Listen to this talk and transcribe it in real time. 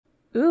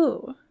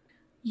Ooh.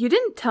 You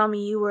didn't tell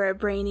me you were a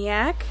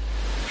brainiac.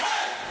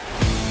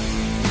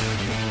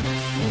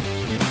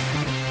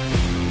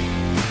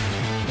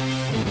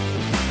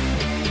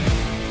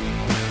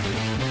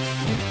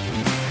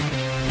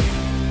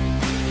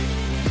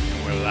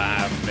 We're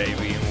live,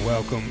 baby, and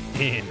welcome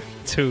in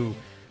to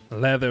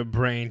Leather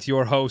Brains.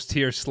 Your host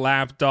here,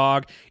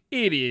 Slapdog.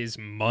 It is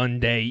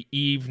Monday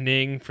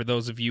evening. For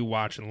those of you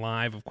watching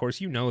live, of course,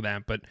 you know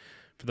that, but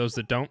for those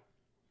that don't,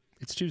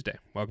 it's Tuesday.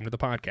 Welcome to the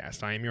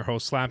podcast. I am your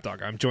host,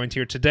 Slapdog. I'm joined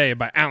here today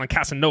by Alan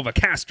Casanova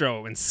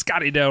Castro and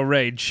Scotty Del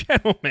Rey.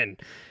 Gentlemen,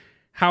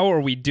 how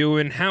are we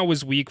doing? How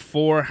was week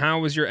 4? How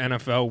was your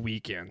NFL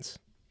weekends?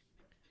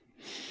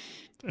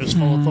 It was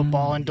full of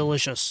football and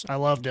delicious. I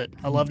loved it.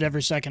 I loved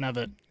every second of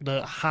it.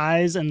 The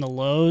highs and the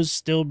lows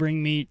still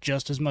bring me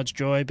just as much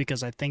joy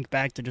because I think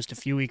back to just a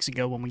few weeks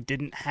ago when we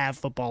didn't have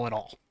football at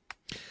all.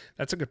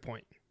 That's a good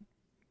point.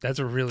 That's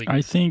a really good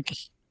I think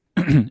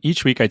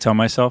each week I tell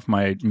myself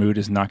my mood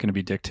is not going to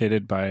be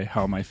dictated by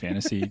how my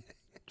fantasy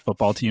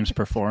football teams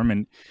perform.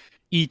 And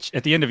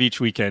at the end of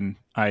each weekend,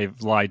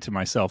 I've lied to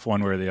myself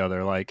one way or the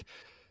other. Like,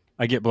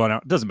 I get blown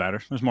out. It doesn't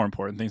matter. There's more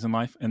important things in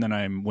life. And then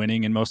I'm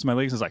winning in most of my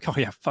leagues. It's like, oh,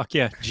 yeah, fuck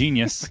yeah,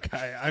 genius.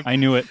 I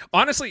knew it.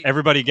 Honestly,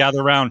 everybody gather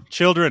around.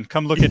 Children,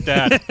 come look at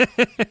dad.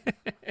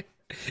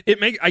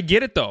 I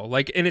get it, though.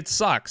 Like, and it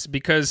sucks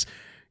because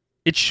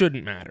it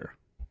shouldn't matter.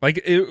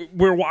 Like,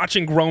 we're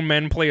watching grown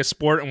men play a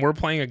sport, and we're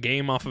playing a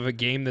game off of a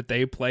game that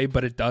they play,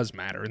 but it does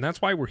matter. And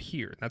that's why we're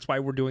here. That's why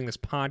we're doing this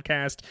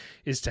podcast,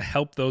 is to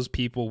help those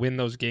people win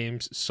those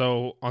games.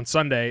 So on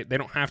Sunday, they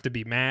don't have to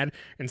be mad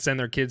and send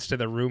their kids to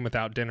their room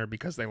without dinner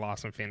because they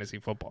lost in fantasy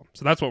football.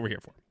 So that's what we're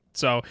here for.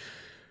 So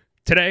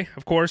today,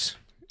 of course,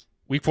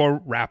 Week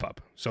 4 wrap-up.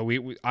 So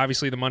we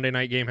obviously the Monday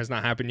night game has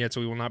not happened yet,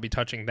 so we will not be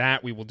touching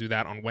that. We will do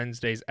that on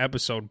Wednesday's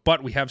episode.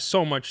 But we have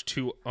so much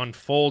to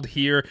unfold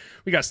here.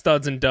 We got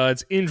studs and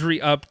duds, injury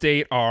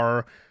update,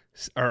 our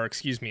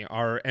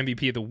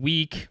MVP of the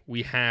week.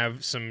 We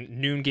have some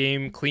noon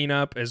game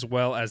cleanup as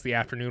well as the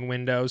afternoon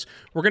windows.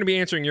 We're going to be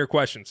answering your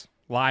questions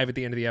live at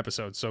the end of the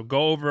episode. So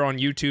go over on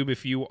YouTube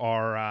if you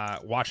are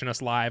watching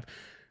us live.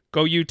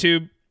 Go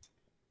YouTube.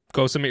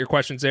 Go submit your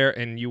questions there,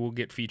 and you will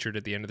get featured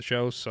at the end of the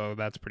show, so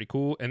that's pretty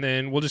cool. And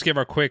then we'll just give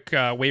our quick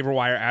waiver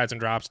wire adds and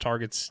drops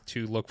targets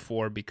to look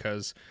for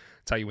because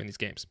that's how you win these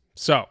games.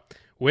 So,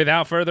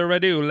 without further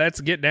ado,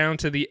 let's get down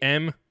to the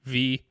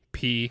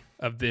MVP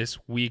of this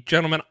week.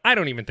 Gentlemen, I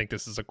don't even think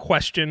this is a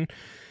question.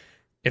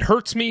 It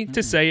hurts me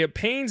to say, it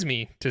pains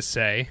me to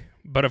say,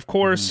 but of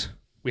course,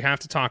 we have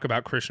to talk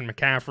about Christian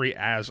McCaffrey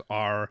as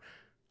our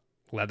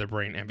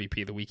Leatherbrain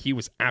MVP of the week. He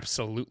was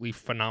absolutely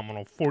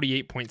phenomenal.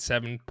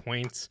 48.7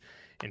 points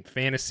in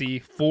fantasy,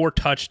 4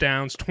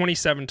 touchdowns,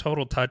 27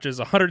 total touches,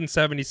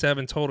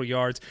 177 total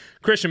yards.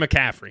 Christian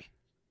McCaffrey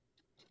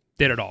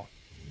did it all.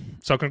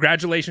 So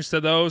congratulations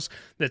to those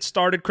that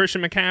started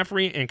Christian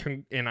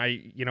McCaffrey, and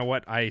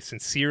I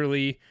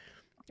sincerely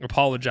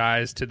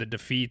apologize to the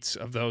defeats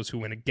of those who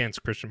went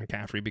against Christian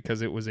McCaffrey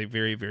because it was a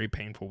very, very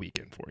painful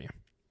weekend for you.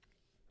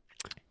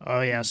 Oh,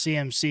 yeah,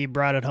 CMC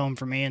brought it home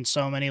for me in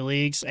so many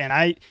leagues, and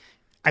I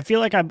feel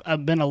like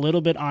I've been a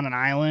little bit on an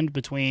island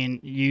between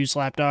you,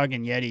 Slapdog,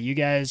 and Yeti. You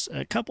guys,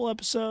 a couple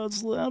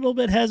episodes, a little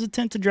bit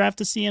hesitant to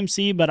draft a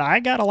CMC, but I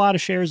got a lot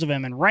of shares of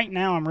him, and right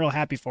now I'm real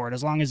happy for it.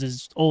 As long as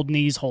his old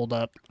knees hold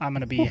up, I'm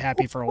going to be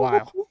happy for a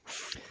while.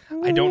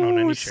 I don't own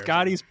any shares.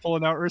 Scotty's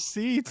pulling out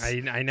receipts.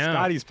 I know.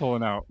 Scotty's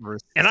pulling out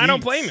receipts. And I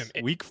don't blame him.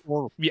 Week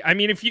 4. I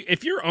mean,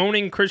 if you're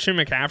owning Christian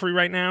McCaffrey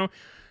right now,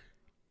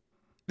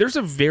 there's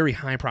a very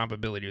high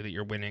probability that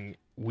you're winning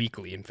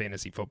weekly in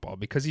fantasy football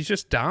because he's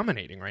just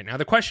dominating right now.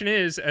 The question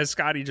is, as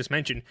Scotty just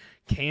mentioned,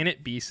 can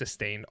it be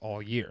sustained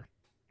all year?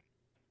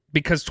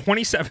 Because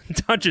 27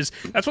 touches,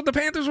 that's what the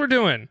Panthers were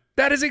doing.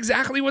 That is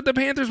exactly what the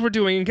Panthers were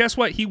doing. And guess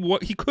what? He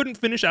couldn't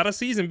finish out a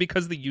season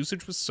because the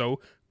usage was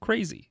so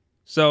crazy.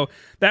 So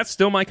that's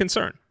still my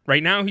concern.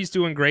 Right now, he's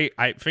doing great.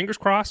 Fingers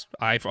crossed.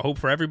 I hope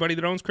for everybody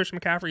that owns Christian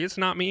McCaffrey, it's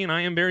not me, and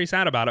I am very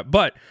sad about it.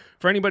 But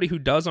for anybody who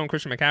does own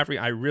Christian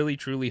McCaffrey, I really,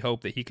 truly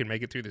hope that he can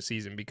make it through the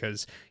season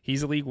because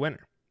he's a league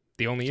winner.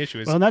 The only issue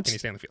is, can he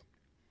stay on the field?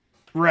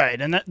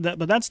 Right, and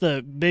but that's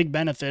the big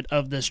benefit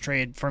of this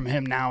trade from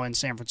him now in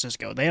San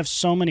Francisco. They have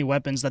so many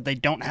weapons that they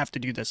don't have to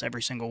do this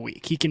every single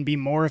week. He can be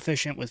more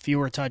efficient with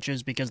fewer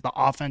touches because the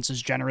offense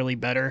is generally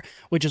better,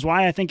 which is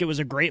why I think it was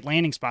a great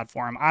landing spot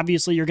for him.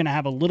 Obviously, you're going to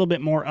have a little bit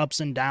more ups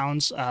and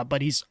downs,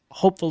 but he's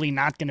hopefully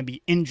not going to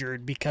be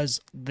injured because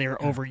they're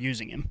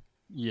overusing him.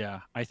 Yeah,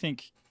 I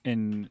think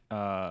in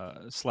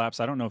Slaps,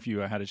 I don't know if you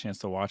had a chance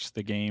to watch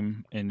the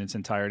game in its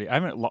entirety. I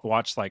haven't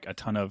watched like a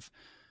ton of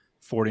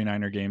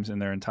 49er games in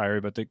their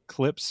entirety, but the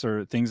clips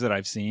or things that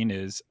I've seen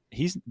is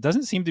he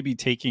doesn't seem to be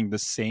taking the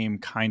same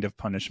kind of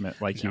punishment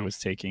like he was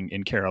taking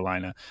in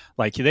Carolina.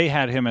 Like they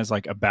had him as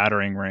like a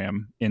battering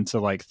ram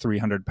into like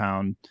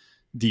 300-pound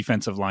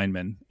defensive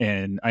lineman.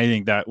 And I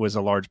think that was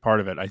a large part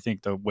of it. I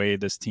think the way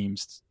this team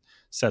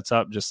sets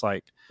up, just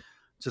like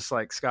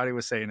Scotty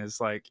was saying, is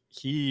like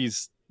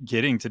he's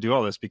getting to do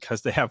all this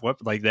because they have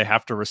what, like they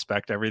have to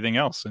respect everything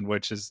else, and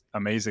which is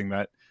amazing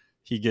that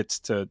he gets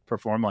to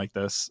perform like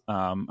this.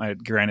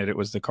 Granted, it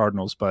was the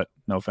Cardinals, but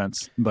no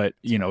offense. But,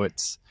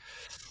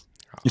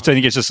 I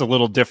think it's just a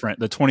little different.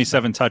 The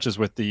 27 touches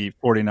with the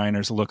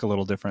 49ers look a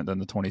little different than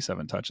the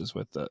 27 touches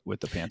with the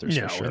Panthers.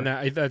 No, for sure.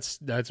 And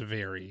that's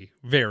very,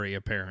 very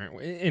apparent.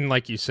 And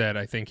like you said,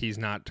 I think he's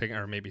not taking,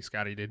 or maybe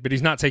Scotty did, but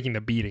he's not taking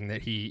the beating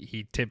that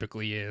he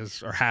typically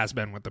is or has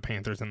been with the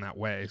Panthers in that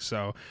way.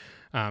 So,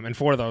 and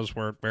 4 of those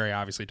were very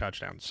obviously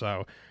touchdowns.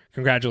 So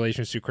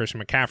congratulations to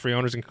Christian McCaffrey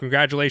owners, and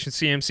congratulations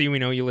CMC. We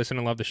know you listen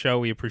and love the show.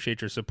 We appreciate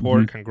your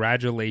support. Mm-hmm.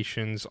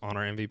 Congratulations on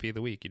our MVP of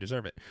the week. You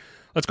deserve it.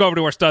 Let's go over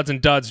to our studs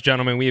and duds,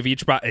 gentlemen. We have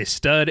each brought a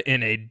stud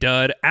and a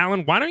dud.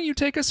 Alan, why don't you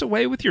take us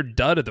away with your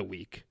dud of the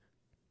week?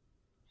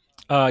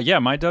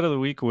 My dud of the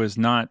week was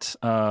not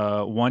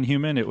one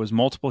human. It was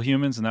multiple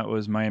humans, and that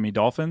was Miami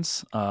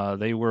Dolphins.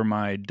 They were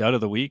my dud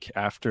of the week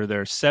after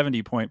their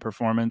 70-point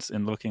performance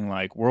and looking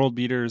like world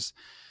beaters.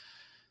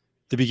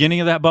 The beginning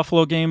of that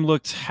Buffalo game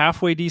looked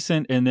halfway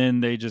decent, and then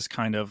they just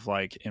kind of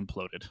like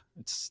imploded.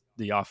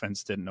 The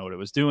offense didn't know what it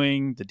was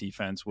doing. The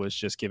defense was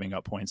just giving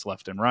up points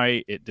left and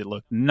right. It did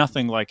look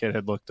nothing like it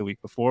had looked the week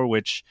before,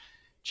 which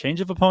change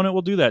of opponent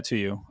will do that to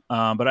you.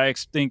 But I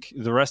think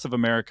the rest of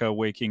America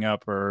waking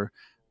up or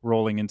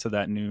rolling into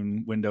that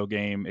noon window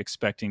game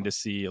expecting to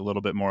see a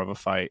little bit more of a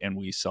fight, and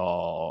we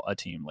saw a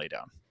team lay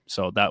down.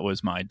 So that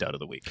was my dud of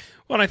the week.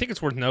 Well, and I think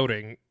it's worth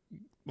noting,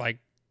 like,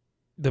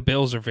 the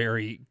Bills are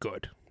very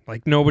good.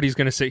 Like, nobody's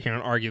going to sit here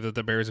and argue that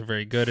the Bears are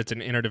very good. It's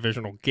an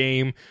interdivisional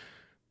game.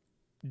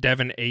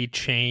 Devin A.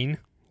 Chain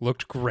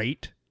looked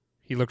great.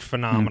 He looked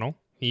phenomenal.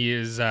 He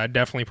is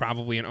definitely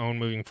probably an own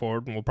moving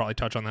forward, and we'll probably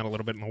touch on that a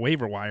little bit in the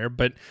waiver wire.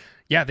 But,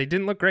 yeah, they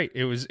didn't look great.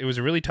 It was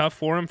really tough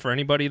for him. For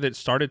anybody that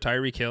started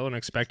Tyreek Hill and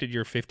expected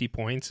your 50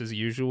 points as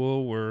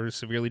usual, were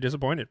severely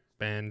disappointed.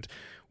 And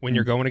when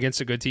you're going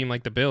against a good team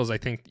like the Bills, I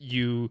think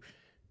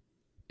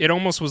it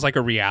almost was like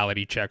a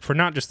reality check for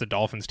not just the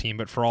Dolphins team,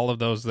 but for all of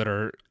those that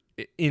are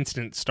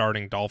instant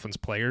starting Dolphins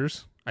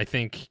players. I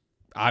think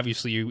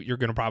obviously you're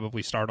going to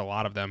probably start a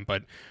lot of them,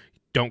 but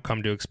don't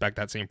come to expect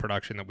that same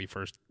production that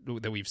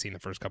we've seen the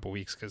first couple of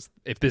weeks, because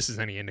if this is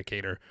any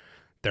indicator,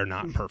 they're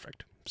not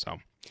perfect. So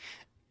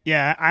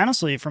yeah,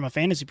 honestly, from a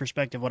fantasy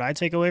perspective, what I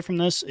take away from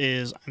this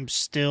is I'm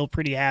still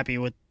pretty happy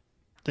with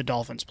the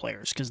Dolphins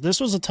players, because this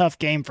was a tough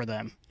game for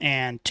them,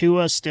 and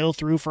Tua still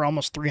threw for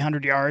almost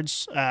 300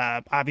 yards.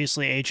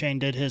 Obviously, A-Chain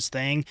did his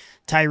thing.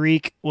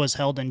 Tyreek was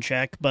held in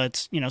check,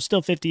 but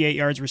still 58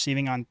 yards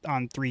receiving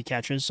on 3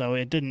 catches, so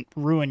it didn't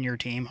ruin your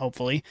team.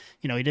 Hopefully,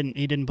 he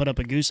didn't put up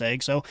a goose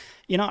egg. So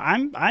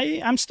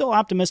I'm still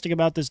optimistic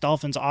about this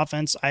Dolphins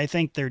offense. I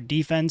think their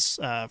defense,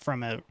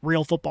 from a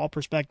real football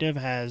perspective,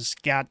 has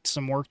got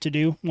some work to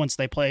do. Once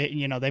they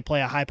play, they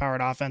play a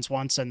high-powered offense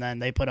once, and then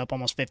they put up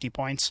almost 50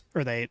 points,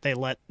 or they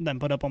let them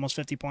put up almost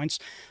 50 points.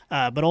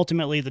 But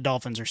ultimately, the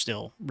Dolphins are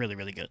still really,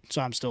 really good.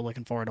 So I'm still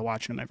looking forward to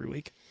watching them every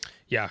week.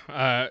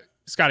 Yeah.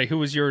 Scotty, who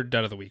was your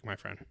dud of the week, my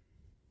friend?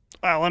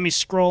 Let me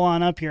scroll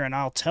on up here, and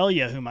I'll tell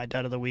you who my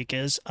dud of the week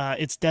is.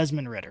 It's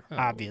Desmond Ridder,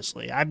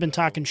 obviously. I've been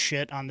talking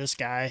shit on this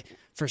guy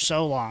for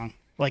so long.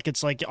 Like,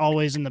 it's like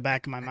always in the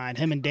back of my mind.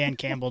 Him and Dan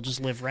Campbell just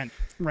live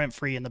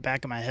rent-free in the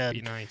back of my head.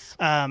 Be nice.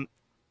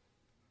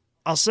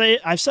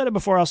 I've said it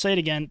before, I'll say it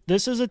again.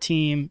 This is a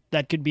team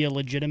that could be a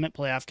legitimate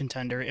playoff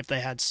contender if they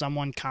had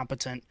someone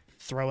competent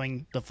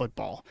throwing the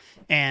football.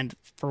 And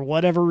for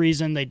whatever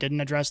reason, they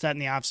didn't address that in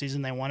the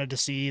offseason. They wanted to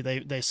see,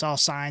 they saw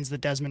signs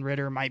that Desmond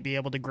Ridder might be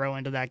able to grow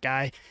into that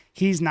guy.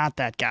 He's not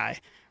that guy.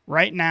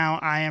 Right now,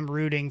 I am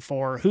rooting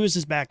for, who is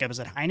his backup? Is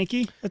it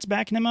Heineke that's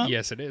backing him up?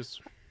 Yes, it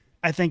is.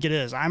 I think it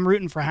is. I'm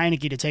rooting for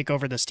Heineke to take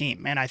over this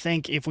team. And I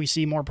think if we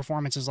see more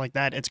performances like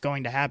that, it's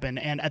going to happen.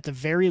 And at the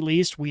very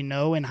least, we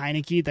know in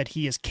Heineke that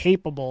he is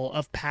capable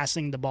of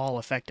passing the ball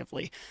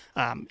effectively.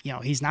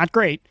 He's not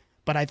great,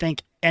 but I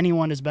think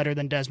anyone is better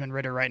than Desmond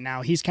Ridder right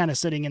now. He's kind of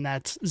sitting in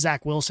that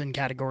Zach Wilson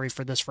category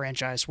for this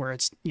franchise where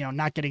it's,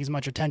 not getting as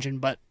much attention.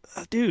 But,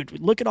 dude,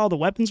 look at all the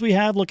weapons we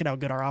have. Look at how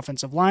good our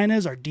offensive line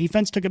is. Our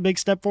defense took a big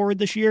step forward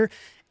this year.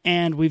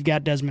 And we've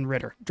got Desmond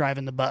Ridder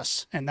driving the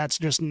bus, and that's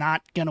just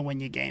not going to win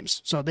you games.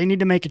 So they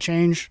need to make a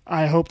change.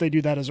 I hope they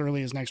do that as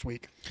early as next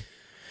week.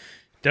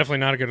 Definitely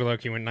not a good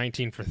look. He went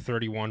 19 for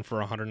 31 for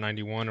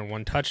 191 and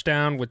 1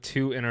 touchdown with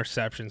 2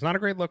 interceptions. Not a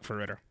great look for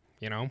Ridder,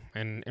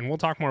 and we'll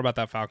talk more about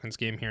that Falcons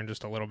game here in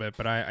just a little bit,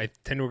 but I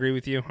tend to agree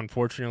with you.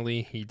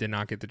 Unfortunately, he did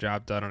not get the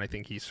job done, and I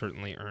think he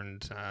certainly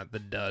earned the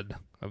dud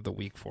of the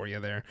week for you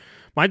there.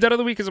 My dud of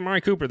the week is Amari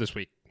Cooper this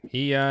week.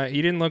 He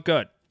didn't look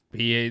good.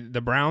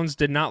 The Browns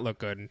did not look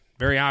good.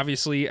 Very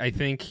obviously, I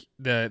think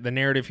the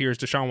narrative here is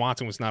Deshaun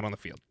Watson was not on the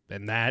field,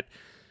 and that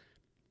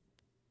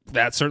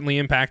certainly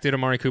impacted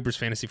Amari Cooper's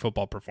fantasy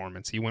football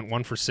performance. He went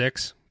 1 for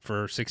 6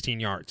 for 16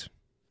 yards.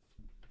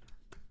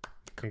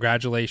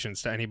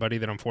 Congratulations to anybody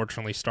that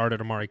unfortunately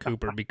started Amari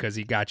Cooper because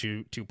he got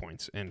you 2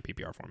 points in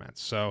PPR formats.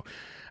 So,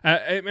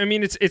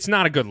 it's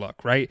not a good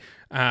look, right?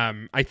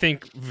 I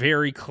think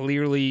very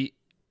clearly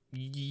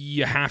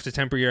you have to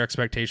temper your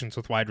expectations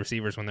with wide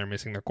receivers when they're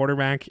missing their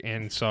quarterback,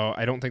 and so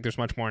I don't think there's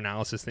much more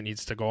analysis that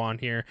needs to go on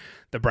here.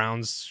 The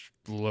Browns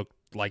look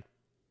like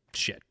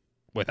shit.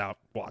 without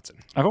Watson.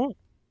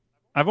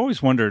 I've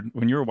always wondered,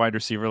 when you're a wide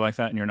receiver like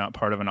that and you're not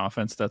part of an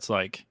offense that's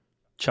like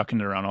chucking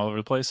it around all over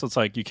the place. So it's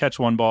like you catch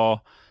one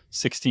ball,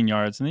 16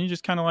 yards, and then you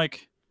just kind of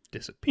like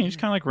disappear. You just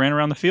kind of like ran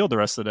around the field the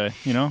rest of the day.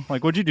 You know,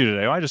 like what'd you do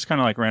today? Well, I just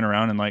kind of like ran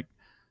around and like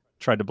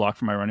tried to block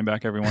for my running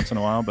back every once in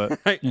a while. But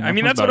I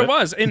mean, that's what it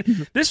was. And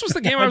this was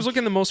the game I was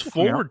looking the most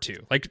forward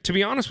to. Like, to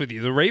be honest with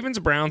you, the Ravens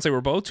Browns, they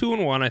were both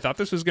 2-1. I thought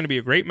this was going to be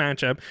a great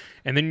matchup.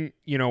 And then,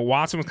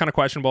 Watson was kind of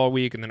questionable all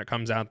week, and then it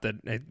comes out that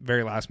at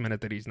very last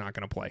minute that he's not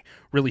going to play.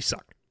 Really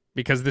sucked.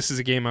 Because this is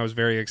a game I was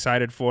very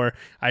excited for.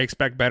 I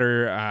expect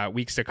better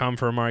weeks to come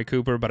for Amari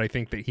Cooper, but I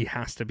think that he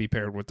has to be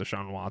paired with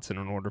Deshaun Watson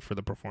in order for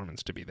the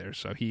performance to be there.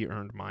 So he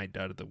earned my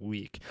dud of the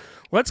week.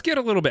 Let's get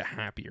a little bit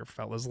happier,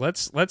 fellas.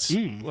 Let's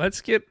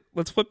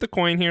flip the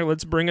coin here.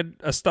 Let's bring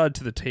a stud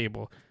to the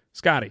table.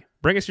 Scotty,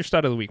 bring us your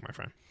stud of the week, my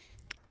friend.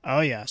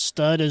 Oh yeah,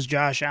 stud is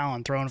Josh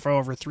Allen, throwing for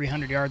over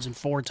 300 yards and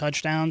 4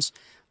 touchdowns.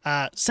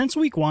 Since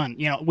week 1,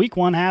 week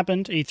 1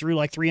 happened. He threw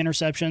like 3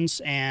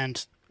 interceptions,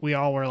 and we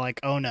all were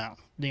like, oh no.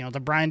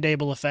 The Brian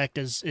Dable effect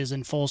is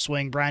in full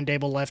swing. Brian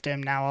Dable left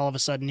him. Now all of a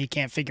sudden he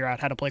can't figure out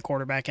how to play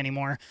quarterback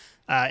anymore.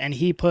 And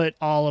he put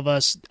all of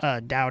us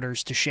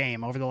doubters to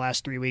shame over the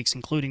last 3 weeks,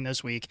 including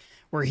this week,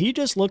 where he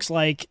just looks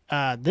like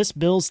this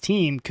Bills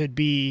team could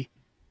be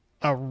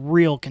a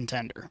real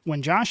contender.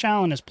 When Josh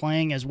Allen is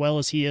playing as well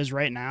as he is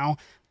right now,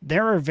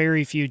 there are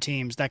very few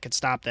teams that could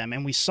stop them.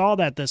 And we saw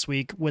that this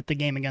week with the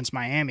game against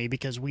Miami,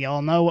 because we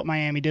all know what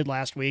Miami did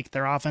last week.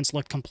 Their offense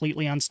looked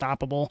completely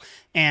unstoppable,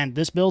 and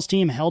this Bills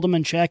team held them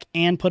in check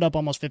and put up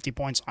almost 50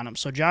 points on them.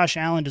 So Josh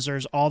Allen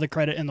deserves all the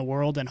credit in the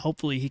world, and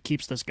hopefully he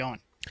keeps this going.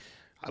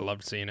 I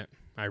loved seeing it.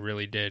 I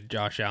really did.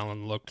 Josh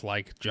Allen looked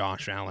like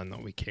Josh Allen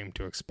that we came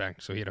to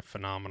expect, so he had a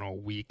phenomenal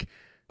week.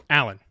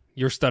 Allen,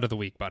 your stud of the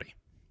week, buddy.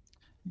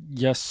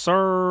 Yes,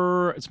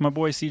 sir. It's my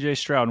boy CJ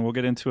Stroud, and we'll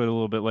get into it a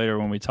little bit later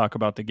when we talk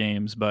about the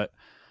games. But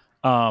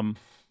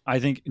I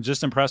think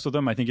just impressed with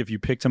him. I think if you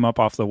picked him up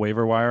off the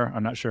waiver wire,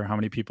 I'm not sure how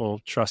many people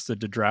trusted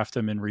to draft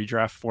him in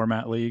redraft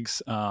format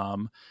leagues.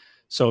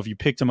 So if you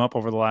picked him up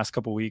over the last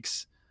couple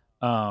weeks,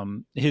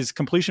 his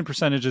completion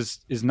percentage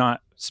is not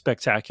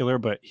spectacular,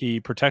 but he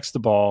protects the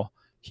ball,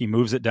 he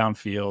moves it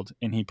downfield,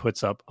 and he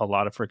puts up a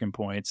lot of freaking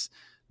points.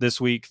 This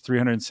week,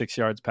 306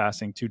 yards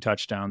passing, 2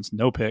 touchdowns,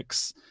 no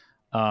picks.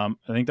 I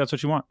think that's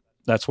what you want.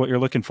 That's what you're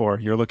looking for.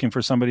 You're looking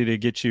for somebody to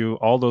get you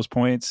all those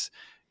points.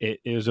 It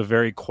was a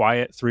very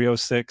quiet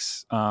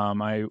 306.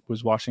 I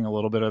was watching a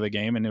little bit of the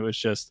game, and it was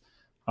just,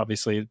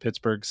 obviously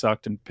Pittsburgh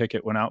sucked and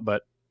Pickett went out.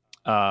 But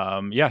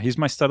he's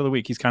my stud of the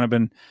week. He's kind of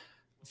been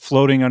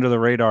floating under the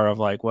radar of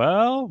like,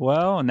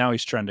 well, and now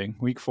he's trending.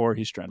 Week 4,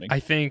 he's trending. I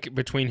think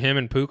between him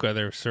and Puka,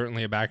 there's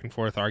certainly a back and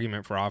forth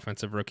argument for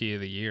offensive rookie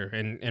of the year,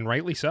 and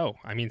rightly so.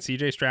 I mean,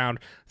 CJ Stroud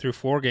through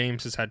 4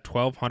 games has had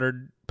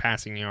 1,200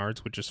 passing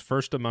yards, which is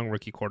first among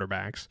rookie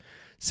quarterbacks,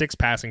 6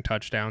 passing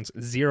touchdowns,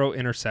 0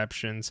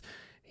 interceptions.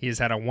 He has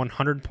had a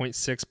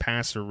 100.6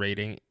 passer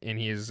rating, and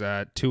he is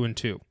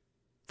 2-2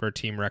 for a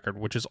team record,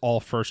 which is all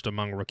first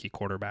among rookie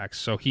quarterbacks.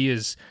 So he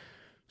is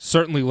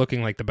certainly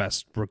looking like the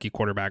best rookie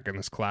quarterback in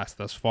this class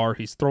thus far.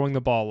 He's throwing the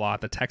ball a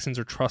lot. The Texans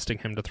are trusting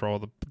him to throw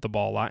the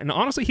ball a lot. And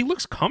honestly, he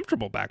looks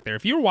comfortable back there.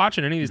 If you were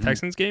watching any of these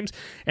Texans games,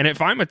 and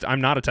if I'm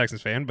not a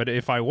Texans fan, but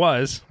if I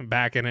was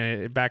back in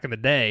the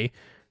day,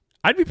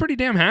 I'd be pretty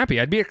damn happy.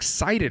 I'd be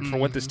excited for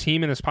what this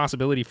team and this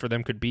possibility for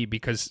them could be,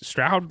 because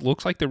Stroud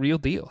looks like the real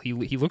deal. He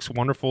looks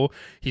wonderful.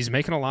 He's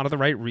making a lot of the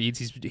right reads.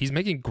 He's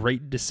making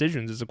great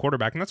decisions as a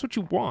quarterback, and that's what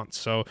you want.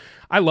 So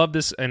I love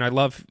this, and I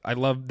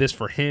love this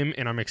for him,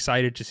 and I'm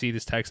excited to see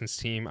this Texans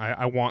team.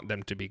 I want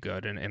them to be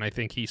good, and I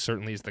think he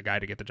certainly is the guy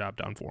to get the job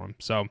done for him.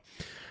 So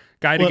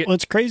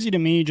what's crazy to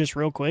me, just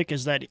real quick,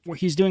 is that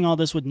he's doing all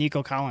this with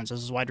Nico Collins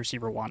as his wide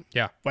receiver 1.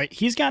 Yeah. Right?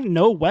 He's got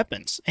no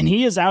weapons, and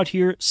he is out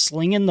here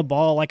slinging the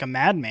ball like a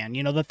madman.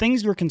 The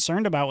things you're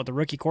concerned about with the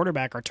rookie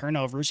quarterback are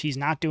turnovers. He's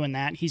not doing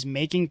that. He's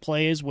making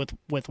plays with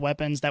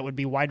weapons that would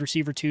be wide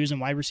receiver 2s and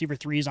wide receiver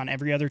 3s on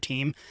every other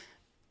team.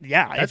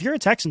 Yeah, if you're a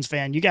Texans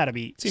fan, you got to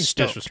be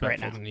stoked right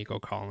now. To Nico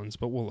Collins,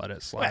 but we'll let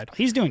it slide. Well,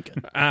 he's doing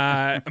good.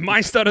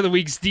 My stud of the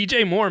week's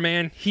DJ Moore,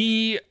 man.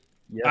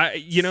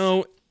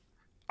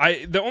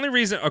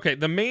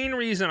 The main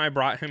reason I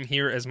brought him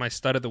here as my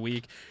stud of the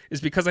week is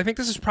because I think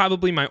this is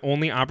probably my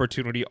only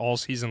opportunity all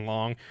season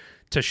long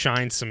to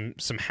shine some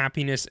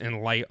happiness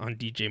and light on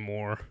DJ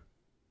Moore.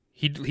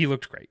 He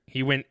looked great.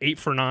 He went 8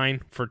 for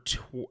 9 for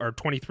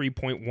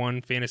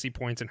 23.1 fantasy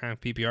points in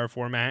half PPR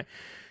format.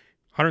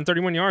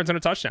 131 yards and a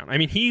touchdown. I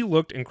mean, he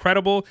looked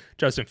incredible.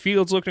 Justin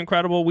Fields looked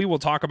incredible. We will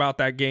talk about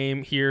that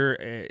game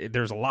here.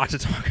 There's a lot to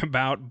talk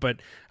about,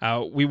 but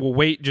we will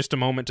wait just a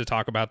moment to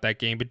talk about that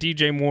game. But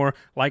DJ Moore,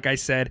 like I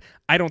said,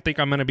 I don't think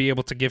I'm going to be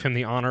able to give him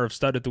the honor of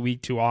stud of the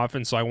week too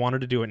often, so I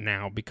wanted to do it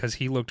now because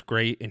he looked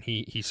great, and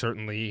he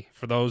certainly,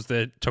 for those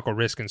that took a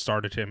risk and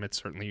started him, it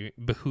certainly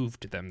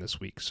behooved them this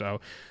week. So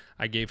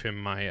I gave him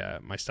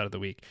my stud of the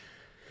week.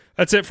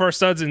 That's it for our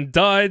studs and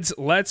duds.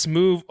 Let's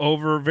move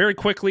over very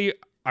quickly.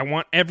 I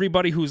want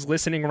everybody who's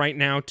listening right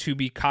now to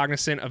be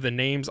cognizant of the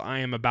names I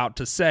am about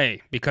to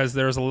say, because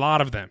there's a lot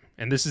of them,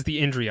 and this is the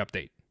injury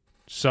update.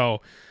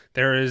 So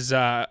there is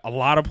a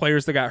lot of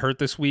players that got hurt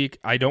this week.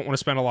 I don't want to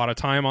spend a lot of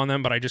time on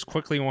them, but I just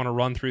quickly want to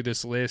run through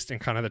this list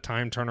and kind of the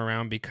time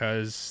turnaround,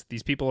 because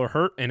these people are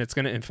hurt and it's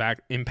going to, in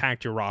fact,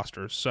 impact your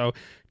rosters. So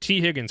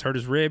T. Higgins hurt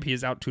his rib. He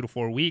is out 2 to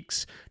 4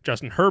 weeks.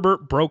 Justin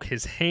Herbert broke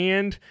his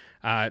hand.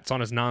 It's on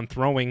his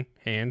non-throwing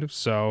hand,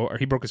 or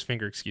he broke his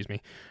finger, excuse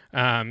me.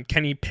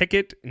 Kenny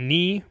Pickett,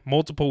 knee,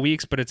 multiple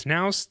weeks, but it's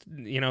now,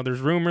 there's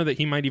rumor that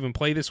he might even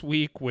play this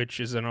week, which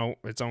is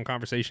its own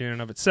conversation in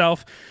and of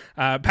itself.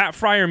 Pat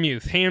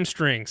Freiermuth,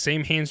 hamstring,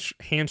 same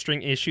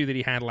hamstring issue that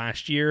he had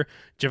last year.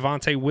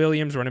 Javonte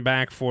Williams, running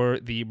back for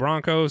the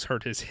Broncos,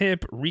 hurt his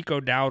hip. Rico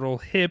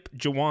Dowdle, hip.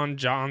 Jawan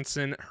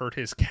Johnson hurt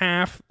his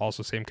calf,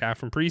 also same calf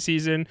from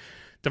preseason.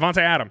 Devontae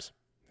Adams,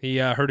 he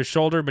hurt his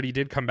shoulder, but he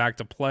did come back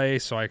to play,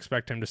 so I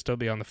expect him to still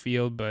be on the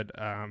field, but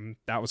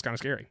that was kind of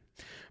scary.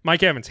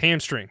 Mike Evans,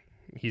 hamstring.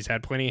 He's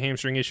had plenty of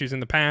hamstring issues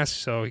in the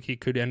past, so he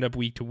could end up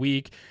week to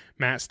week.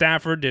 Matt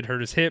Stafford did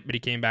hurt his hip, but he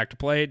came back to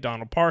play.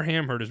 Donald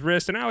Parham hurt his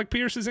wrist, and Alec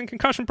Pierce is in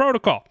concussion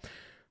protocol.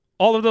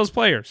 All of those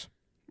players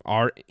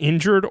are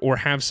injured or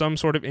have some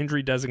sort of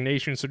injury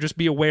designation, so just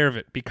be aware of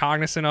it. Be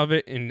cognizant of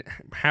it and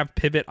have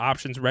pivot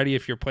options ready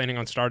if you're planning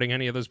on starting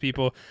any of those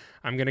people.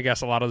 I'm going to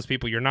guess a lot of those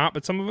people you're not,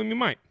 but some of them you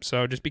might,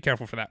 so just be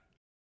careful for that.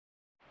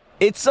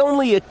 It's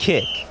only a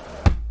kick,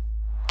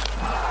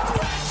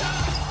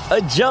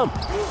 a jump,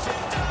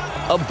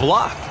 a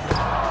block.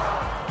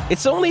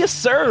 It's only a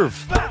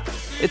serve.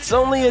 It's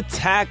only a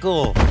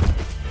tackle,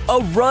 a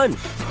run.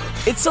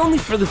 It's only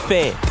for the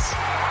fans.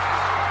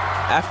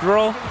 After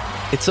all,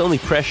 it's only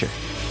pressure.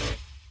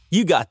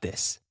 You got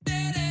this.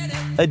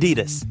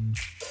 Adidas.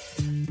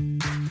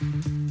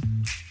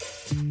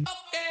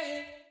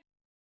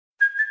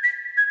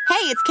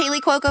 Hey, it's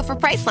Kaylee Cuoco for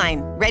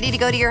Priceline. Ready to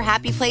go to your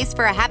happy place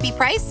for a happy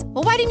price?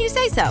 Well, why didn't you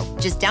say so?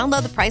 Just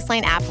download the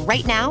Priceline app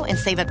right now and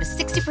save up to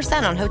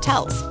 60% on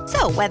hotels.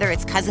 So whether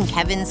it's Cousin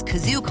Kevin's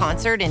Kazoo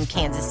Concert in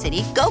Kansas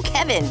City, go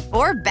Kevin,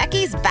 or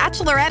Becky's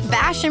Bachelorette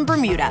Bash in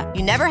Bermuda,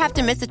 you never have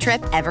to miss a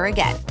trip ever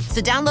again.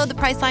 So download the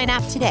Priceline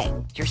app today.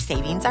 Your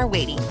savings are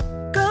waiting.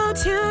 Go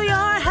to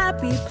your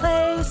happy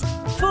place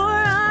for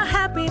a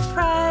happy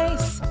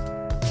price.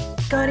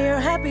 Go to your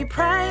happy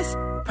price,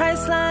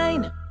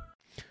 Priceline.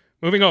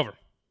 Moving over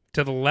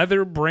to the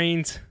Leather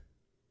Brains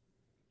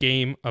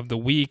game of the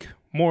week,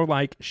 more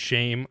like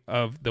shame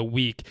of the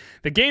week.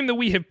 The game that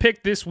we have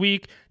picked this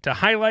week to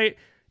highlight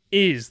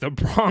is the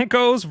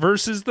Broncos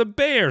versus the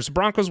Bears.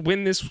 Broncos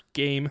win this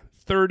game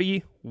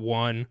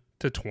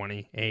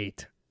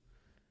 31-28.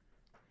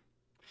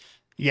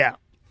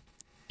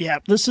 Yeah,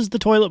 this is the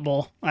toilet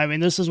bowl. I mean,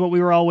 this is what we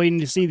were all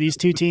waiting to see. These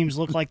two teams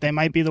look like they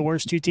might be the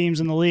worst two teams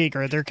in the league,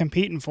 or they're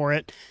competing for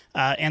it.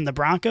 And the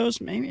Broncos,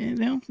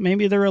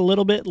 maybe they're a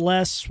little bit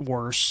less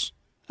worse.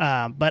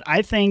 But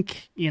I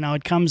think,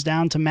 it comes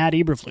down to Matt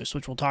Eberflus,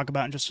 which we'll talk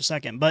about in just a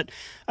second. But,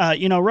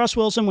 Russ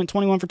Wilson went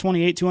 21 for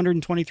 28,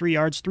 223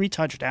 yards, 3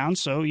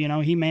 touchdowns. So,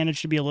 he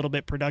managed to be a little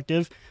bit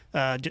productive.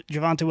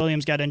 Javonte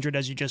Williams got injured,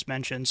 as you just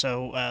mentioned.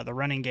 So the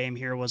running game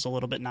here was a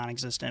little bit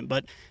non-existent.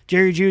 But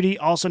Jerry Jeudy,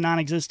 also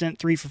non-existent,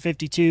 3 for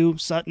 52.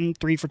 Sutton,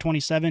 3 for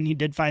 27. He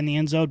did find the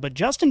end zone. But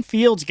Justin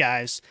Fields,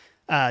 guys,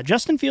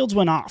 Justin Fields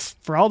went off.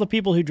 For all the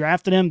people who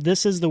drafted him,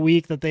 this is the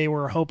week that they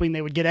were hoping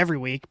they would get every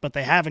week, but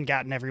they haven't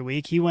gotten every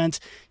week. He went,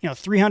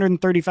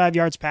 335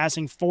 yards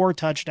passing, 4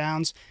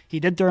 touchdowns. He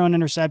did throw an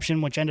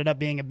interception, which ended up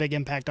being a big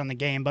impact on the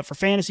game. But for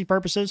fantasy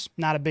purposes,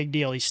 not a big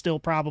deal. He's still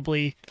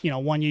probably,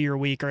 1 year a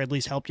week, or at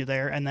least helped you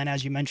there. And then,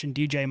 as you mentioned,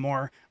 DJ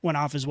Moore went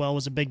off as well,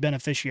 was a big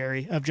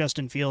beneficiary of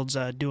Justin Fields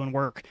doing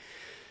work.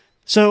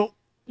 So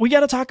we got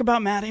to talk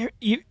about Matt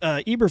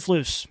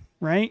Eberflus,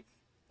 right?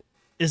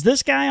 Is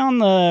this guy on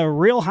the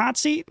real hot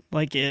seat?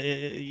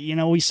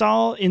 We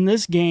saw in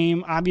this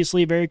game,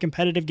 obviously a very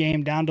competitive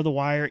game down to the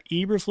wire.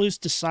 Eberflus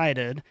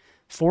decided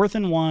 4th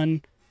and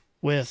 1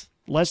 with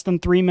less than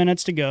 3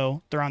 minutes to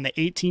go. They're on the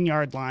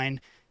 18-yard line.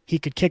 He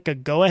could kick a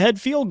go-ahead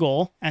field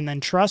goal and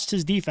then trust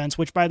his defense,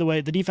 which, by the way,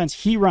 the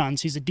defense he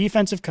runs, he's a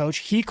defensive coach.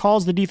 He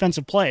calls the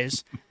defensive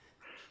plays.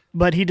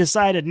 But he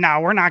decided,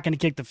 we're not going to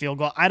kick the field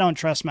goal. I don't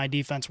trust my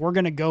defense. We're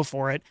going to go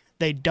for it.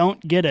 They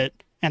don't get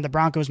it. And the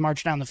Broncos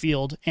march down the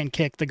field and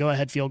kick the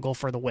go-ahead field goal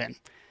for the win.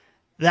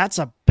 That's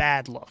a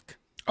bad look.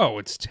 Oh,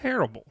 it's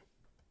terrible.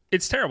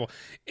 It's terrible.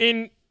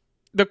 And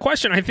the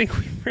question I think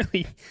we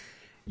really,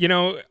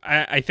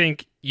 I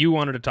think you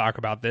wanted to talk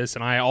about this,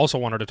 and I also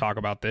wanted to talk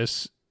about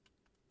this,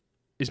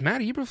 is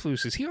Matt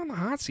Eberflus, is he on the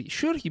hot seat?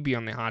 Should he be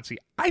on the hot seat?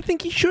 I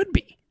think he should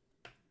be.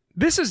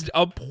 This is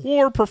a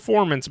poor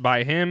performance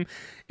by him.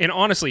 And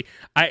honestly,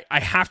 I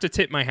have to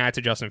tip my hat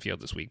to Justin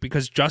Fields this week,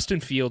 because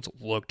Justin Fields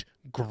looked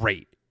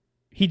great.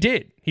 He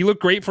did. He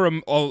looked great for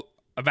a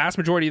vast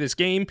majority of this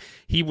game.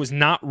 He was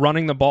not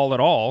running the ball at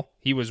all.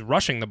 He was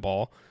rushing the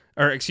ball.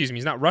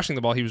 He's not rushing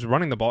the ball. He was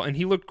running the ball, and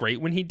he looked great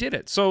when he did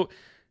it. So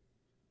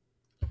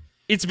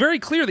it's very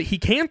clear that he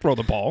can throw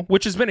the ball,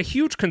 which has been a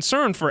huge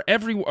concern for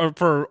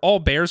for all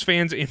Bears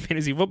fans and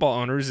fantasy football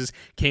owners. Is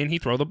can he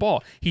throw the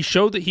ball? He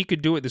showed that he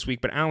could do it this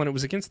week, but Alan, it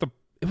was against the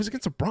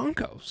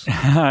Broncos.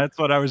 That's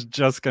what I was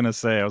just gonna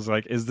say. I was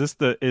like,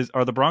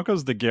 are the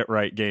Broncos the get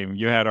right game?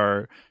 You had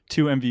our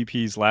 2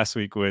 MVPs last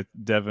week with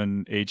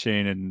Devin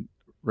Achane and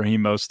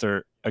Raheem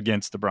Mostert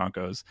against the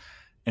Broncos,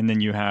 and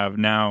then you have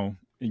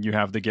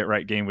the get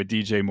right game with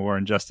DJ Moore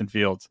and Justin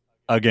Fields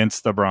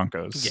against the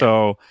Broncos. Yeah.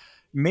 So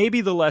maybe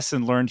the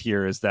lesson learned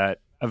here is that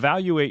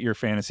evaluate your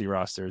fantasy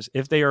rosters.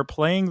 If they are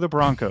playing the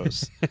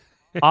Broncos,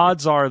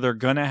 odds are they're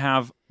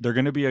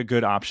gonna be a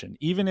good option,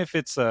 even if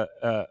it's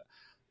a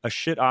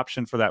shit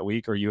option for that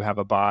week, or you have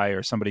a bye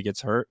or somebody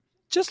gets hurt.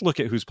 Just look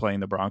at who's playing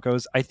the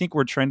Broncos. I think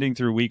we're trending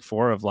through week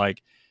 4 of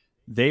like,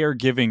 they are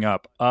giving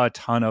up a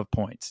ton of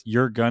points.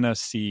 You're going to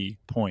see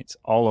points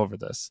all over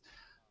this.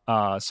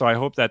 So I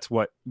hope that's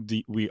what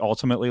we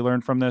ultimately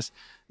learn from this.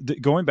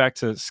 Going back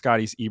to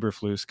Scotty's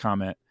Eberflus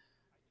comment,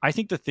 I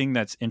think the thing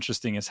that's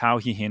interesting is how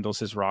he handles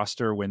his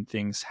roster when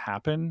things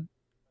happen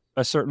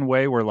a certain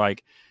way, where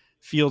like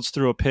Fields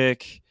threw a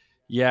pick.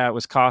 Yeah, it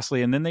was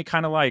costly. And then they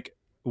kind of like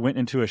went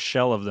into a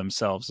shell of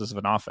themselves as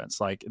an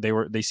offense. Like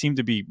they seemed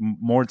to be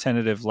more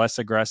tentative, less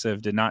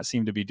aggressive, did not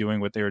seem to be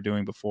doing what they were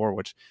doing before,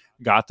 which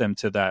got them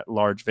to that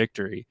large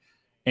victory.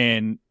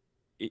 And,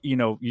 you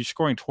know, you're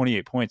scoring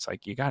 28 points.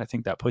 Like, you got to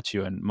think that puts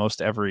you in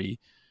most every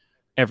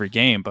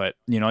game. But,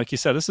 you know, like you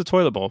said, this is a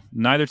toilet bowl.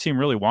 Neither team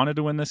really wanted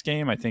to win this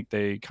game. I think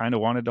they kind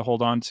of wanted to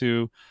hold on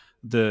to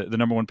the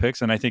number 1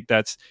 picks. And I think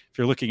that's, if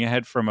you're looking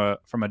ahead from a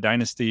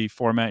dynasty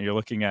format, you're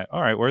looking at, all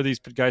right, where are these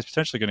guys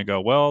potentially going to go?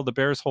 Well, the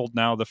Bears hold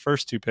now the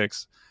first 2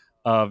 picks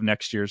of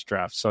next year's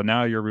draft. So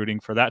now you're rooting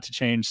for that to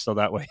change, so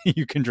that way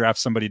you can draft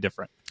somebody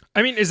different.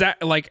 I mean,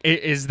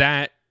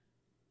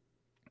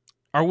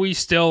 are we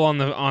still in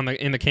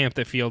the camp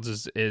that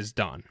Fields is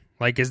done?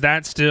 Like, is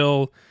that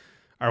still,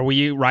 are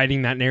we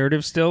writing that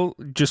narrative still?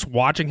 Just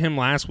watching him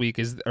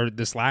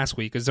this last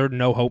week, is there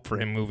no hope for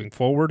him moving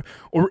forward?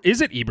 Or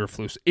is it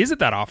Eberflus? Is it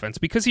that offense?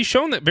 Because he's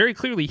shown that very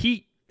clearly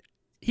he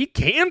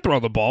can throw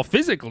the ball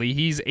physically.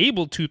 He's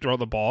able to throw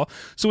the ball.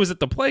 So is it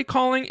the play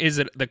calling? Is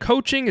it the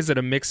coaching? Is it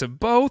a mix of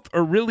both?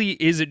 Or really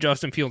is it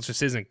Justin Fields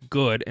just isn't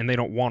good and they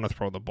don't want to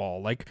throw the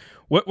ball? Like,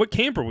 what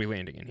camp are we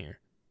landing in here?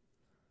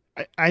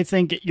 I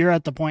think you're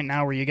at the point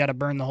now where you got to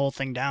burn the whole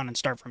thing down and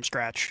start from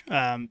scratch,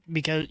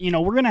 because, you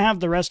know, we're going to have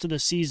the rest of the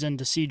season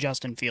to see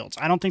Justin Fields.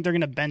 I don't think they're going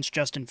to bench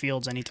Justin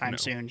Fields anytime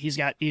soon.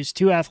 He's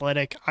too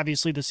athletic.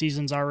 Obviously the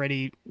season's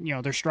already, you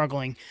know, they're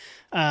struggling.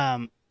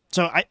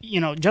 So,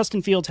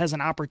 Justin Fields has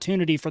an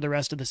opportunity for the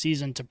rest of the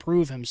season to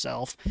prove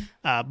himself,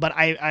 but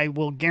I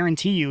will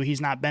guarantee you he's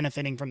not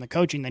benefiting from the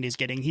coaching that he's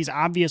getting. He's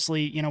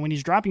obviously, you know, when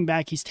he's dropping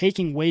back, he's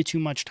taking way too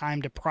much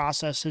time to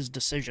process his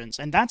decisions,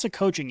 and that's a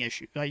coaching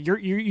issue.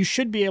 You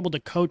should be able to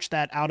coach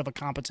that out of a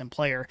competent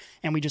player,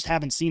 and we just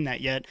haven't seen that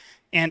yet.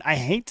 And I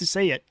hate to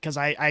say it, because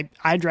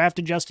I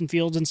drafted Justin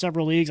Fields in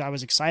several leagues. I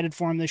was excited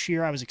for him this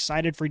year. I was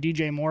excited for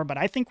DJ Moore, but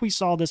I think we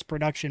saw this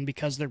production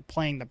because they're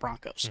playing the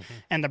Broncos. Mm-hmm.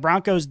 And the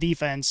Broncos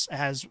defense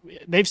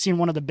they've seen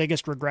one of the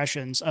biggest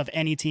regressions of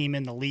any team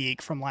in the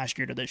league from last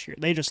year to this year.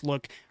 They just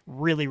look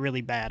really,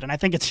 really bad. And I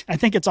think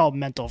it's all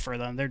mental for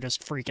them. They're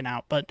just freaking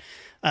out. But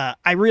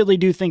I really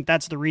do think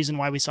that's the reason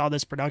why we saw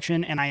this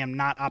production, and I am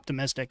not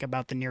optimistic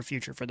about the near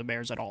future for the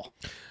Bears at all.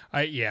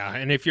 Yeah,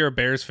 and if you're a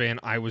Bears fan,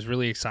 I was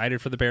really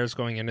excited for the Bears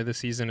going into the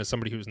season. As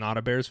somebody who's not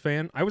a Bears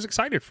fan, I was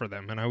excited for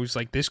them, and I was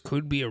like, this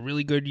could be a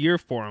really good year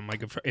for them.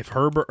 Like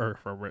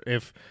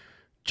if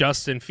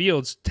Justin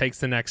Fields takes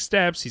the next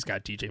steps, he's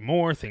got DJ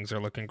Moore, things are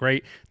looking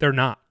great. They're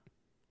not.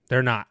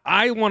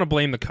 I want to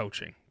blame the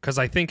coaching, because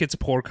I think it's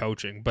poor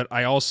coaching, but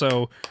I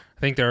also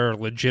think there are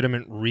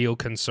legitimate, real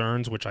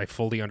concerns, which I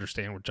fully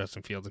understand with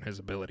Justin Fields and his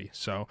ability.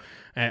 So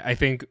I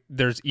think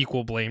there's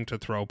equal blame to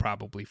throw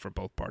probably for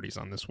both parties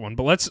on this one.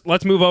 But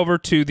let's move over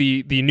to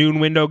the noon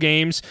window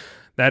games.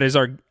 That is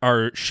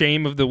our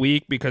shame of the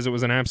week, because it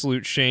was an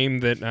absolute shame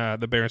that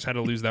the Bears had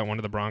to lose that one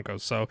to the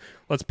Broncos. So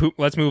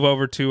let's move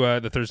over to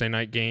the Thursday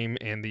night game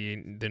and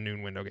the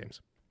noon window games.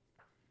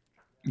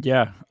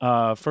 Yeah.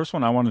 First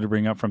one I wanted to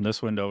bring up from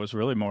this window was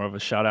really more of a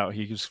shout out.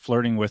 He was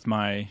flirting with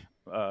my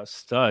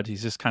stud.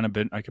 He's just kind of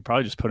been, I could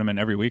probably just put him in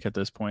every week at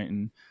this point.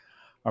 And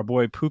our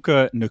boy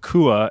Puka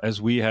Nacua,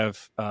 as we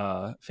have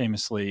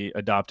famously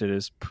adopted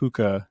as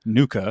Puka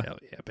Nuka. Hell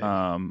yeah,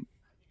 baby.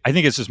 I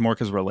think it's just more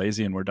because we're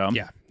lazy and we're dumb.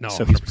 Yeah. No,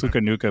 so he's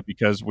Puka Nuka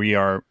because we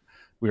are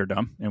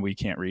dumb and we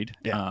can't read.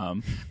 Yeah.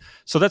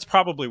 So that's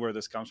probably where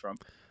this comes from.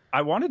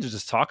 I wanted to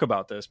just talk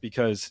about this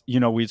because, you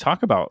know, we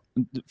talk about,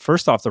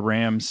 first off, the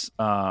Rams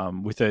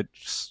with it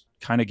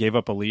kind of gave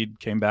up a lead,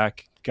 came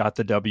back, got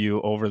the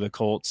W over the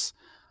Colts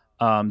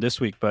this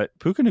week. But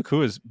Puka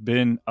Nacua has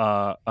been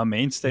a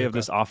mainstay of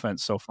this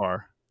offense so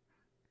far.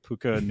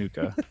 Puka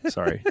Nuka.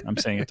 Sorry, I'm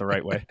saying it the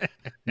right way. I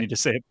need to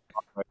say it the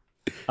wrong way.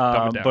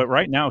 But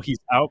right now he's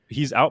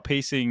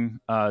outpacing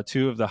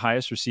 2 of the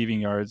highest receiving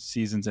yards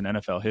seasons in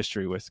NFL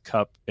history with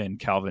Kupp and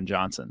Calvin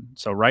Johnson.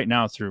 So right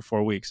now through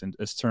 4 weeks,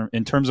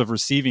 in terms of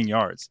receiving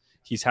yards,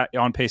 he's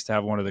on pace to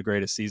have one of the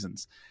greatest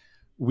seasons.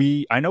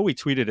 I know we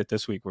tweeted it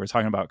this week. We were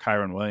talking about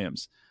Kyron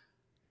Williams.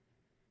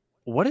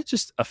 What a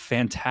just a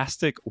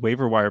fantastic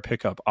waiver wire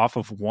pickup off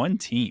of one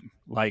team.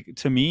 Like,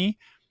 to me,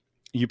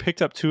 you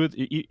picked up two.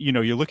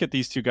 You look at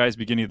these two guys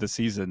beginning of the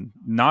season,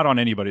 not on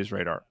anybody's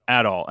radar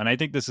at all. And I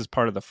think this is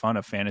part of the fun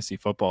of fantasy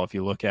football. If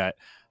you look at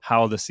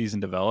how the season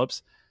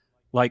develops,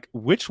 like,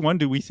 which one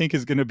do we think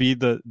is going to be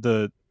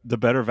the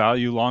better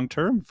value long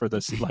term for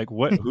this? Like,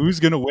 who's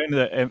going to win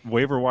the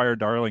waiver wire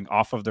darling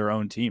off of their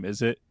own team?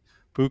 Is it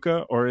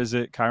Puka or is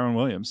it Kyron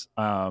Williams?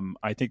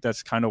 I think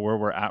that's kind of where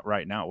we're at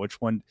right now. Which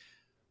one?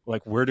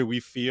 Like, where do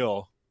we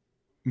feel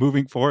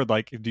moving forward?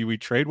 Like, do we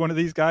trade one of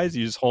these guys?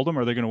 You just hold them?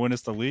 Are they going to win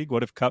us the league?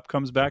 What if Kupp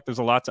comes back? There's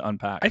a lot to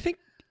unpack. I think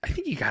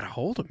you got to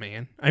hold him,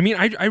 man. I mean,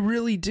 I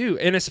really do.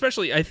 And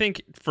especially, I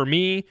think for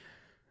me,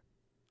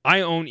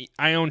 I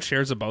own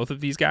shares of both of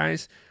these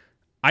guys.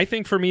 I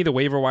think for me, the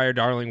waiver wire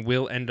darling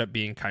will end up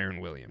being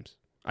Kyron Williams.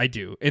 I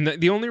do. And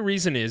the only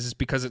reason is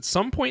because at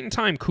some point in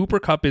time, Cooper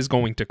Kupp is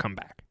going to come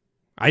back.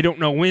 I don't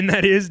know when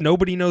that is.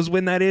 Nobody knows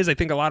when that is. I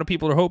think a lot of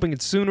people are hoping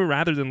it's sooner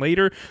rather than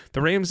later,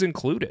 the Rams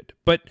included.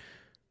 But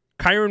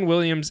Kyron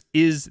Williams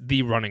is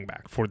the running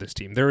back for this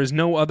team. There is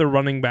no other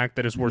running back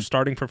that is worth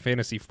starting for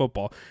fantasy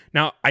football.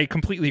 Now, I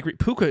completely agree.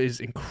 Puka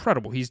is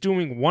incredible. He's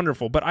doing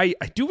wonderful. But I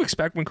do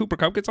expect when Cooper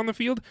Kupp gets on the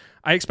field,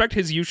 I expect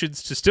his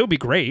usage to still be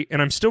great,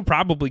 and I'm still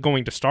probably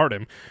going to start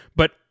him.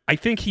 But I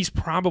think he's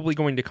probably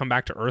going to come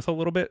back to earth a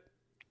little bit.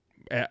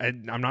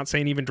 I'm not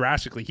saying even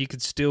drastically. He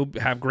could still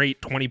have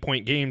great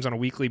 20-point games on a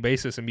weekly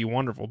basis and be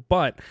wonderful,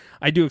 but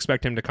I do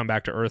expect him to come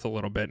back to earth a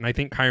little bit, and I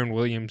think Kyron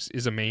Williams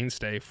is a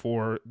mainstay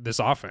for this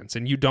offense,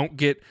 and you don't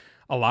get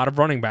a lot of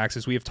running backs,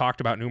 as we have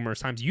talked about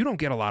numerous times. You don't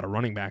get a lot of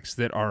running backs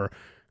that are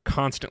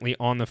constantly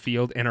on the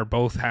field and are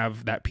both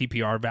have that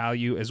PPR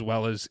value as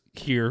well as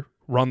here,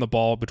 run the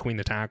ball between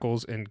the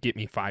tackles and get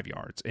me 5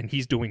 yards, and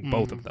he's doing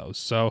both of those.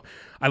 So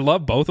I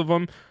love both of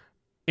them.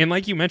 And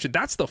like you mentioned,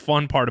 that's the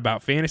fun part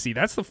about fantasy.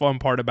 That's the fun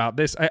part about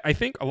this. I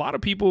think a lot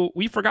of people,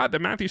 we forgot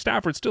that Matthew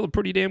Stafford's still a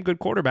pretty damn good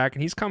quarterback,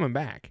 and he's coming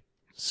back.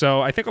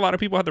 So I think a lot of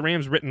people had the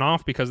Rams written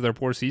off because of their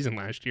poor season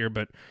last year,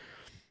 but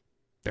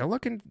they're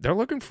looking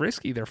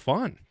frisky. They're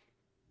fun.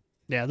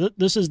 Yeah,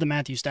 this is the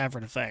Matthew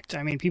Stafford effect.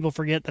 I mean, people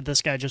forget that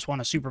this guy just won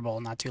a Super Bowl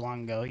not too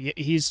long ago.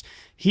 He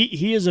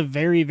is a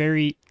very,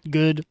 very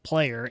good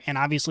player, and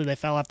obviously they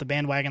fell off the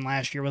bandwagon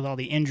last year with all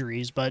the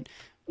injuries, but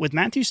with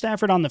Matthew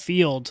Stafford on the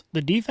field,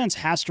 the defense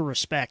has to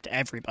respect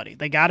everybody.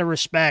 They got to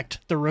respect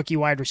the rookie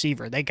wide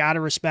receiver. They got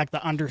to respect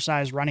the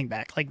undersized running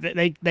back. Like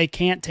they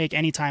can't take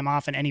any time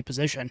off in any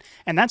position,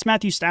 and that's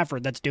Matthew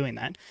Stafford that's doing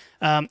that.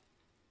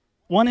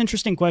 One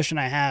interesting question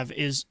I have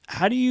is,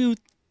 how do you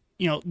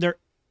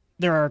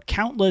there are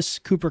countless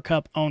Cooper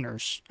Kupp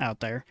owners out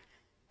there.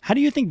 How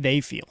do you think they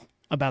feel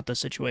about the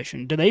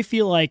situation? Do they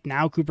feel like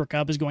now Cooper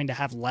Kupp is going to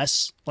have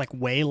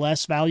way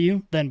less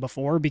value than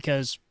before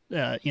because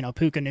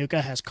Puka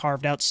Nacua has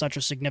carved out such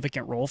a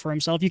significant role for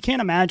himself? You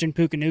can't imagine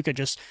Puka Nacua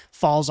just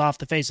falls off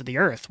the face of the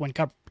earth when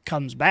Kupp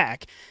comes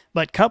back.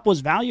 But Kupp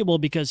was valuable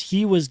because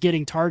he was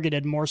getting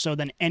targeted more so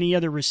than any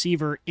other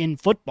receiver in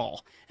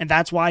football, and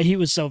that's why he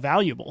was so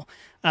valuable.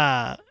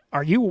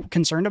 Are you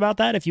concerned about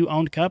that if you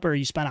owned Kupp or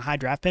you spent a high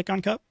draft pick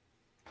on Kupp?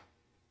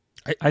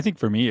 I think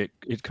for me,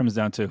 it comes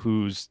down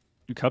to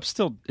Kupp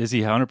still, is he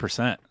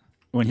 100%?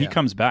 When he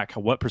comes back,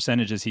 what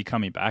percentage is he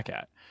coming back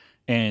at?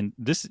 And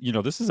this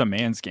is a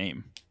man's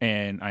game.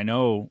 And I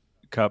know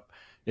Kupp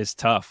is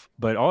tough,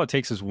 but all it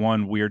takes is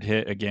one weird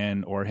hit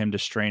again or him to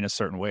strain a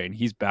certain way, and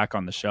he's back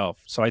on the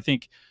shelf. So I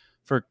think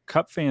for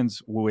Kupp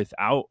fans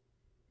without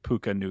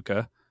Puka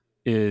Nacua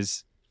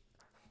is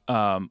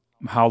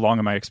how long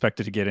am I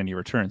expected to get any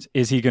returns?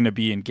 Is he going to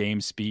be in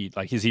game speed?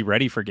 Like, is he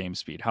ready for game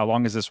speed? How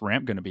long is this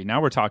ramp going to be?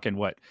 Now we're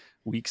talking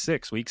week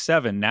 6, week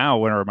 7. Now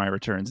when are my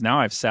returns?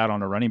 Now I've sat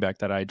on a running back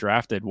that I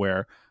drafted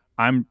where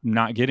I'm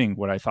not getting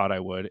what I thought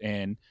I would.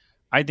 And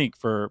I think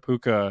for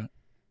Puka,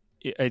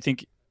 I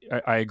think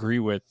I agree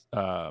with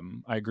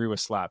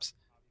Slaps.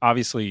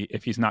 Obviously,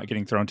 if he's not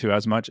getting thrown to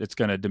as much, it's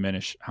going to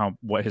diminish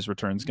what his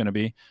return is going to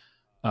be.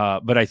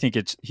 But I think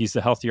he's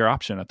the healthier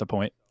option at the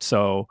point.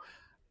 So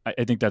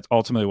I think that's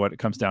ultimately what it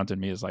comes down to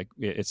me is like,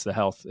 it's the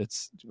health.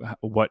 It's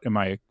what am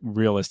I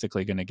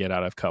realistically going to get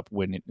out of Kupp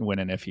when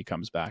and if he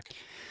comes back.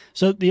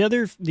 So the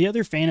other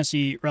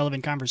fantasy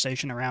relevant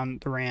conversation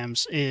around the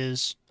Rams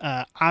is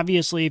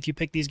obviously if you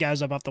pick these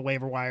guys up off the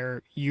waiver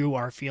wire, you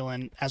are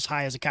feeling as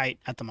high as a kite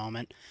at the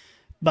moment.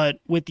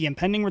 But with the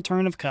impending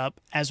return of Kupp,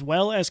 as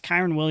well as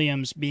Kyron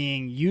Williams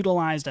being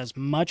utilized as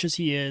much as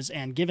he is,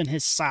 and given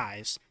his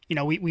size,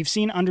 we've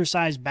seen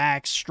undersized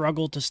backs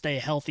struggle to stay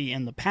healthy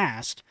in the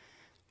past.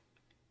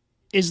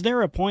 Is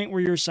there a point where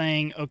you're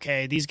saying,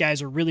 okay, these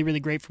guys are really, really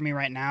great for me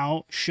right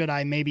now. Should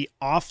I maybe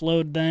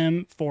offload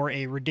them for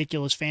a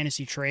ridiculous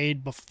fantasy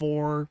trade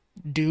before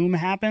doom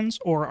happens?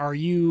 Or are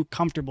you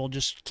comfortable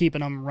just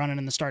keeping them running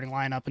in the starting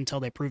lineup until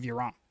they prove you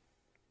wrong?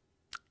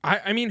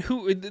 I mean,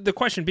 the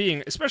question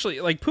being, especially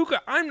like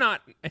Puka,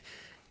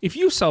 if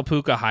you sell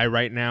Puka high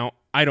right now,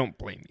 I don't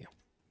blame you.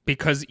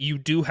 because you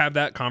do have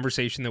that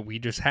conversation that we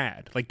just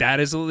had. Like, that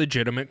is a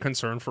legitimate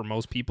concern for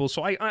most people.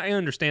 So I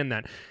understand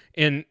that.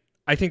 And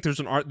I think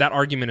that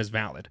argument is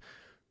valid.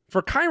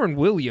 For Kyren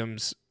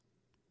Williams,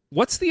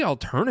 what's the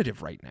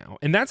alternative right now?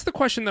 And that's the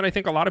question that I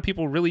think a lot of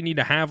people really need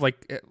to have.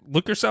 Like,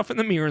 look yourself in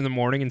the mirror in the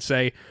morning and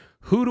say,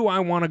 who do I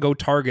want to go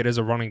target as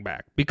a running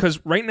back?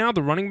 Because right now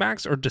the running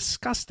backs are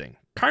disgusting.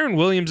 Kyren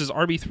Williams is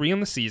RB3 on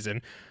the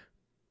season,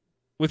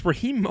 with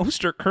Raheem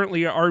Mostert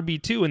currently at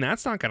RB2, and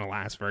that's not going to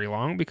last very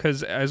long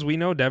because, as we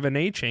know, Devin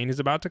Achane is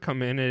about to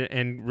come in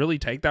and really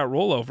take that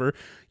role over.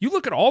 You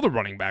look at all the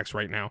running backs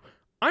right now.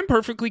 I'm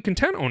perfectly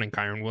content owning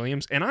Kyren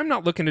Williams, and I'm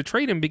not looking to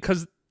trade him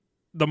because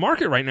the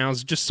market right now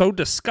is just so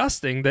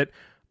disgusting that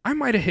I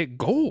might have hit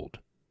gold,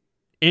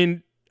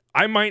 and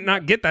I might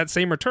not get that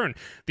same return.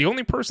 The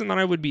only person that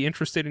I would be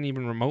interested in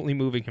even remotely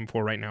moving him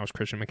for right now is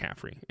Christian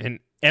McCaffrey, and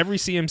every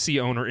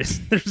CMC owner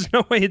there's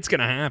no way it's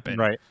going to happen.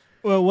 Right.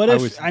 Well, what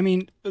if,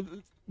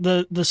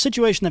 the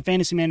situation that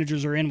fantasy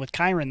managers are in with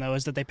Kyren, though,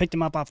 is that they picked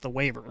him up off the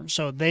waiver.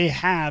 So they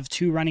have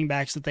two running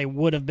backs that they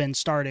would have been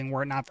starting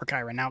were it not for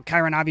Kyren. Now,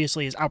 Kyren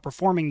obviously is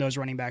outperforming those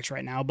running backs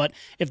right now, but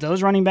if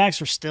those running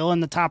backs are still in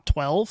the top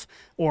 12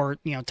 or,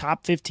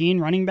 top 15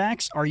 running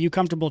backs, are you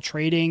comfortable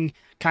trading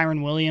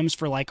Kyren Williams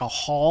for like a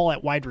haul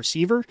at wide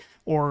receiver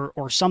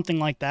or something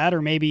like that?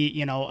 Or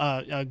maybe,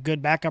 a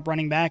good backup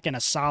running back and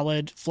a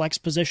solid flex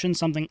position,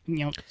 something,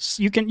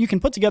 you can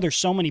put together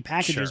so many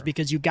packages Sure.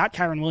 because you got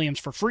Kyren Williams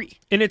for free.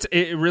 And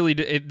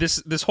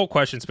this whole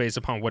question is based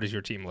upon what is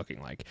your team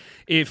looking like.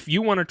 If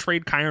you want to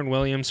trade Kyren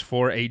Williams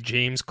for a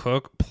James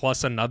Cook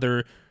plus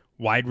another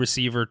wide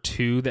receiver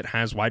 2 that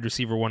has wide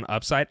receiver 1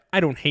 upside,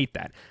 I don't hate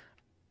that.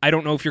 I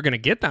don't know if you're going to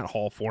get that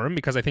haul for him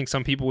because I think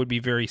some people would be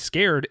very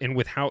scared. And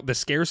with how the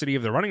scarcity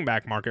of the running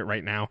back market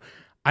right now,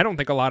 I don't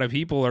think a lot of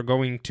people are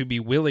going to be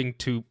willing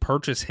to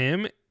purchase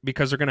him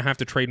because they're going to have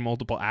to trade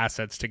multiple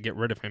assets to get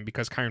rid of him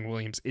because Kyren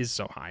Williams is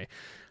so high.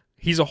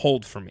 He's a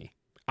hold for me.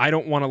 I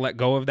don't want to let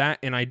go of that,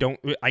 and I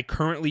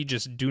currently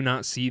just do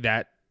not see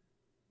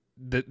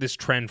this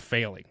trend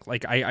failing.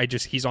 Like,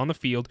 he's on the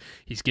field,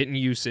 he's getting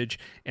usage,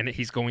 and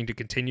he's going to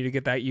continue to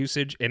get that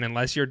usage. And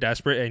unless you're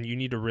desperate and you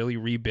need to really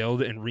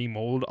rebuild and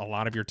remold a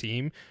lot of your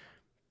team,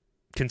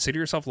 consider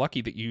yourself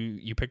lucky that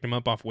you picked him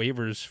up off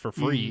waivers for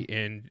free,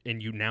 and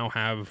you now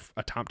have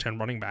a top 10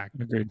 running back.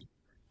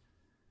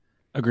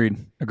 Agreed.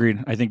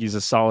 I think he's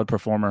a solid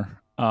performer.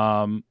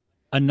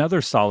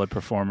 Another solid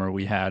performer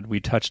we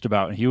touched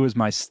about, and he was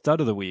my stud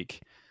of the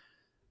week.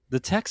 The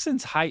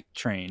Texans hype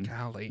train.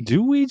 Golly.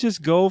 Do we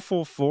just go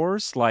full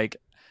force? Like,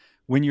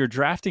 when you're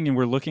drafting and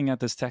we're looking at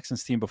this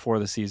Texans team before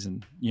the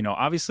season,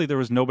 obviously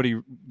there's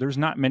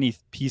not many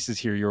pieces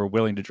here you were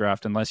willing to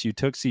draft unless you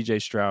took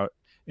CJ Stroud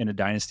in a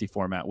dynasty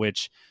format,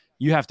 which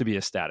you have to be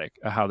ecstatic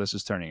at how this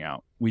is turning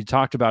out. We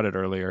talked about it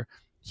earlier.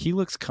 He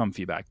looks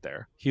comfy back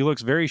there. He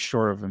looks very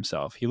sure of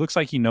himself. He looks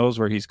like he knows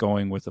where he's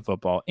going with the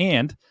football.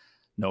 And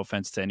no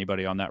offense to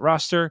anybody on that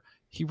roster,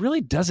 he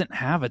really doesn't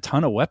have a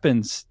ton of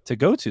weapons to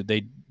go to.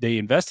 They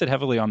invested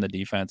heavily on the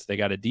defense. They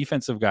got a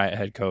defensive guy at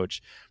head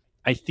coach.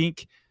 I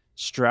think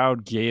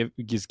Stroud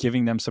is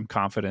giving them some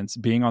confidence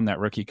being on that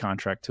rookie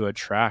contract to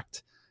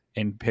attract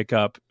and pick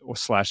up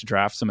 /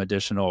 draft some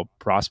additional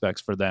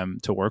prospects for them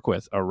to work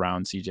with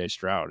around CJ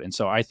Stroud. And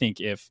so I think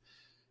if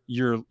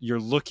you're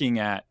looking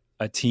at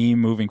a team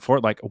moving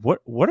forward, like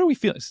what are we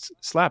feeling?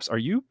 Slaps, are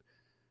you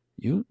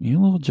a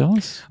little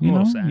jealous? I'm a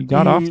little sad. You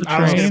got off the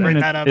I was gonna train. bring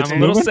and that up. it's I'm a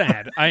little moving?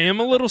 sad. I am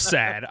a little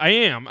sad. I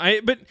am.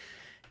 But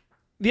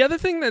the other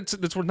thing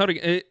that's worth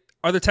noting,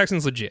 are the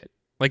Texans legit?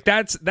 Like,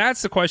 that's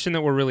the question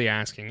that we're really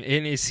asking.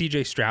 And is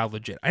CJ Stroud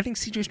legit? I think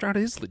CJ Stroud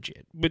is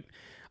legit. But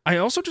I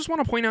also just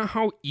want to point out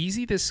how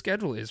easy this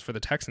schedule is for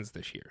the Texans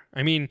this year.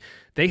 I mean,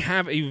 they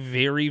have a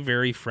very,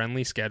 very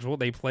friendly schedule.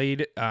 They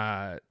played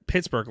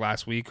Pittsburgh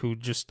last week, who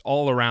just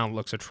all around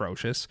looks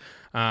atrocious.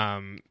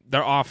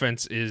 Their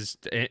offense is,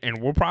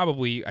 and we'll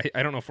probably,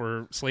 I don't know if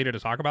we're slated to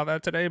talk about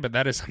that today, but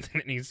that is something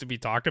that needs to be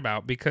talked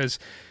about because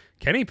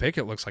Kenny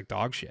Pickett looks like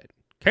dog shit.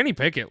 Kenny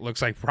Pickett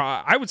looks like,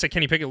 I would say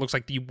Kenny Pickett looks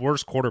like the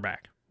worst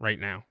quarterback right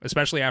now,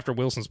 especially after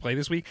Wilson's play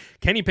this week.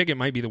 Kenny Pickett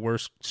might be the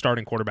worst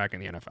starting quarterback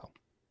in the NFL.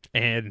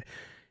 And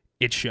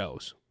it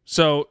shows.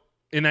 So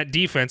in that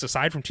defense,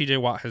 aside from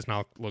TJ Watt, has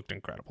not looked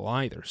incredible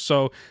either.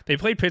 So they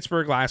played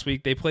Pittsburgh last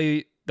week. They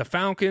play the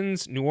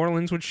Falcons, New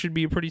Orleans, which should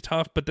be pretty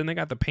tough. But then they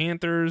got the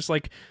Panthers,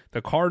 like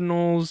the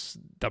Cardinals,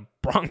 the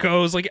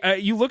Broncos. Like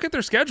you look at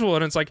their schedule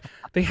and it's like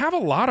they have a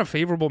lot of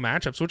favorable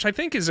matchups, which I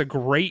think is a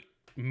great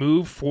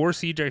move for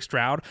CJ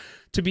Stroud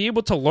to be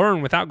able to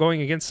learn without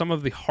going against some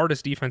of the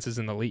hardest defenses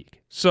in the league.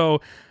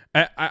 So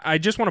I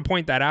just want to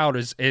point that out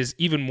as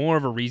even more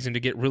of a reason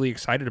to get really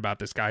excited about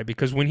this guy,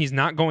 because when he's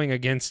not going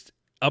against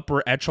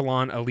upper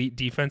echelon elite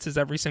defenses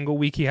every single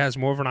week, he has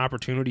more of an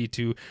opportunity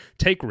to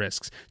take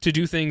risks, to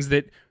do things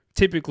that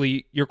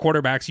typically your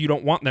quarterbacks, you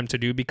don't want them to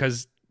do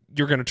because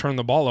you're going to turn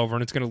the ball over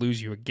and it's going to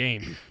lose you a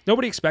game.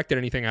 Nobody expected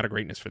anything out of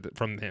greatness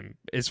from him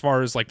as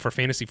far as like for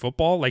fantasy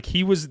football. Like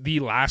he was the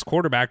last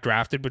quarterback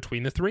drafted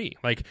between the three.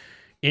 Like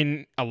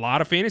in a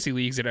lot of fantasy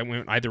leagues that I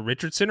went either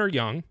Richardson or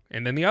Young,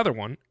 and then the other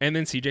one, and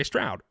then CJ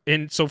Stroud.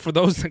 And so for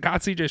those that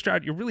got CJ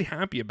Stroud, you're really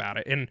happy about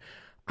it. And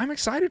I'm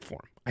excited for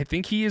him. I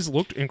think he has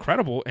looked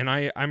incredible, and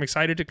I'm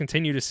excited to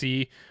continue to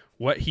see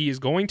what he is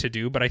going to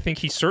do. But I think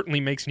he certainly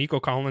makes Nico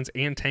Collins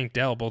and Tank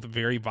Dell both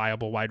very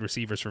viable wide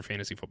receivers for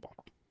fantasy football.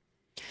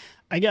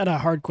 I got a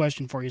hard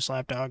question for you,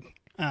 Slapdog.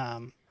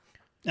 And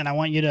I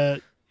want you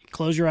to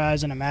close your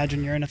eyes and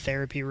imagine you're in a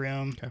therapy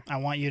room. Okay. I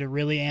want you to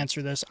really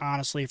answer this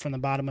honestly from the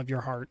bottom of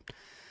your heart.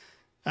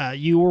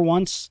 You were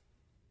once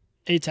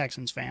a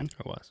Texans fan.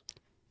 I was.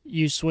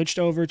 You switched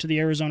over to the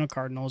Arizona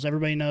Cardinals.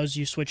 Everybody knows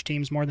you switched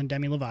teams more than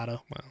Demi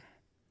Lovato. Well,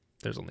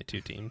 there's only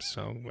 2 teams,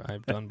 so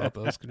I've done both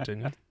those.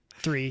 Continue.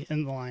 3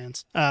 in the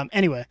Lions.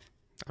 Anyway.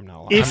 I'm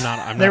not a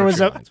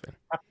Lions fan.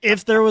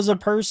 If there was a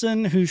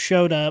person who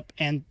showed up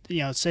and,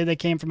 say they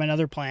came from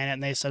another planet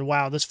and they said,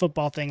 wow, this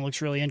football thing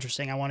looks really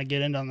interesting, I want to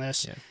get in on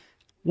this. Yeah.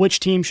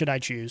 Which team should I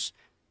choose?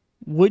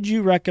 Would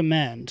you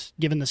recommend,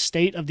 given the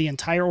state of the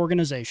entire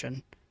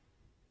organization,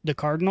 the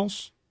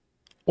Cardinals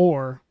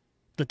or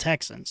the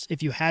Texans?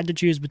 If you had to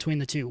choose between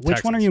the two, which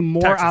Texans. one are you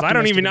more optimistic? I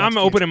don't even, I'm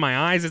opening my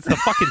eyes. It's the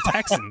fucking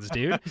Texans,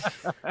 dude.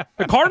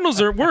 The Cardinals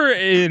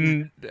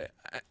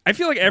I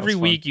feel like every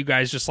week you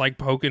guys just like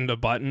poking the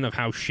button of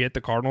how shit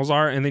the Cardinals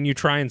are, and then you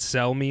try and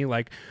sell me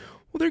like,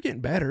 well, they're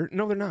getting better.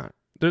 No, they're not.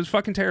 They're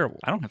fucking terrible.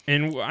 We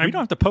don't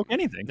have to poke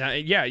anything.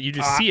 Yeah, you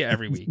just see it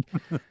every week.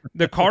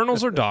 The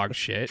Cardinals are dog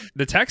shit.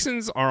 The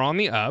Texans are on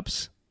the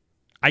ups.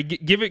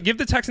 Give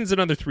the Texans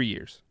another 3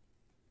 years,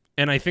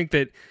 and I think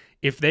that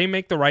if they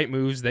make the right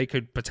moves, they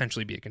could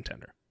potentially be a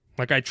contender.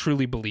 Like, I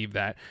truly believe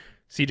that.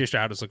 CJ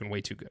Stroud is looking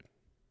way too good.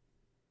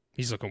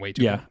 He's looking way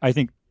too good. Yeah, I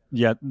think.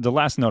 Yeah, the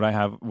last note I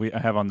have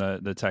on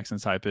the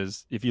Texans hype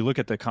is if you look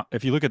at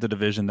the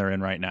division they're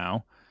in right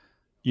now,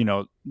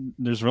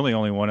 there's really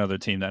only one other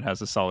team that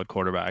has a solid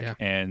quarterback,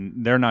 and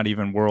they're not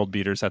even world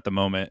beaters at the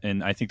moment.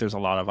 And I think there's a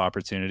lot of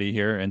opportunity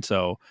here. And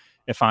so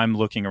if I'm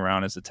looking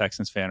around as a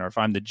Texans fan, or if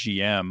I'm the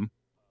GM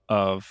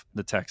of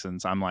the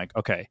Texans, I'm like,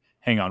 okay,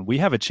 hang on, we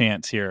have a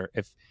chance here.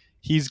 If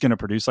he's going to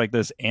produce like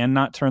this and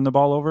not turn the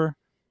ball over,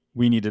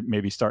 we need to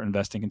maybe start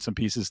investing in some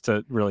pieces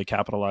to really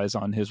capitalize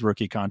on his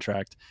rookie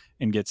contract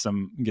and get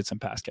some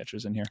pass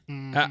catchers in here.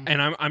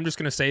 And I'm just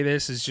going to say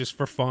this is just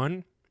for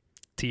fun.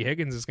 T.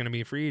 Higgins is going to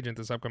be a free agent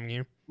this upcoming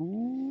year.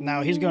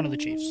 No, he's going to the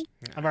Chiefs.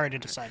 I've already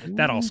decided.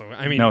 That also.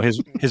 I mean, no,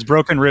 his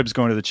broken ribs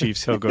going to the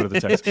Chiefs. He'll go to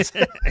the Texans.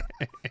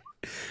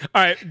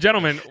 All right,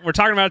 gentlemen, we're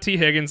talking about T.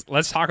 Higgins.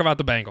 Let's talk about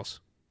the Bengals,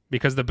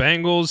 because the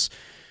Bengals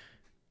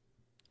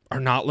are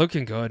not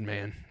looking good,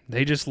 man.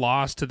 They just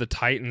lost to the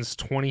Titans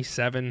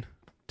 27-3.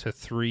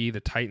 The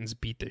Titans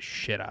beat the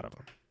shit out of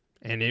them.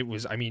 And it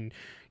was,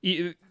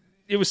 it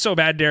was so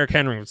bad Derrick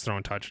Henry was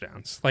throwing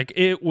touchdowns. Like,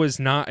 it was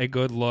not a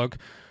good look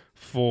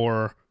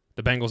for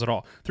the Bengals at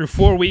all. Through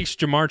 4 weeks,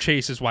 Jamar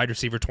Chase is wide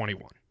receiver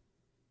 21.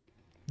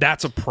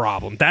 That's a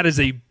problem. That is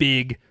a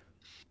big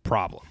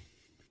problem.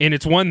 And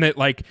it's one that,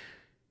 like,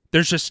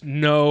 there's just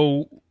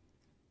no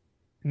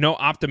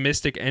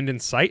optimistic end in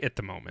sight at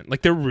the moment.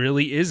 Like, there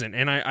really isn't.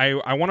 And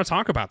I want to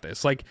talk about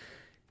this. Like,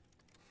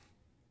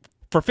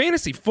 for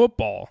fantasy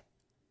football,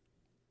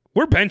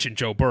 we're benching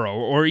Joe Burrow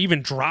or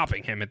even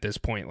dropping him at this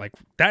point. Like,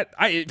 that,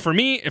 for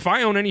me, if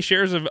I own any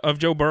shares of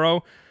Joe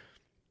Burrow,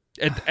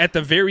 at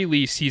the very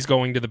least, he's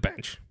going to the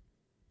bench.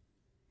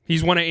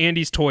 He's one of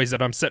Andy's toys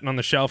that I'm setting on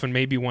the shelf, and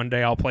maybe one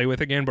day I'll play with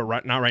again,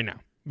 but not right now,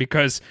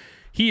 because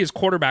he is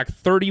quarterback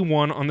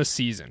 31 on the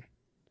season.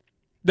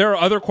 There are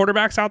other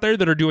quarterbacks out there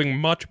that are doing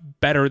much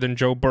better than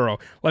Joe Burrow.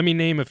 Let me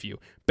name a few.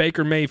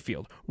 Baker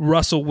Mayfield,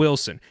 Russell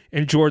Wilson,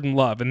 and Jordan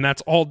Love. And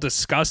that's all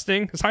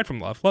disgusting, aside from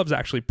Love. Love's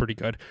actually pretty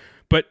good.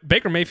 But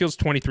Baker Mayfield's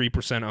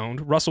 23%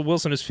 owned. Russell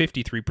Wilson is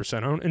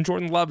 53% owned. And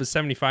Jordan Love is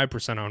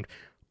 75% owned.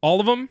 All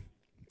of them,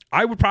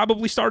 I would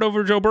probably start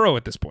over Joe Burrow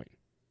at this point.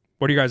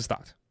 What are you guys'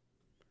 thoughts?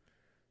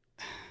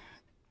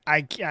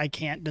 I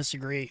can't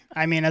disagree.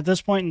 I mean, at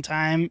this point in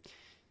time,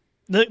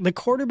 the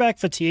quarterback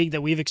fatigue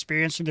that we've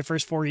experienced through the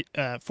first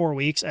 4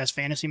 weeks as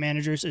fantasy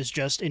managers is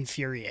just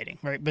infuriating,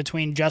 right?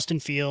 Between Justin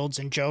Fields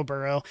and Joe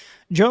Burrow.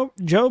 Joe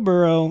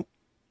Burrow,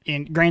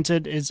 and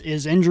granted,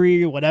 is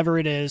injury, whatever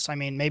it is. I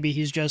mean, maybe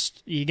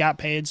he got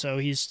paid, so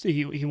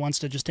he wants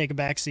to just take a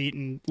back seat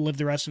and live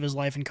the rest of his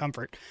life in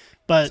comfort.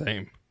 But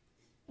same.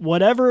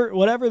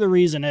 Whatever the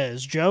reason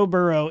is, Joe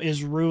Burrow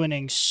is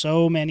ruining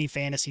so many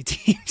fantasy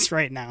teams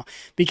right now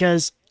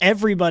because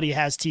everybody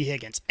has T.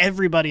 Higgins,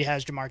 everybody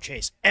has Jamar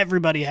Chase,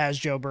 everybody has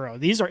Joe Burrow.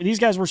 These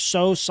guys were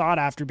so sought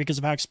after because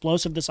of how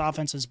explosive this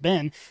offense has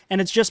been,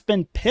 and it's just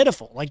been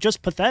pitiful, like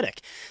just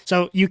pathetic.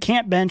 So you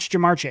can't bench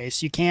Jamar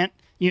Chase, you can't.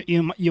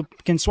 You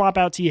can swap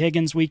out T.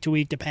 Higgins week to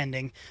week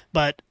depending,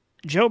 but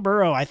Joe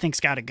Burrow, I think, has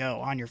got to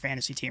go on your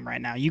fantasy team right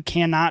now. You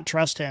cannot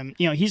trust him.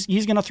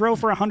 He's going to throw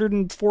for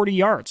 140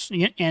 yards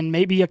and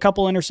maybe a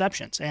couple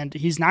interceptions, and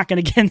he's not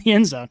going to get in the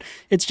end zone.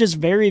 It's just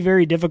very,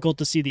 very difficult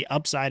to see the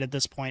upside at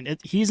this point.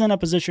 He's in a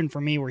position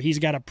for me where he's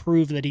got to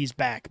prove that he's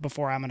back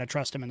before I'm going to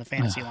trust him in the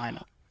fantasy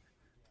lineup.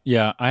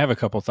 Yeah, I have a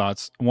couple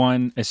thoughts.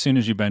 One, as soon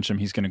as you bench him,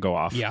 he's going to go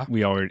off. Yeah,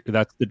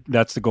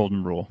 that's the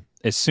golden rule.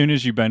 as soon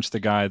as you bench the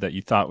guy that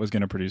you thought was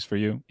going to produce for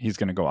you, he's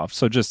going to go off.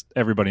 So just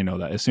everybody know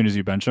that as soon as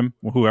you bench him,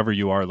 whoever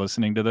you are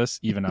listening to this,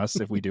 even us,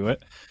 if we do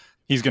it,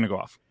 he's going to go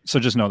off. So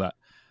just know that.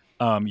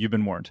 You've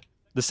been warned.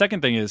 The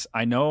second thing is,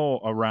 I know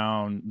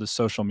around the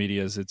social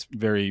medias, it's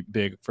very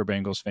big for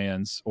Bengals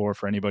fans or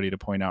for anybody to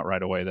point out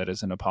right away that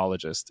is an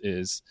apologist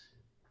is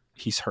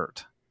he's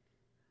hurt.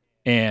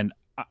 And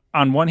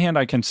on one hand,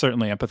 I can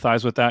certainly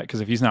empathize with that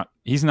because if he's not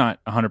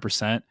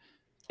 100%,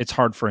 it's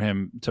hard for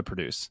him to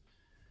produce.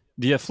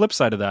 The flip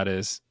side of that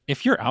is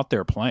if you're out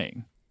there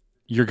playing,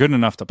 you're good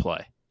enough to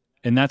play.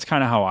 And that's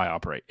kind of how I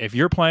operate. If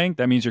you're playing,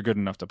 that means you're good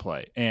enough to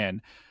play.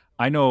 And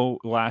I know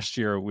last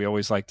year we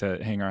always like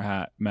to hang our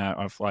hat, Matt,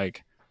 off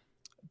like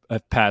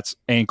if Pat's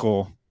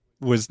ankle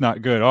was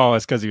not good. Oh,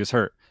 it's because he was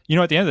hurt.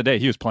 At the end of the day,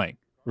 he was playing.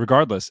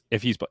 Regardless,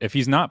 if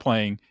he's not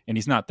playing and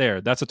he's not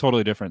there, that's a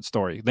totally different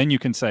story. Then you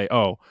can say,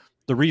 oh,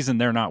 the reason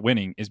they're not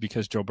winning is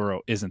because Joe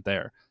Burrow isn't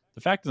there.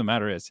 The fact of the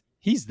matter is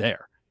he's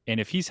there. And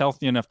if he's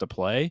healthy enough to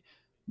play,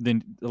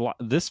 then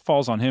this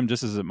falls on him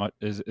just as much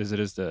as it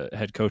is the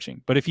head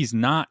coaching. But if he's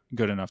not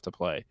good enough to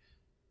play,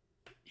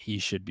 he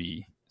should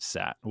be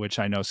sat, which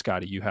I know,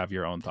 Scotty, you have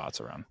your own thoughts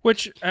around.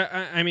 Which,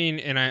 I mean,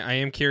 and I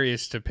am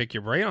curious to pick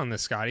your brain on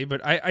this, Scotty,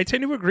 but I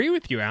tend to agree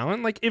with you,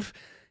 Alan. Like, if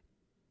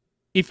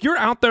you're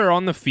out there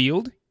on the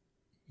field,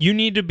 you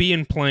need to be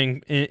in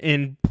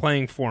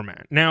playing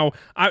format. Now,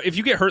 if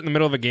you get hurt in the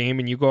middle of a game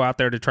and you go out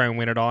there to try and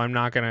win it all, I'm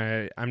not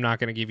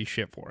gonna give you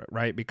shit for it,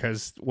 right?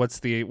 Because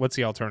what's the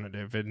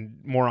alternative? And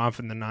more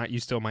often than not, you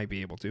still might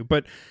be able to.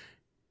 But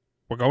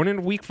we're going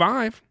into week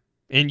 5,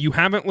 and you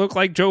haven't looked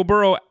like Joe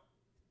Burrow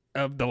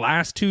of the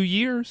last 2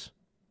 years,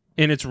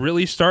 and it's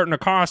really starting to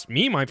cost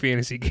me my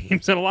fantasy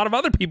games and a lot of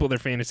other people their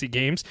fantasy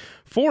games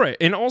for it.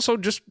 And also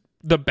just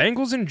the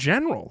Bengals in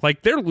general,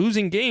 like they're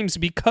losing games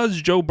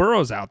because Joe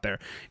Burrow's out there.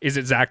 Is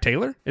it Zach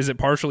Taylor? Is it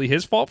partially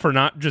his fault for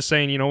not just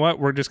saying, you know what,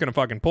 we're just going to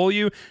fucking pull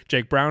you?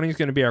 Jake Browning's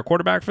going to be our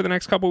quarterback for the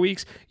next couple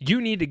weeks.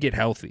 You need to get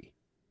healthy.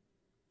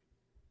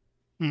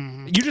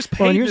 You just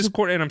pay this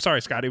quarterback, and I'm sorry,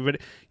 Scotty,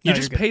 but you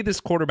just pay this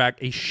quarterback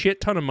a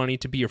shit ton of money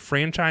to be your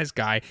franchise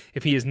guy.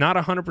 If he is not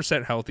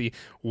 100% healthy,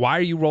 why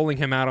are you rolling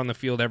him out on the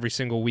field every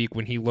single week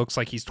when he looks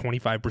like he's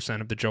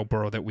 25% of the Joe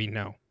Burrow that we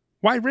know?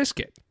 Why risk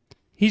it?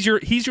 He's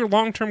your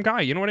long-term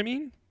guy. You know what I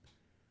mean?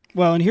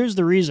 Well, and here's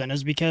the reason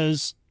is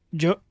because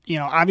Joe,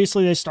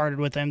 obviously they started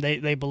with him.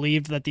 They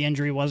believed that the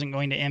injury wasn't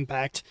going to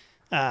impact,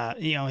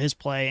 his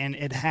play, and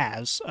it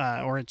has,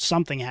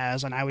 something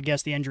has, and I would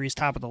guess the injury is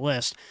top of the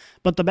list.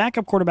 But the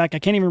backup quarterback, I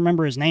can't even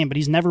remember his name, but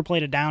he's never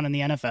played it down in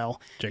the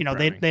NFL.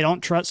 Jake They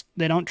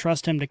don't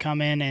trust him to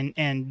come in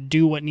and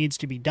do what needs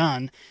to be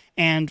done.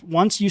 And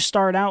once you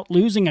start out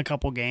losing a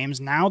couple games,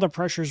 now the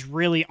pressure's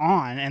really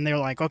on, and they're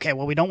like, okay,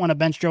 well, we don't want to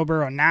bench Joe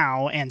Burrow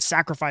now and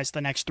sacrifice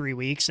the next 3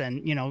 weeks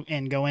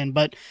and go in.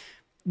 But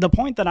the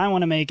point that I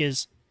want to make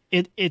is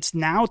it's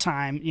now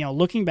time,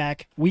 looking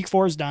back, week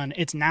 4 is done.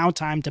 It's now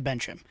time to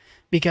bench him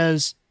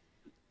because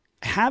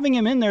having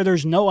him in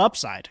there's no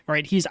upside,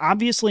 right? He's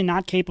obviously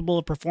not capable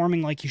of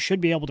performing like he should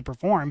be able to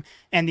perform.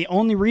 And the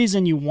only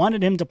reason you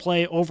wanted him to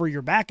play over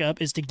your backup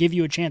is to give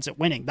you a chance at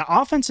winning. The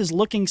offense is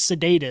looking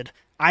sedated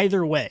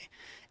either way.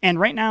 And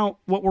right now,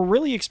 what we're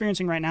really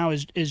experiencing right now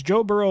is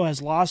Joe Burrow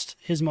has lost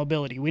his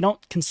mobility. We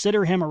don't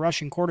consider him a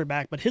rushing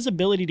quarterback, but his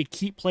ability to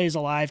keep plays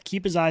alive,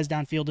 keep his eyes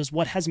downfield is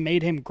what has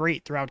made him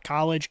great throughout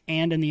college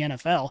and in the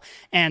NFL.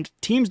 And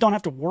teams don't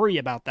have to worry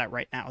about that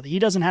right now. He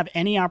doesn't have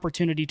any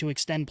opportunity to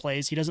extend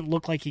plays. He doesn't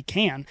look like he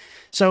can.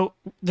 So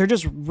they're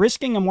just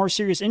risking a more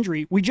serious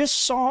injury. We just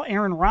saw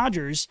Aaron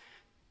Rodgers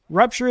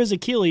rupture his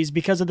Achilles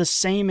because of the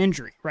same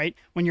injury, right?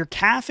 When your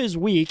calf is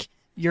weak,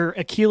 your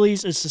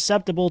Achilles is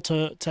susceptible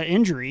to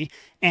injury,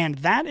 and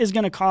that is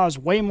going to cause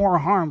way more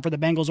harm for the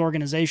Bengals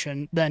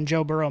organization than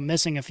Joe Burrow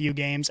missing a few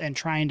games and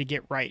trying to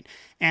get right.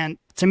 And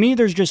to me,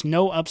 there's just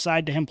no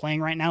upside to him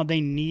playing right now.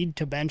 They need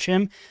to bench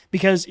him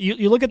because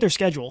you look at their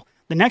schedule.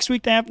 The next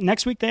week they have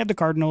the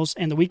Cardinals,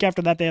 and the week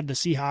after that they have the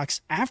Seahawks.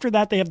 After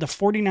that they have the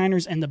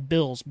 49ers and the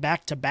Bills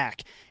back to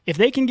back. If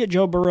they can get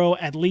Joe Burrow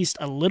at least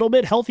a little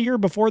bit healthier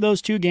before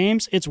those 2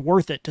 games, it's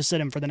worth it to sit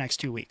him for the next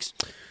 2 weeks.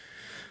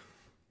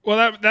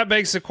 Well, that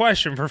begs the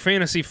question for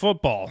fantasy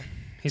football.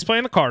 He's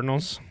playing the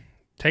Cardinals.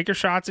 Take your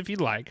shots if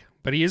you'd like,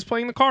 but he is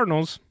playing the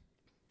Cardinals.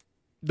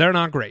 They're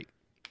not great.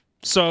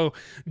 So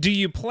do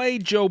you play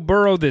Joe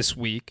Burrow this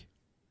week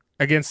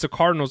against the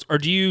Cardinals, or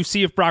do you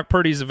see if Brock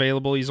Purdy's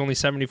available? He's only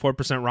 74%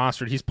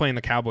 rostered. He's playing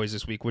the Cowboys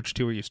this week. Which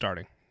 2 are you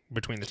starting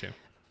between the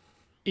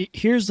 2?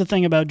 Here's the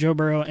thing about Joe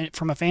Burrow.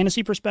 From a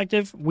fantasy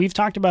perspective, we've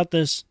talked about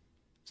this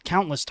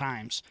countless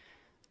times.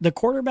 The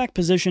quarterback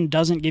position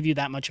doesn't give you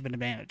that much of an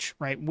advantage,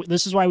 right?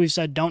 This is why we've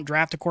said don't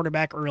draft a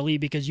quarterback early,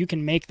 because you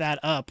can make that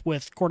up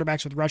with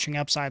quarterbacks with rushing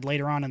upside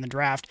later on in the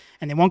draft,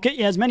 and they won't get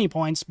you as many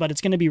points, but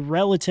it's going to be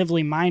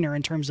relatively minor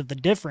in terms of the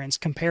difference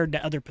compared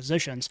to other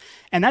positions.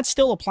 And that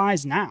still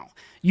applies now.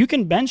 You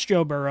can bench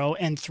Joe Burrow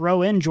and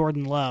throw in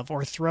Jordan Love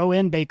or throw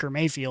in Baker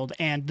Mayfield,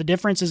 and the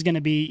difference is going to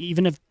be,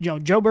 even if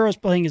Joe Burrow's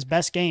playing his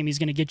best game, he's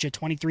going to get you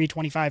 23,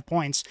 25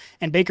 points,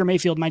 and Baker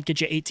Mayfield might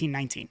get you 18,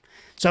 19.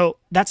 So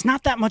that's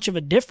not that much of a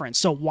difference difference.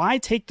 So why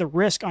take the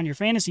risk on your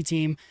fantasy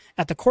team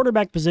at the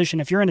quarterback position?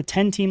 If you're in a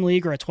 10-team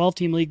league or a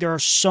 12-team league, there are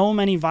so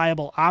many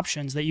viable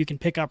options that you can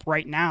pick up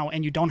right now,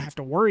 and you don't have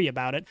to worry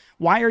about it.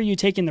 Why are you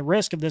taking the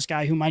risk of this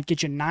guy who might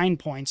get you 9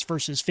 points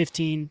versus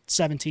 15,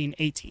 17,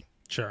 18?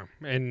 Sure.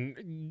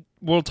 And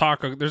we'll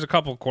talk. There's a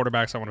couple of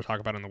quarterbacks I want to talk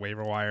about in the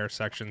waiver wire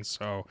section,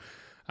 so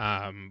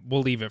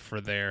we'll leave it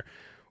for there.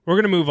 We're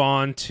going to move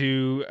on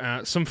to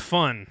some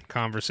fun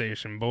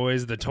conversation,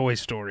 boys. The Toy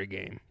Story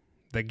game.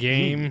 The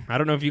game, I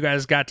don't know if you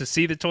guys got to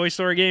see the Toy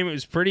Story game. It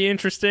was pretty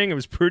interesting. It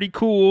was pretty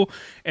cool.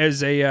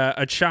 As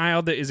a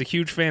child that is a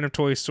huge fan of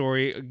Toy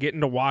Story,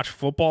 getting to watch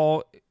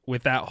football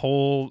with that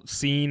whole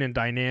scene and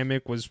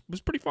dynamic was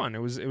pretty fun. It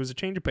was a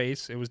change of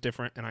pace. It was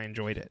different, and I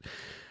enjoyed it.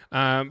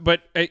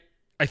 But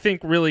I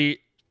think really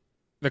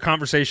the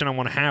conversation I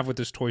want to have with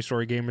this Toy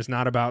Story game is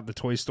not about the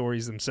Toy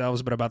Stories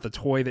themselves, but about the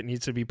toy that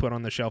needs to be put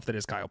on the shelf that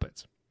is Kyle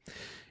Pitts.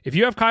 If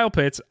you have Kyle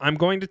Pitts, I'm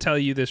going to tell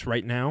you this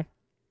right now.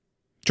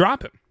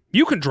 Drop him.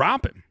 You can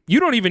drop him.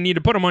 You don't even need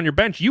to put him on your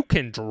bench. You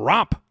can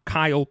drop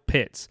Kyle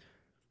Pitts.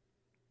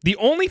 The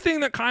only thing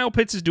that Kyle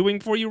Pitts is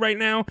doing for you right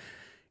now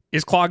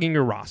is clogging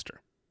your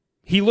roster.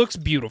 He looks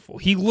beautiful.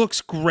 He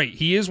looks great.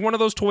 He is one of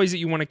those toys that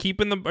you want to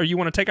keep or you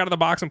want to take out of the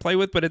box and play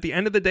with, but at the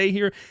end of the day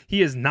here,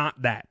 he is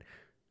not that.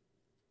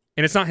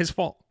 And it's not his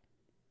fault.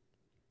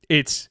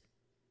 It's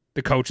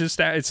the coach's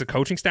staff. It's the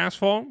coaching staff's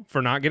fault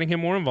for not getting him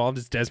more involved.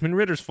 It's Desmond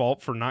Ritter's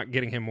fault for not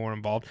getting him more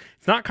involved.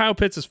 It's not Kyle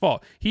Pitts'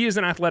 fault. He is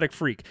an athletic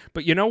freak.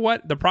 But you know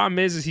what? The problem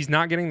is he's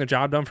not getting the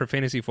job done for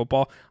fantasy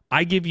football.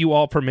 I give you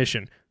all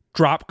permission.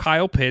 Drop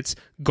Kyle Pitts.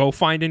 Go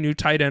find a new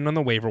tight end on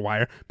the waiver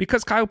wire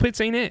because Kyle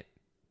Pitts ain't it.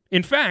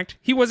 In fact,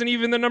 he wasn't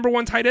even the number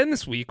one tight end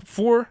this week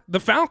for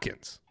the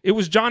Falcons. It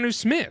was Jonnu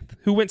Smith,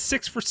 who went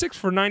 6 for 6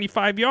 for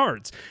 95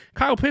 yards.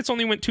 Kyle Pitts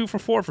only went 2 for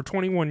 4 for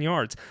 21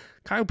 yards.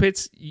 Kyle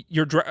Pitts,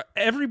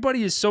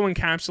 everybody is so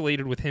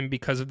encapsulated with him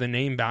because of the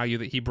name value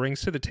that he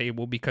brings to the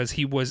table because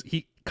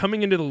he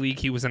coming into the league,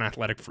 he was an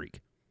athletic freak.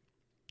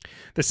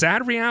 The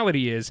sad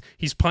reality is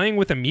he's playing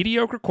with a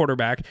mediocre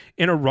quarterback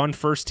in a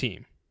run-first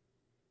team.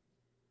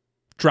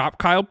 Drop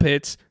Kyle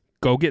Pitts,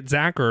 go get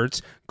Zach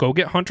Ertz, go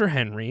get Hunter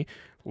Henry.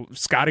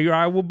 Scotty or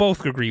I will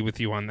both agree with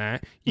you on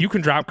that. You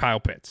can drop Kyle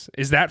Pitts.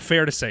 Is that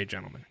fair to say,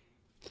 gentlemen?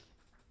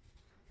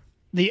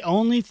 The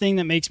only thing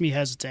that makes me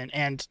hesitant,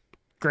 and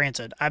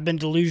granted, I've been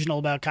delusional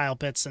about Kyle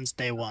Pitts since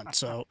day one,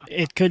 so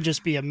it could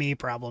just be a me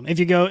problem. If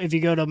you go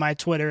to my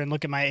Twitter and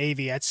look at my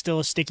AV, it's still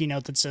a sticky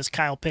note that says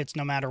Kyle Pitts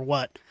no matter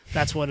what.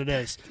 That's what it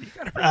is. You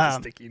gotta write the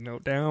sticky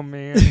note down,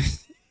 man.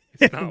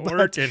 It's not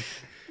working.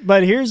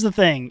 But here's the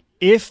thing.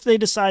 If they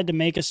decide to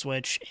make a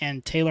switch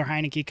and Taylor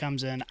Heineke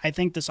comes in, I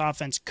think this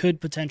offense could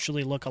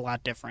potentially look a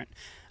lot different.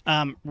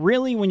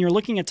 Really, when you're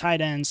looking at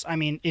tight ends, I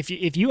mean, if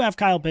you have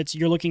Kyle Pitts,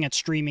 you're looking at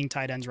streaming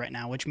tight ends right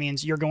now, which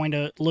means you're going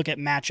to look at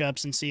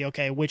matchups and see,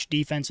 okay, which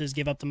defenses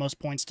give up the most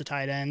points to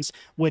tight ends,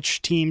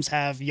 which teams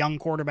have young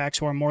quarterbacks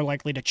who are more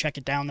likely to check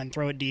it down than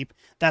throw it deep,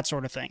 that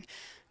sort of thing.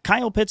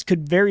 Kyle Pitts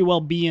could very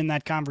well be in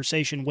that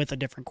conversation with a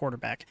different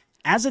quarterback.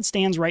 As it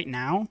stands right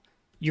now,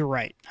 you're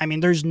right. I mean,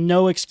 there's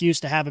no excuse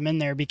to have him in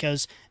there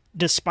because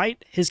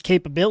despite his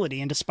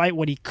capability and despite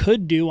what he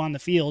could do on the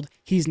field,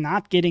 he's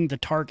not getting the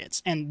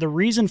targets. And the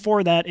reason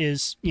for that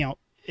is,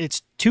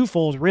 it's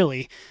twofold,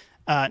 really.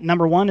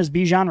 Number one is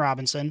Bijan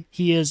Robinson.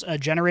 He is a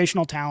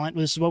generational talent.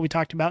 This is what we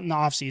talked about in the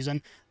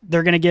offseason.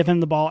 They're going to give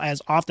him the ball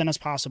as often as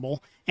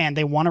possible, and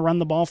they want to run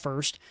the ball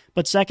first.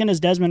 But second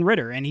is Desmond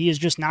Ridder, and he is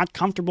just not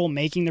comfortable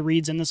making the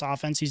reads in this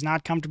offense. He's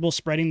not comfortable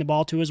spreading the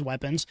ball to his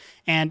weapons,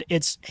 and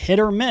it's hit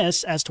or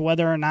miss as to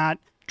whether or not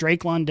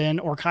Drake London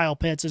or Kyle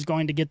Pitts is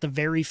going to get the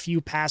very few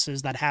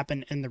passes that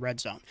happen in the red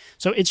zone.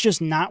 So it's just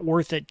not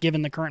worth it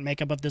given the current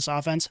makeup of this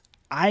offense.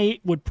 I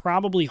would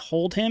probably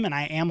hold him, and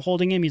I am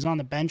holding him. He's on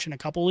the bench in a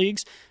couple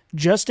leagues,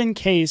 just in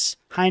case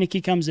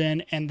Heineke comes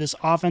in and this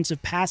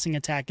offensive passing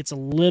attack gets a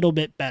little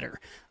bit better.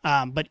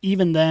 But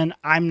even then,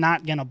 I'm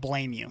not going to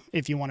blame you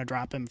if you want to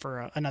drop him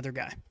for another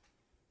guy.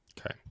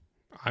 Okay.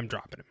 I'm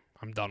dropping him.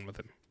 I'm done with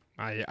him.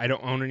 I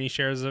don't own any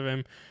shares of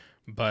him,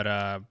 but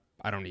I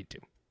don't need to.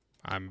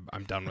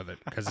 I'm done with it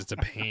because it's a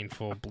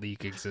painful,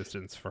 bleak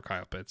existence for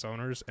Kyle Pitts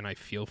owners, and I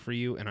feel for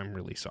you, and I'm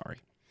really sorry.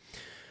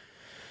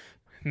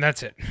 And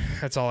that's it.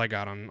 That's all I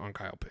got on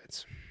Kyle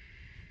Pitts.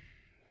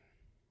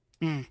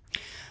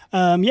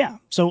 Yeah.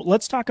 So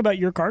let's talk about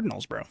your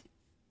Cardinals, bro.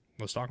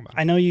 Let's talk about it.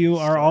 I know you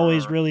are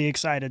always really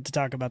excited to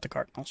talk about the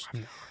Cardinals.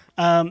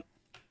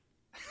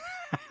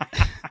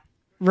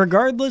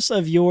 Regardless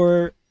of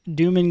your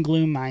doom and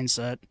gloom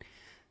mindset,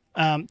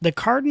 the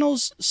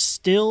Cardinals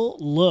still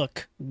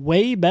look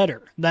way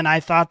better than I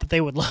thought that they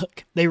would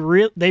look. They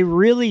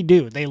really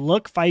do. They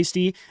look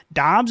feisty.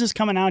 Dobbs is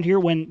coming out here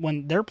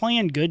when they're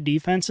playing good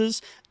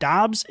defenses.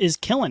 Dobbs is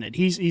killing it.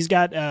 He's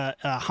got a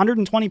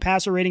 120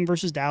 passer rating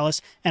versus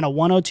Dallas and a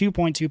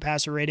 102.2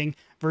 passer rating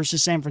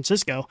versus San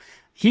Francisco.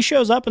 He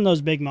shows up in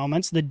those big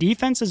moments. The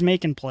defense is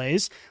making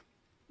plays.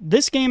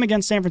 This game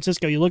against San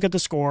Francisco, you look at the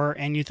score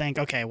and you think,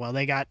 okay, well,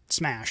 they got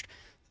smashed.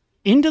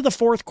 Into the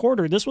fourth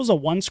quarter, this was a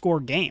one-score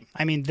game.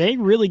 I mean, they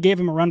really gave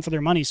him a run for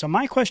their money. So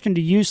my question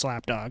to you,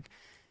 Slapdog,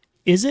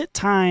 Is it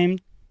time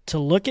to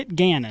look at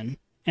Gannon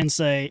and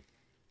say,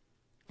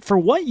 for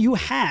what you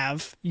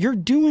have, you're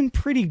doing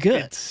pretty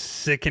good? It's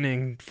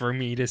sickening for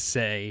me to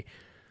say.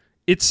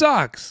 It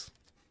sucks.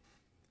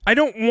 I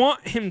don't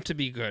want him to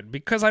be good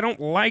because I don't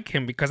like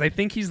him, because I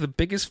think he's the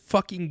biggest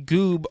fucking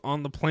goob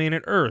on the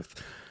planet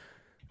Earth.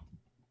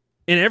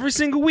 And every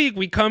single week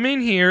we come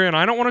in here, and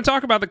I don't want to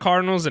talk about the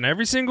Cardinals, and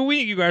every single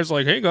week you guys are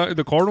like, hey, guys,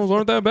 the Cardinals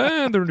aren't that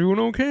bad. They're doing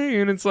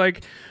okay. And it's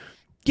like,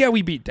 yeah,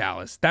 we beat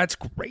Dallas. That's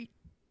great.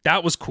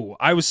 That was cool.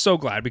 I was so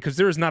glad, because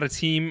there is not a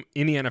team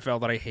in the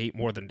NFL that I hate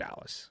more than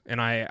Dallas.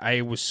 And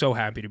I was so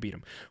happy to beat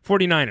them.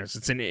 49ers,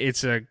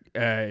 it's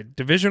a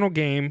divisional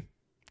game.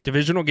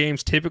 Divisional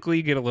games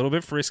typically get a little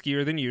bit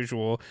friskier than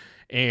usual,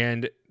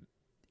 and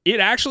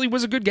it actually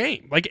was a good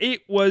game. Like,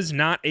 it was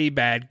not a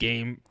bad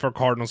game for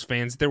Cardinals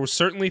fans. There were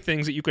certainly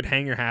things that you could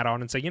hang your hat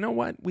on and say, you know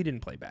what, we didn't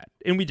play bad.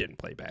 And we didn't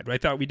play bad. I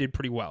thought we did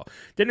pretty well.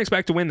 Didn't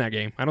expect to win that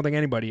game. I don't think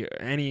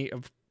any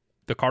of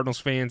the Cardinals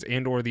fans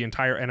and or the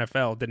entire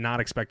NFL did not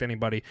expect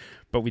anybody,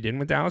 but we didn't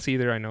with Dallas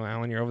either. I know,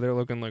 Alan, you're over there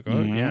looking like,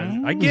 oh,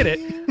 yeah, I get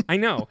it. I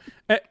know.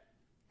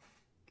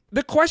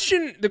 The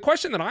question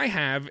that I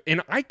have,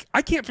 and I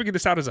can't figure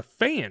this out as a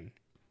fan,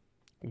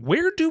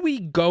 where do we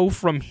go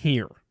from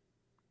here?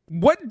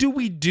 What do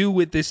we do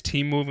with this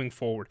team moving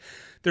forward?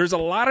 There's a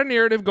lot of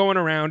narrative going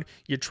around.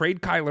 You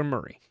trade Kyler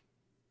Murray.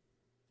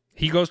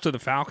 He goes to the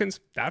Falcons.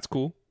 That's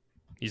cool.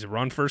 He's a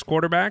run-first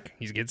quarterback.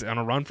 He gets on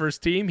a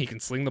run-first team. He can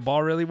sling the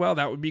ball really well.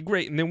 That would be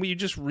great. And then we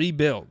just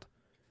rebuild.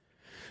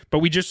 But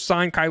we just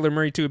signed Kyler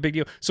Murray to a big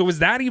deal. So is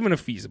that even a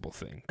feasible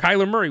thing?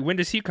 Kyler Murray, when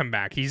does he come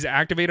back? He's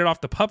activated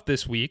off the PUP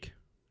this week.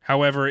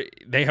 However,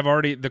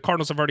 the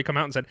Cardinals have already come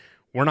out and said,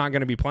 we're not going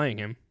to be playing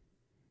him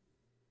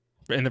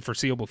in the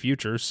foreseeable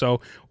future.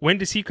 So when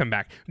does he come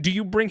back? Do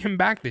you bring him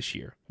back this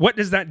year? What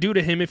does that do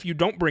to him if you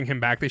don't bring him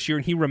back this year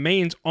and he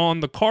remains on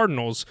the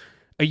Cardinals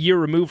a year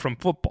removed from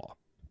football?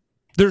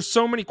 There's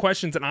so many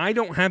questions that I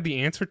don't have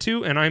the answer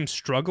to, and I'm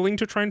struggling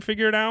to try and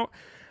figure it out.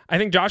 I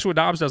think Joshua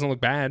Dobbs doesn't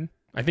look bad.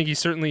 I think he's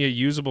certainly a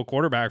usable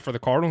quarterback for the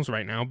Cardinals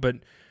right now, but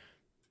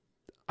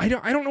I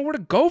don't know where to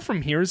go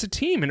from here as a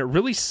team, and it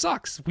really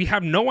sucks. We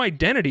have no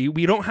identity.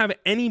 We don't have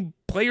any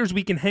players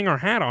we can hang our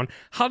hat on.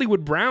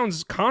 Hollywood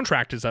Brown's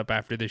contract is up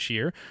after this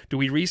year. Do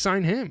we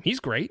re-sign him? He's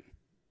great.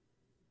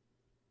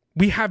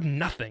 We have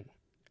nothing,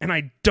 and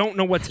I don't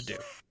know what to do.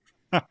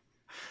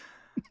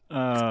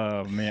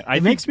 Oh, man.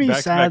 It makes me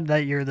sad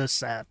that you're this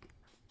sad.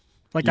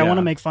 Like, I want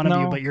to make fun of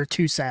you, but you're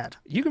too sad.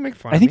 You can make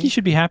fun of me. I think you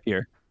should be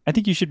happier. I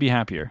think you should be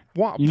happier.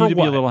 Wow. You need to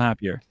be a little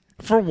happier.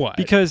 For what?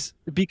 Because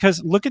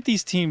look at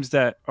these teams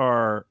that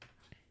are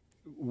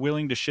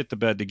willing to shit the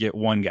bed to get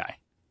one guy.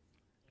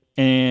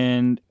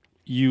 And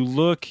you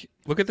look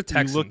at the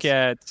Texans. Look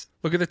at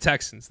the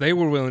Texans. They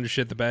were willing to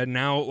shit the bed.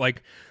 Now,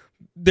 like,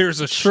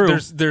 there's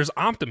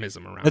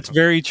optimism around. That's them.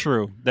 very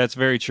true. That's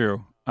very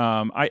true.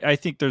 I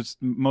think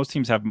most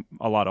teams have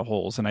a lot of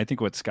holes, and I think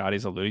what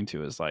Scotty's alluding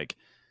to is like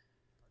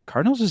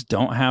Cardinals just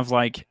don't have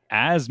like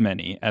as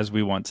many as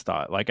we once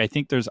thought. Like, I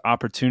think there's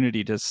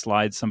opportunity to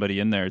slide somebody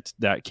in there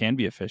that can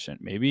be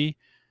efficient. Maybe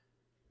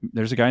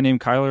there's a guy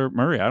named Kyler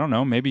Murray. I don't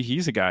know. Maybe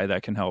he's a guy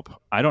that can help.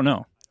 I don't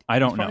know.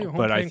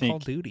 But I think Call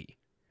of Duty.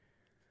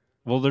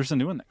 Well, there's a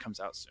new one that comes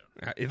out soon.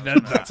 And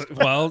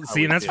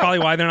that's probably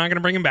why they're not going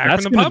to bring him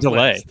back from the PUP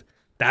list.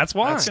 That's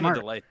why. That's going to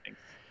delay things.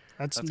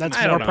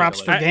 That's more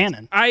props for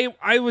Gannon.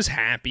 I was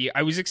happy.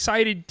 I was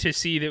excited to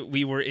see that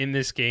we were in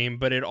this game,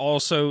 but it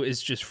also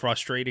is just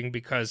frustrating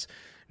because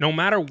no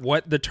matter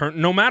what,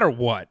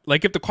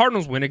 like if the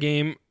Cardinals win a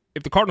game,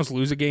 if the Cardinals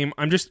lose a game,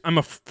 I'm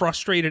a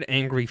frustrated,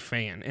 angry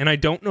fan, and I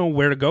don't know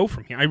where to go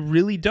from here. I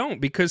really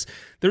don't, because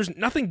there's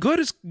nothing good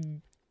is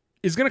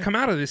going to come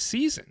out of this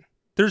season.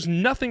 There's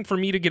nothing for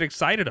me to get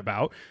excited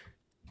about.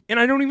 And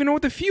I don't even know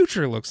what the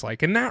future looks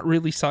like, and that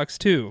really sucks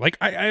too. Like,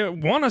 I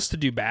want us to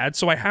do bad,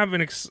 so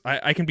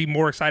I can be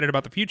more excited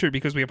about the future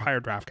because we have higher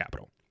draft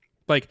capital.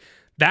 Like,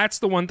 that's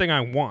the one thing I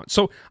want.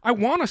 So I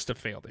want us to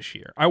fail this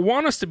year. I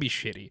want us to be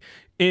shitty.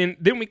 And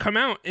then we come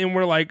out and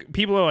we're like,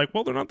 people are like,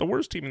 well, they're not the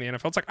worst team in the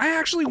NFL. It's like, I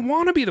actually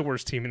want to be the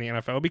worst team in the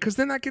NFL because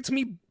then that gets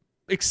me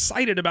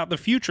excited about the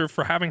future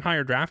for having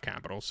higher draft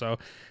capital. So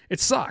it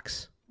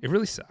sucks. It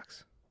really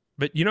sucks.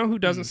 But you know who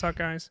doesn't suck,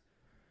 guys?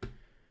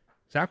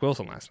 Zach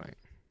Wilson last night.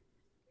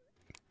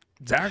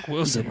 Zach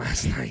Wilson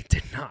last night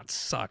did not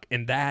suck,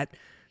 and that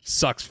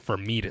sucks for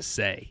me to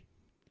say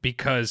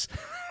because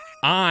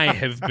I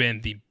have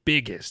been the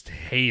biggest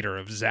hater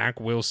of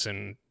Zach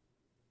Wilson.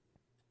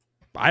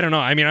 I don't know.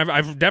 I mean,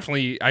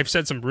 I've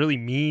said some really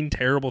mean,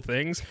 terrible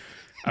things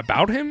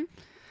about him.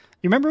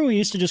 You remember when we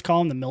used to just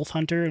call him the MILF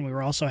Hunter, and we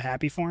were all so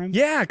happy for him?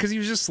 Yeah, because he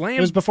was just slaying.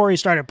 It was before he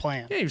started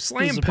playing. Yeah, he was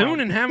slaying poon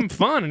and having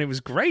fun, and it was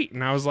great.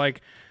 And I was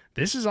like,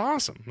 this is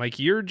awesome. Like,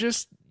 you're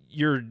just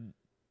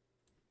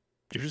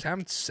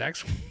having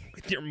sex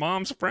with your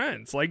mom's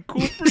friends. Like,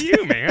 cool for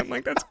you, man.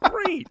 Like, that's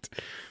great.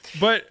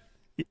 But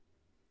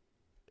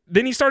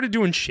then he started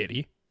doing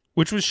shitty,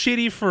 which was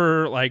shitty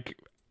for, like,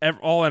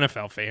 all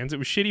NFL fans. It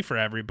was shitty for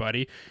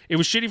everybody. It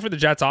was shitty for the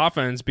Jets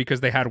offense because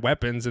they had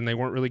weapons and they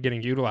weren't really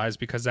getting utilized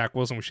because Zach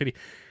Wilson was shitty.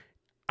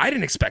 I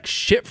didn't expect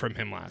shit from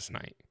him last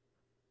night.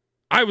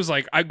 I was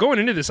like, going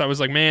into this, I was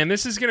like, man,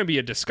 this is going to be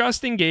a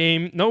disgusting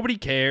game. Nobody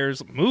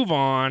cares. Move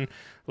on.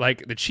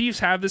 Like, the Chiefs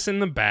have this in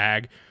the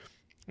bag.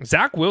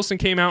 Zach Wilson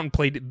came out and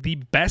played the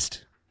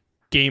best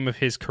game of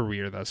his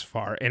career thus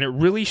far. And it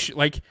really,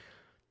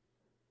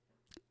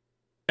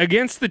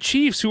 against the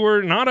Chiefs, who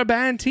are not a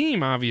bad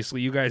team,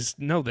 obviously. You guys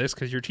know this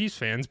because you're Chiefs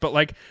fans. But,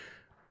 like,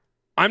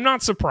 I'm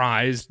not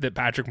surprised that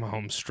Patrick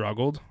Mahomes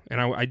struggled.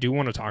 And I do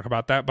want to talk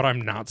about that, but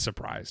I'm not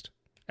surprised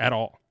at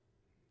all.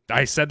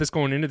 I said this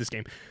going into this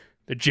game.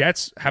 The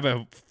Jets have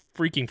a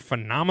freaking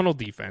phenomenal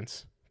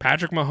defense.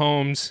 Patrick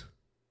Mahomes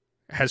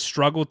has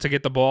struggled to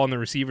get the ball in the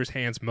receiver's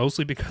hands,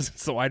 mostly because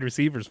it's the wide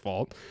receiver's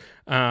fault.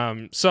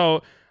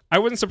 So I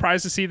wasn't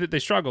surprised to see that they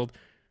struggled.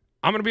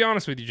 I'm going to be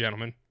honest with you,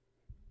 gentlemen.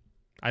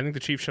 I think the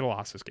Chiefs should have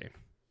lost this game.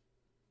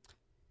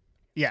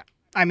 Yeah.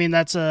 I mean,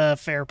 that's a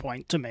fair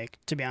point to make,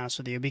 to be honest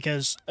with you,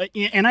 because,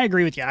 and I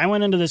agree with you. I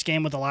went into this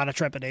game with a lot of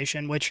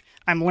trepidation, which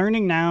I'm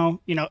learning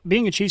now,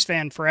 being a Chiefs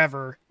fan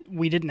forever,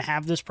 we didn't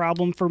have this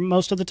problem for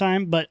most of the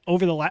time, but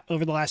over the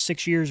last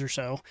 6 years or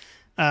so,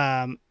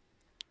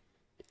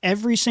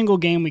 every single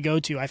game we go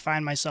to, I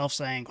find myself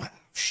saying,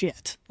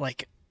 shit,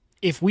 like,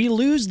 if we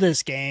lose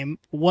this game,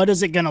 what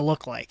is it going to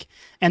look like?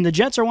 And the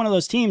Jets are one of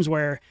those teams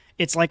where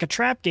it's like a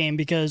trap game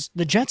because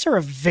the Jets are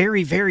a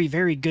very, very,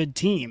 very good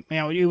team.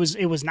 It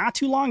was not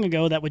too long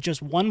ago that with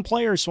just one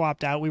player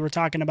swapped out, we were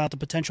talking about the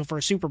potential for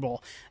a Super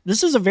Bowl.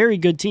 This is a very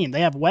good team.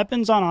 They have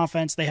weapons on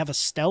offense. They have a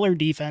stellar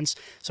defense.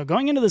 So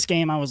going into this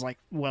game, I was like,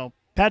 well,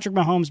 Patrick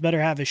Mahomes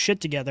better have his shit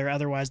together,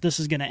 otherwise this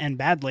is going to end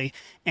badly.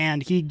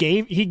 And he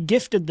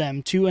gifted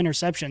them 2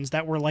 interceptions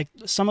that were like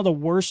some of the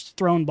worst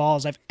thrown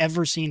balls I've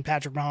ever seen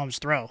Patrick Mahomes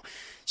throw.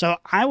 So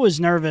I was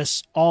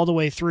nervous all the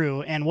way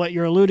through. And what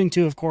you're alluding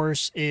to, of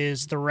course,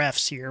 is the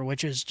refs here,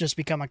 which has just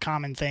become a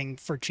common thing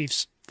for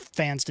Chiefs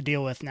fans to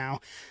deal with now.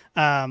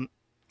 I'm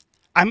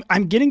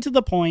getting to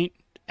the point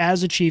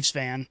as a Chiefs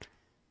fan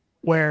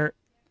where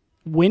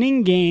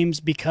winning games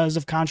because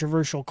of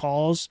controversial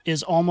calls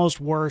is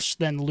almost worse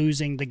than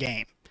losing the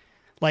game.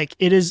 Like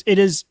it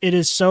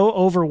is so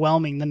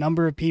overwhelming, the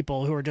number of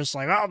people who are just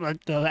like, oh,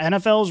 the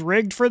NFL's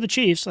rigged for the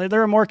Chiefs. Like,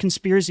 there are more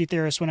conspiracy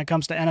theorists when it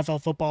comes to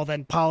NFL football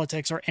than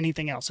politics or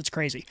anything else. It's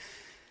crazy.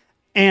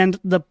 And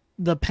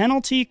the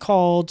penalty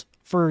called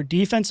for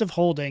defensive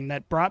holding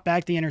that brought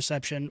back the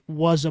interception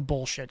was a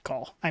bullshit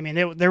call. I mean,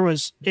 it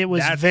was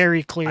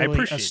very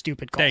clearly a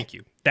stupid call. Thank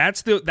you.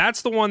 That's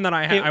the one that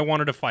I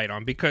wanted to fight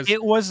on because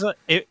it was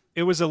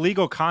a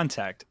legal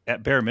contact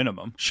at bare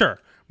minimum. Sure.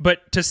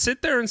 But to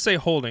sit there and say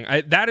holding,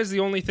 that is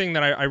the only thing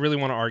that I really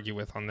want to argue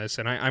with on this.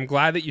 And I'm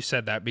glad that you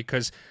said that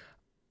because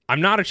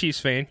I'm not a Chiefs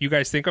fan. You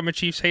guys think I'm a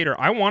Chiefs hater.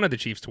 I wanted the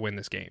Chiefs to win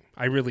this game.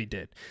 I really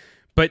did.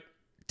 But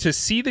to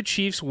see the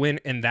Chiefs win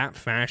in that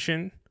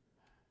fashion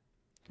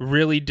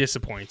really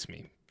disappoints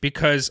me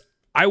because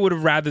I would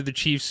have rather the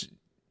Chiefs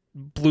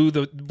blew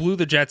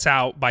the Jets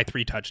out by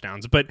 3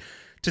 touchdowns. But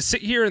to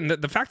sit here and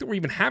the fact that we're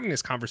even having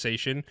this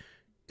conversation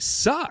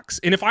sucks.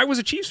 And if I was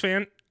a Chiefs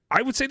fan,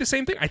 I would say the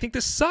same thing. I think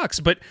this sucks.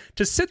 But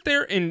to sit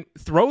there and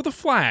throw the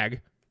flag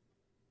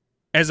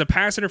as a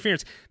pass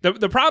interference,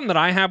 the problem that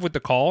I have with the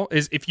call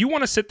is if you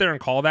want to sit there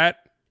and call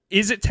that,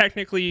 is it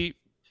technically,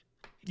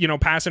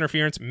 pass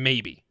interference?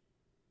 Maybe.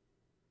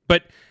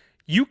 But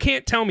you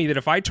can't tell me that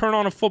if I turn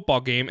on a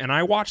football game and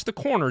I watch the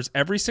corners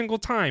every single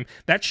time,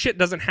 that shit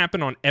doesn't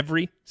happen on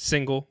every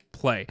single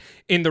play.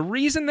 And the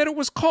reason that it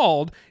was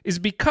called is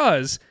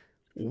because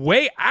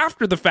way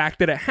after the fact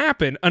that it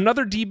happened,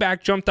 another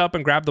D-back jumped up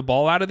and grabbed the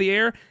ball out of the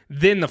air,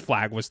 then the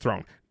flag was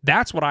thrown.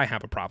 That's what I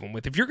have a problem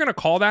with. If you're going to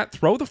call that,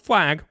 throw the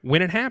flag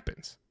when it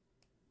happens.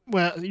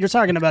 Well, you're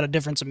talking about a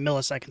difference of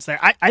milliseconds there.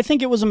 I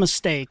think it was a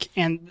mistake,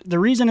 and the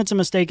reason it's a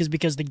mistake is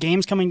because the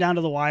game's coming down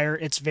to the wire.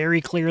 It's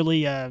very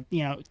clearly a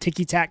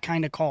ticky-tack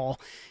kind of call,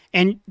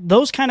 and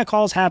those kind of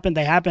calls happen.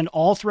 They happen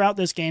all throughout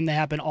this game. They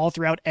happen all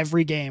throughout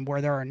every game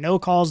where there are no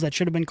calls that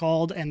should have been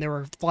called, and there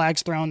were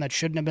flags thrown that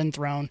shouldn't have been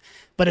thrown.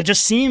 But it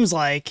just seems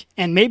like,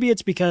 and maybe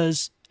it's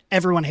because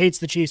everyone hates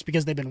the Chiefs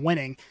because they've been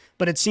winning,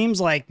 but it seems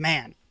like,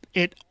 man,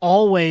 it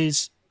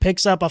always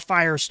picks up a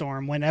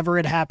firestorm whenever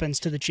it happens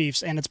to the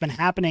Chiefs, and it's been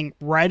happening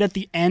right at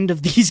the end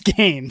of these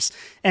games,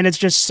 and it's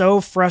just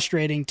so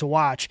frustrating to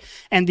watch.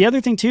 And the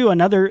other thing too,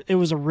 it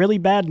was a really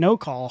bad no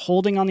call,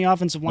 holding on the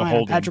offensive line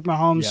on Patrick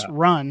Mahomes'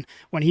 run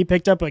when he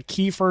picked up a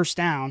key first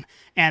down,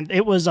 and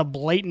it was a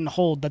blatant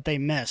hold that they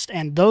missed.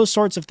 And those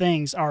sorts of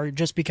things are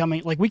just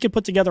becoming, like, we could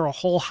put together a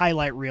whole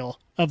highlight reel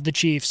of the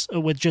Chiefs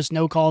with just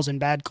no calls and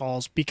bad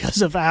calls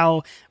because of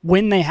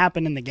when they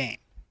happen in the game.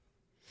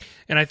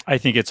 And I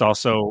think it's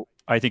also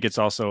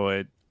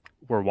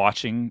we're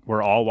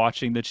all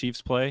watching the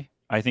Chiefs play.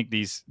 I think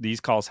these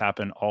calls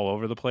happen all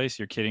over the place.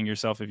 You're kidding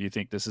yourself if you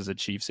think this is a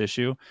Chiefs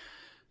issue.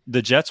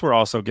 The Jets were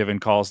also given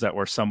calls that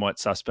were somewhat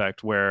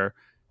suspect, where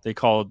they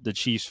called the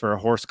Chiefs for a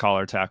horse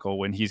collar tackle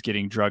when he's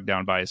getting drugged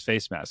down by his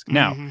face mask.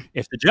 Now,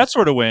 if the Jets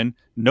were to win,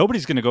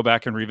 nobody's going to go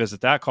back and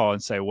revisit that call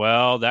and say,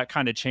 well, that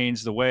kind of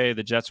changed the way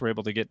the Jets were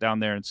able to get down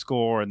there and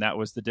score, and that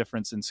was the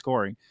difference in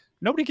scoring.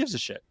 Nobody gives a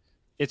shit.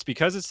 It's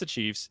because it's the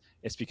Chiefs.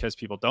 It's because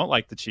people don't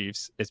like the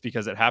Chiefs. It's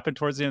because it happened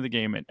towards the end of the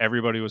game and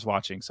everybody was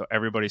watching. So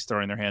everybody's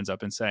throwing their hands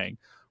up and saying,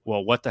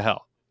 well, what the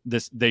hell?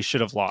 They should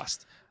have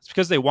lost. It's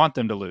because they want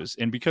them to lose.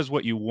 And because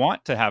what you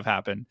want to have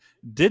happen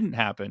didn't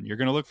happen, you're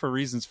going to look for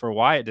reasons for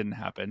why it didn't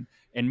happen.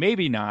 And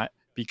maybe not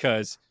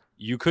because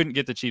you couldn't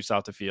get the Chiefs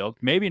off the field.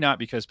 Maybe not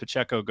because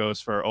Pacheco goes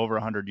for over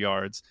 100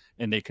 yards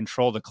and they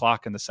control the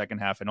clock in the second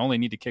half and only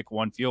need to kick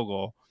one field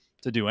goal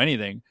to do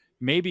anything.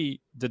 Maybe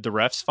did the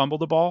refs fumble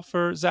the ball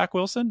for Zach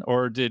Wilson,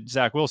 or did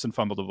Zach Wilson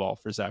fumble the ball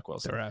for Zach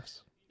Wilson? The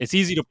refs. It's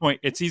easy to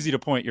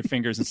point your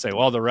fingers and say,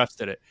 well, the refs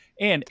did it.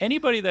 And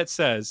anybody that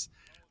says,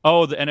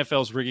 oh, the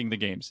NFL's rigging the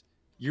games,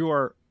 you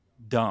are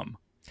dumb.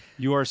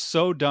 You are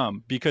so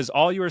dumb, because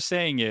all you are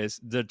saying is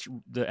the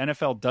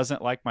NFL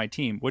doesn't like my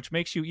team, which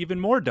makes you even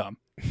more dumb.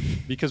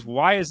 Because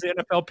why is the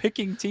NFL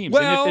picking teams?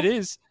 Well, and if it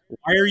is,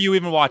 why are you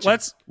even watching?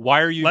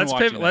 Why are you even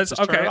watching?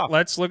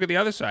 Let's look at the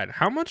other side.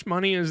 How much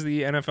money is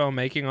the NFL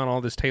making on all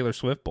this Taylor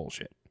Swift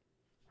bullshit?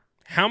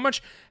 How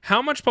much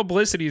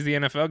publicity is the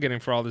NFL getting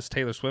for all this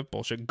Taylor Swift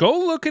bullshit? Go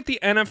look at the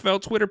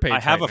NFL Twitter page. I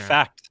have a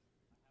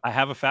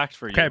fact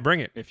for you. Okay, bring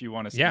it. If you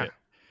want to see it.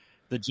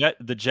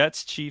 The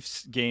Jets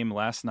Chiefs game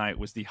last night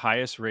was the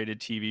highest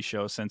rated TV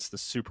show since the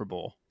Super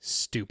Bowl.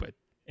 Stupid.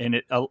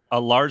 And a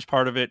large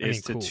part of it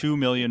is 2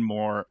 million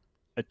more.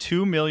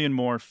 2 million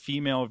more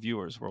female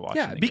viewers were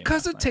watching. Yeah,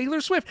 because of Taylor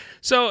Swift.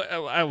 So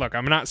look,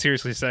 I'm not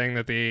seriously saying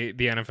that the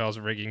NFL is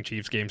rigging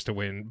Chiefs games to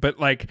win, but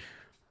like,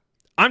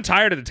 I'm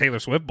tired of the Taylor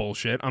Swift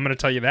bullshit. I'm going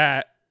to tell you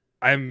that.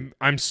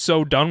 I'm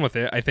so done with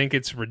it. I think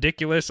it's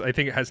ridiculous. I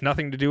think it has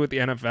nothing to do with the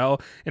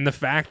NFL, and the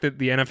fact that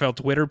the NFL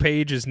Twitter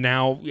page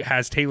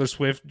has Taylor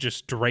Swift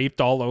just draped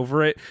all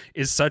over it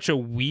is such a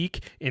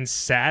weak and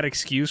sad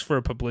excuse for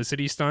a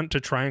publicity stunt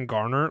to try and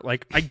garner.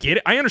 Like, I get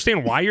it. I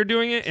understand why you're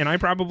doing it, and I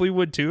probably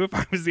would too if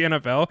I was the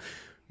NFL.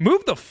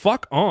 Move the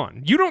fuck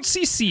on. You don't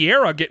see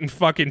Sierra getting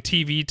fucking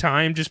TV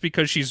time just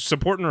because she's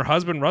supporting her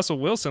husband, Russell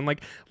Wilson.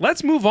 Like,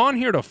 let's move on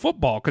here to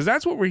football, because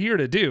that's what we're here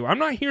to do. I'm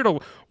not here to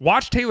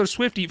watch Taylor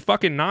Swift eat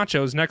fucking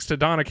nachos next to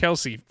Donna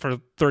Kelsey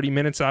for 30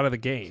 minutes out of the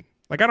game.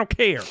 Like, I don't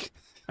care.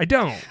 I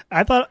don't.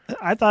 I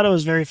thought it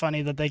was very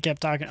funny that they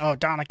kept talking, oh,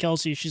 Donna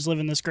Kelsey, she's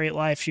living this great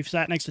life. She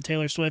sat next to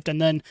Taylor Swift, and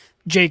then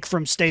Jake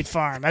from State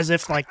Farm, as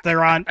if like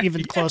they're on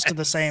even close to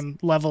the same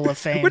level of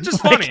fame. Which is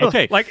funny.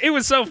 Okay. Like, it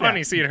was so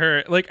funny seeing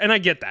her. Like, and I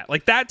get that.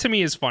 Like, that to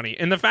me is funny.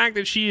 And the fact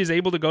that she is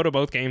able to go to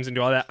both games and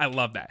do all that, I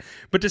love that.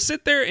 But to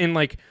sit there and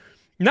like,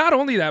 not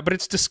only that, but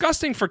it's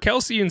disgusting for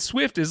Kelsey and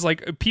Swift is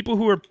like people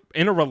who are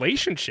in a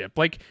relationship.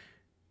 Like,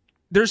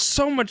 there's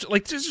so much,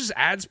 like, this just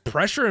adds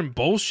pressure and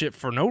bullshit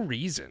for no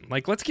reason.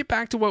 Like, let's get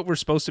back to what we're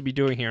supposed to be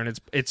doing here, and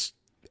it's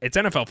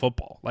NFL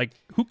football. Like,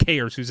 who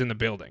cares who's in the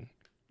building?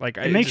 Like,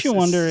 it makes you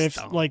wonder if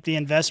like the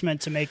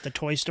investment to make the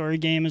Toy Story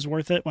game is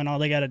worth it when all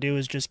they got to do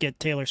is just get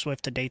Taylor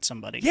Swift to date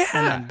somebody. Yeah,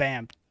 and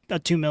then bam,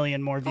 2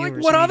 million more viewers.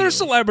 Like, what other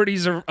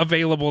celebrities are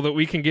available that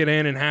we can get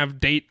in and have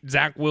date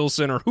Zach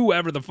Wilson or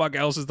whoever the fuck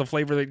else is the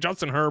flavor? Like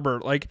Justin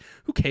Herbert. Like,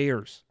 who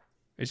cares?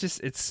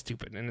 It's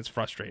stupid and it's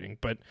frustrating,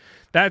 but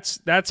that's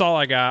all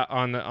I got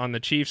on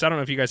the Chiefs. I don't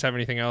know if you guys have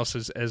anything else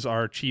as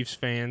our Chiefs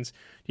fans. Do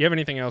you have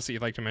anything else that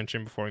you'd like to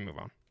mention before we move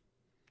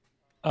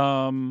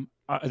on?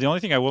 The only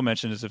thing I will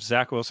mention is if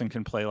Zach Wilson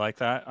can play like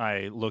that,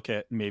 I look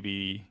at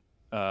maybe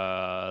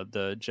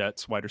the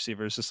Jets wide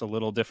receivers just a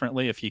little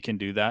differently if he can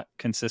do that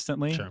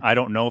consistently. Sure. I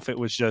don't know if it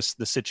was just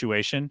the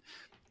situation.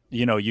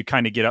 You know, you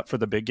kind of get up for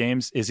the big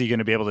games. Is he going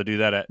to be able to do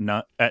that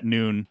at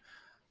noon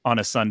on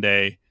a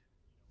Sunday?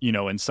 You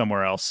know, and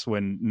somewhere else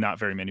when not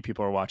very many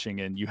people are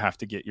watching and you have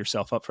to get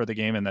yourself up for the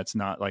game, and that's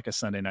not like a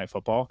Sunday night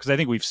football. Because I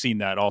think we've seen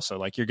that also.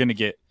 Like, you're going to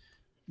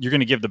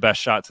give the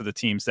best shot to the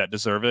teams that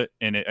deserve it.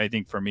 And I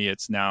think for me,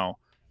 it's now,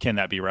 can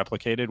that be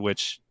replicated?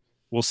 Which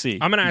we'll see.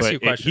 I'm going to ask you a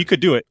question. He could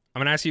do it. I'm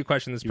going to ask you a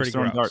question that's pretty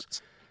gross.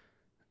 Darts.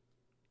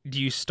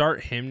 Do you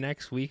start him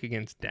next week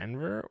against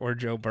Denver or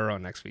Joe Burrow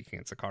next week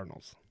against the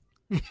Cardinals?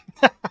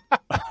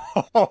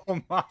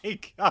 Oh my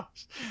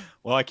gosh!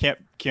 Well, I can't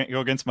go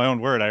against my own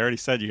word. I already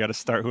said you got to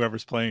start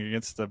whoever's playing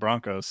against the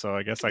Broncos. So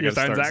I guess I got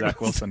to start Zach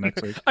Wilson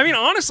next week. I mean,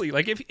 honestly,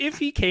 like if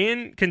he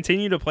can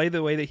continue to play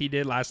the way that he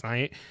did last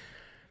night,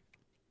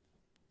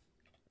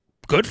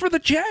 good for the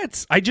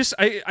Jets.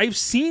 I've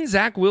seen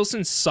Zach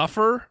Wilson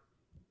suffer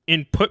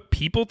and put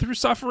people through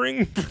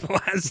suffering for the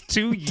last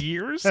 2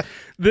 years.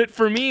 That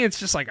for me, it's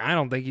just like, I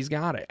don't think he's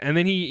got it. And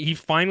then he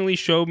finally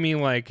showed me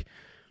like,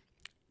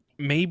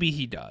 maybe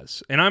he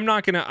does, and I'm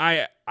not gonna.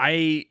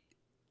 I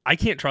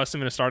can't trust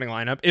him in a starting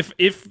lineup.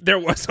 If there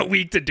was a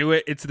week to do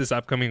it, it's this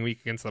upcoming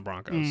week against the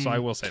Broncos. So I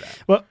will say that.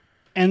 Well,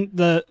 and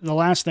the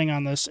last thing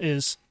on this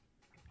is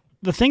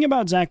the thing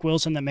about Zach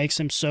Wilson that makes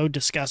him so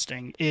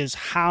disgusting is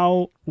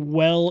how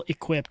well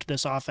equipped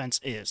this offense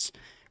is.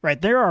 Right,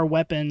 there are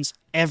weapons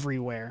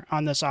everywhere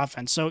on this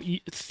offense. So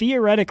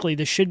theoretically,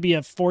 this should be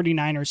a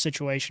 49ers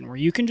situation where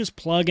you can just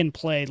plug and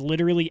play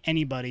literally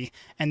anybody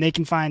and they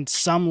can find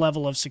some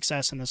level of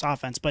success in this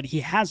offense, but he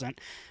hasn't.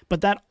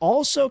 But that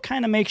also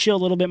kind of makes you a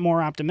little bit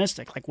more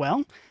optimistic. Like,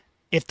 well,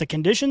 if the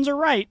conditions are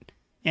right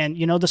and,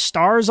 you know, the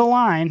stars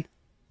align,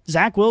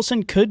 Zach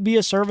Wilson could be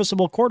a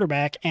serviceable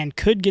quarterback and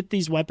could get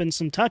these weapons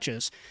some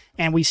touches.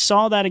 And we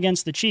saw that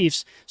against the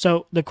Chiefs.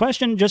 So the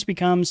question just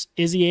becomes,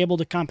 is he able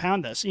to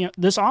compound this?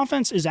 This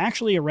offense is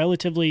actually a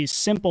relatively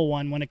simple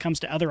one when it comes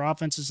to other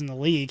offenses in the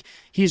league.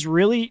 He's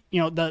really,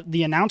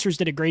 the announcers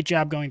did a great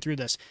job going through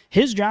this.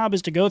 His job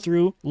is to go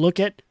through, look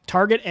at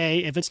target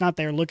A. If it's not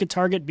there, look at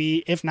target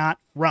B. If not,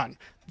 run.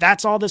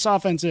 That's all this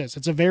offense is.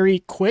 It's a very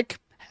quick,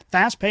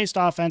 fast-paced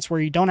offense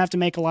where you don't have to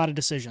make a lot of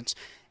decisions.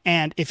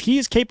 And if he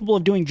is capable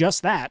of doing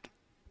just that,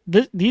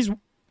 these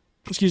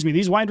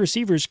wide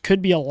receivers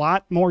could be a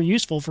lot more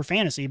useful for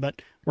fantasy,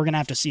 but we're going to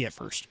have to see it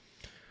first.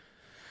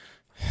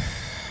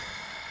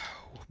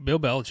 Bill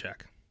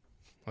Belichick.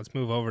 Let's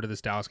move over to this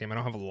Dallas game. I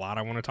don't have a lot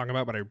I want to talk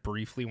about, but I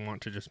briefly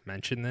want to just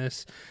mention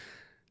this.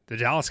 The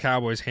Dallas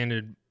Cowboys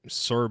handed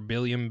Sir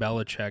Billiam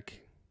Belichick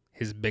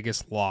his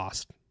biggest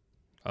loss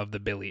of the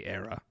Billy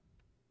era.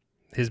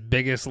 His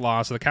biggest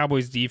loss. The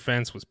Cowboys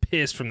defense was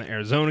pissed from the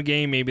Arizona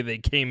game. Maybe they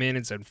came in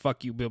and said,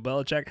 fuck you, Bill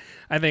Belichick.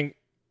 I think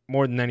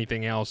more than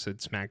anything else,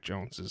 it's Mac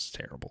Jones is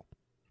terrible.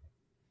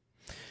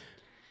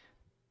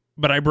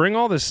 But I bring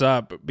all this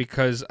up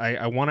because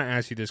I want to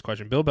ask you this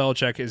question. Bill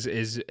Belichick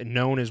is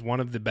known as one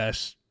of the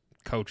best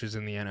coaches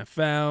in the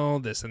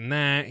NFL, this and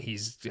that.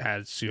 He's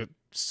had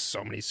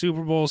so many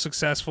Super Bowl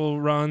successful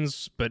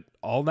runs, but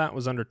all that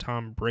was under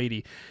Tom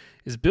Brady.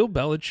 Is Bill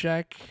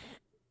Belichick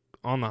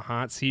on the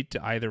hot seat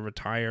to either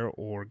retire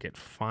or get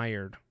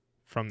fired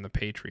from the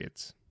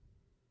Patriots?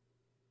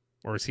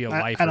 Or is he a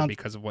lifer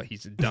because of what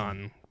he's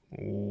done?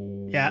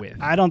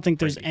 I don't think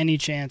there's any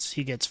chance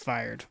he gets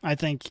fired. I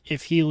think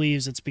if he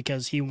leaves, it's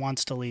because he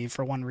wants to leave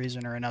for one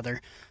reason or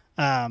another.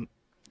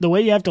 The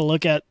way you have to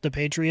look at the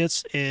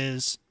Patriots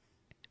is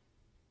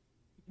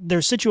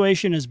their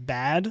situation is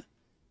bad,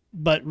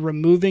 but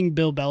removing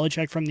Bill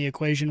Belichick from the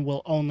equation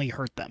will only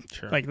hurt them.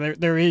 Sure. Like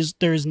there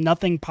is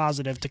nothing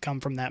positive to come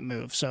from that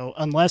move. So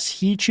unless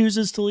he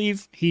chooses to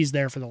leave, he's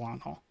there for the long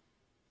haul.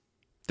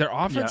 Their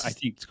offense. Yeah, I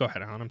think. Go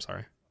ahead, Alan. I'm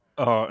sorry.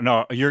 Oh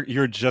no,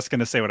 you're just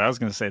gonna say what I was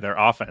gonna say. Their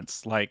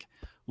offense. Like,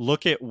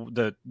 look at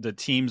the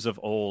teams of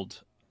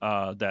old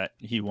that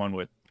he won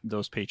with.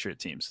 Those Patriot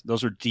teams.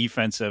 Those are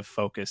defensive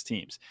focused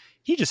teams.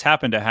 He just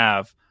happened to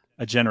have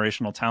a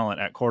generational talent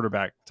at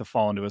quarterback to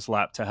fall into his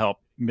lap to help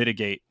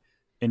mitigate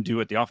and do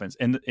it the offense.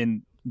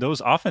 And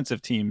those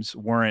offensive teams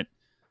weren't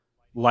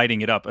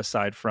lighting it up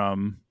aside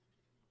from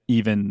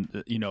even,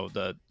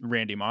 the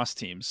Randy Moss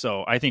teams.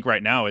 So I think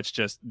right now it's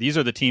just, these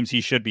are the teams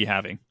he should be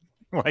having.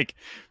 Like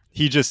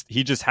he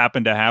just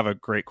happened to have a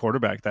great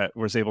quarterback that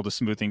was able to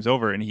smooth things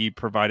over. And he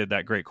provided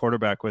that great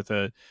quarterback with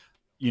a,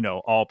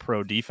 all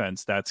pro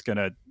defense that's going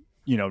to,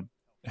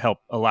 help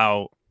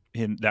allow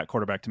that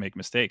quarterback to make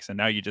mistakes. And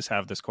now you just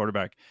have this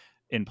quarterback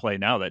in play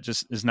now that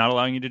just is not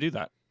allowing you to do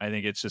that. I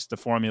think it's just the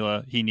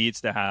formula. He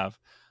needs to have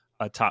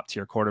a top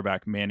tier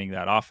quarterback manning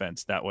that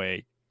offense. That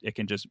way it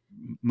can just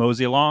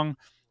mosey along,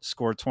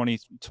 score 20,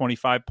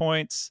 25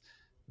 points,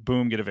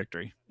 boom, get a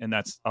victory. And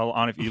that's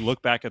on. If you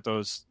look back at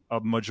a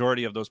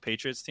majority of those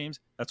Patriots teams,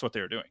 that's what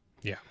they were doing.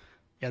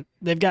 Yeah,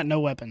 they've got no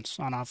weapons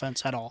on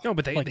offense at all. No,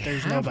 but there's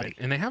there's nobody.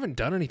 And they haven't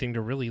done anything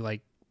to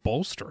really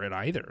bolster it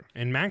either.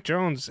 And Mac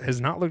Jones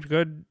has not looked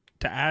good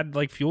to add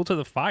fuel to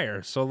the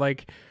fire. So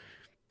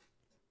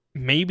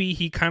maybe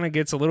he kind of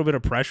gets a little bit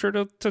of pressure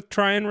to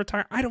try and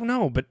retire. I don't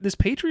know, but this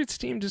Patriots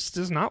team just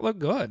does not look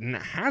good, and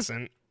it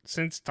hasn't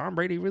since Tom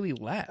Brady really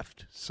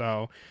left.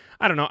 So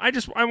I don't know.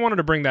 I wanted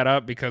to bring that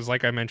up because,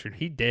 like I mentioned,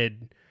 he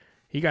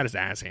got his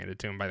ass handed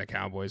to him by the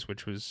Cowboys,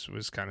 which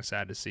was kind of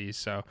sad to see.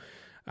 So,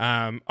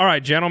 all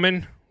right,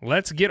 gentlemen,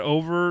 let's get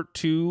over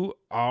to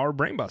our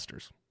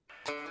Brainbusters.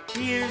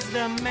 Here's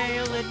the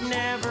mail, it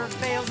never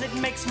fails. It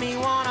makes me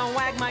want to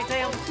wag my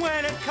tail.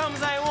 When it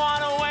comes, I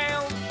want to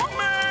wail.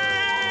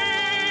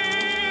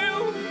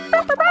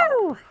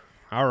 Mail!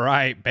 All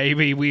right,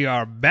 baby, we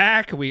are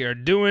back. We are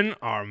doing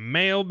our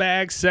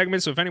mailbag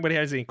segment. So if anybody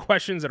has any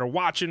questions that are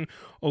watching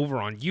over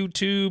on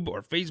YouTube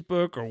or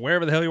Facebook or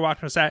wherever the hell you're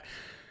watching us at,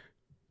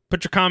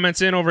 put your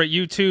comments in over at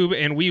YouTube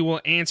and we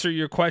will answer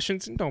your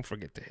questions. And don't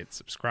forget to hit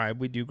subscribe.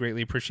 We do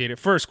greatly appreciate it.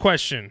 First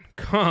question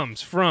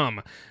comes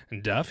from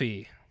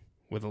Duffy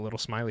with a little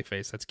smiley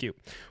face. That's cute.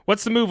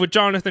 What's the move with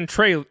Jonathan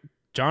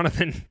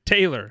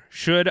Taylor?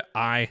 Should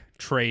I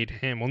trade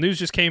him? Well, news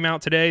just came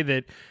out today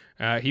that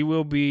he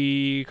will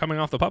be coming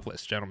off the PUP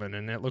list, gentlemen,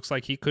 and it looks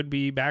like he could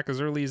be back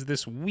as early as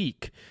this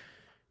week.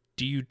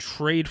 Do you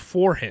trade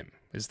for him,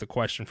 is the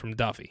question from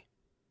Duffy.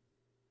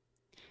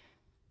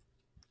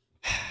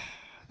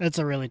 That's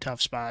a really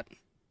tough spot.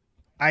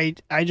 I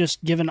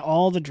just, given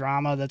all the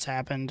drama that's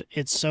happened,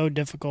 it's so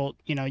difficult.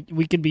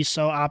 We could be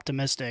so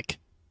optimistic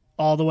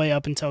all the way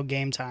up until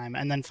game time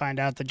and then find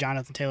out that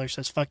Jonathan Taylor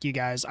says, fuck you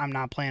guys, I'm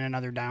not playing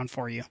another down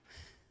for you.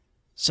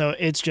 So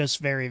it's just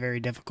very,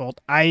 very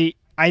difficult. I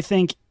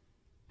think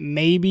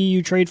maybe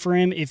you trade for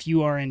him if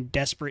you are in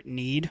desperate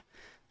need.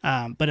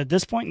 But at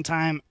this point in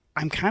time,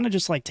 I'm kind of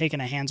just taking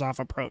a hands-off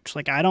approach.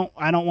 I don't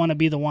want to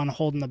be the one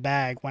holding the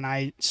bag when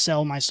I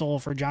sell my soul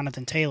for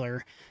Jonathan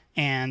Taylor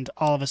and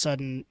all of a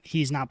sudden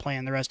he's not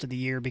playing the rest of the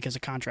year because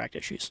of contract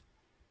issues.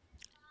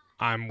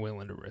 I'm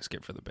willing to risk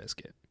it for the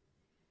biscuit.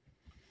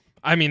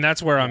 I mean,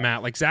 that's where I'm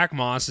at. Like, Zach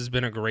Moss has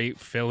been a great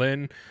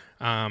fill-in,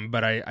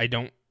 but I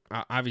don't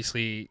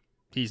obviously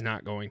he's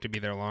not going to be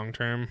there long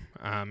term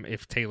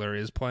if Taylor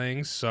is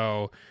playing.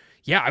 So,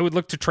 yeah, I would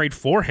look to trade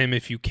for him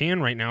if you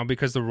can right now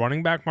because the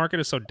running back market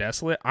is so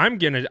desolate.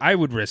 I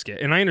would risk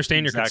it, and I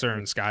understand your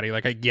concern, Scotty.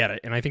 Like, I get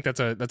it, and I think that's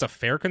a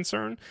fair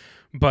concern.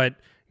 But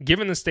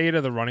given the state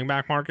of the running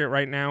back market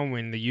right now,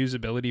 when the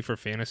usability for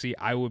fantasy,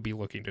 I would be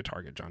looking to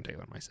target John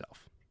Taylor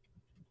myself.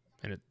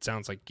 And it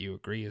sounds like you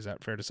agree. Is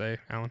that fair to say,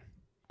 Alan?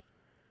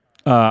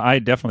 I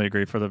definitely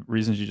agree for the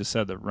reasons you just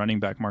said. The running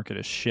back market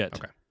is shit.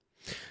 Okay.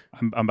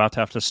 I'm about to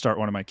have to start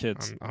one of my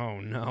kids. Oh,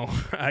 no.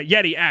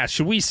 Yeti asks,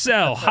 should we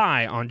sell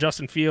high on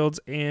Justin Fields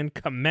and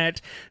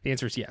Kmet? The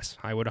answer is yes.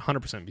 I would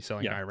 100% be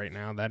selling high right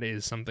now. That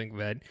is something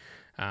that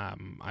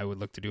I would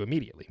look to do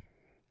immediately.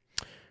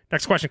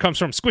 Next question comes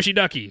from Squishy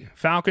Ducky.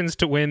 Falcons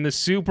to win the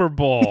Super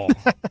Bowl.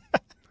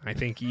 I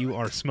think you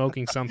are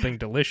smoking something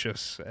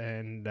delicious,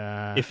 and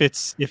if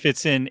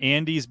it's in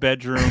Andy's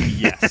bedroom,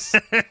 yes.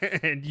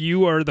 And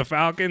you are the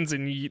Falcons,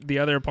 and the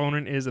other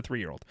opponent is a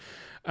 3-year-old.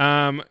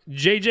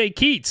 JJ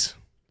Keats,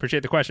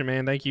 appreciate the question,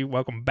 man. Thank you.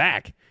 Welcome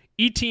back.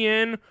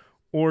 ETN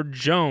or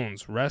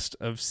Jones rest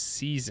of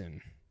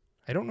season?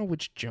 I don't know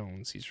which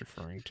Jones he's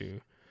referring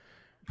to.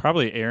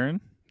 Probably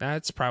Aaron.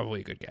 That's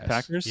probably a good guess.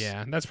 Packers.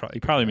 Yeah, that's probably.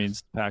 He probably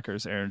means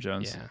Packers. Aaron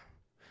Jones.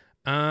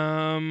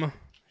 Yeah.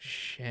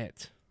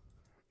 Shit.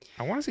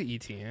 I want to say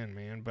ETN,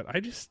 man, but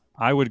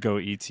I would go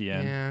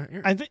ETN. Yeah,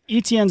 I think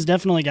ETN's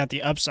definitely got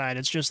the upside.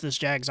 It's just this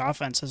Jags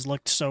offense has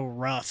looked so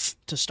rough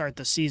to start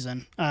the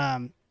season.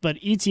 But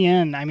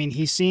ETN, I mean,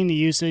 he's seen the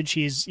usage.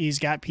 He's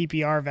got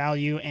PPR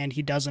value, and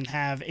he doesn't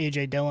have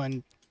AJ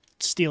Dillon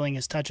stealing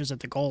his touches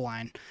at the goal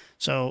line.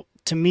 So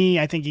to me,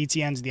 I think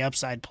ETN's the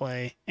upside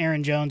play.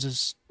 Aaron Jones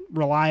is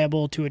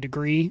reliable to a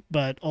degree,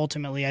 but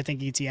ultimately, I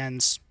think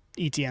ETN's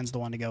the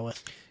one to go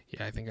with.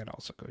 Yeah, I think I'd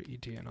also go to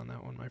ETN on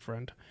that one, my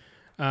friend.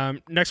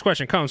 Next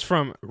question comes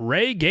from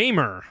Ray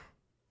Gamer.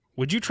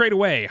 Would you trade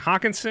away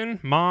Hawkinson,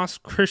 Moss,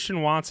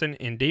 Christian Watson,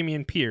 and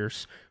Dameon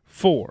Pierce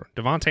for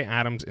Devontae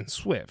Adams and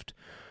Swift?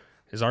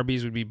 His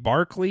RBs would be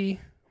Barkley,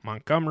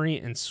 Montgomery,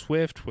 and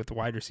Swift, with the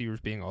wide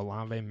receivers being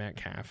Olave,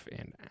 Metcalf,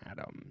 and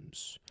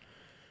Adams.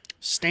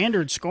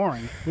 Standard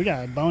scoring. We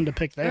got a bone to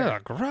pick there.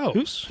 Ugh,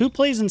 gross. Who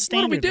plays in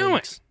standard? What are we doing?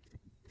 Leagues?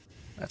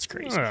 That's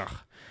crazy. Ugh.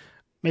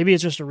 Maybe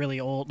it's just a really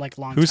old,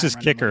 long. Who's his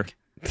kicker? League.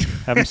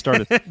 Haven't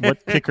started.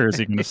 What kicker is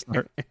he going to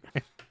start?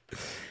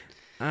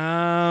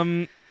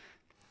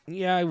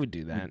 Yeah, I would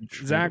do that.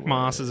 Zach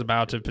Moss is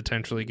about to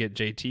potentially get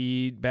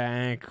JT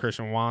back.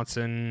 Christian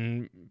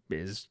Watson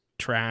is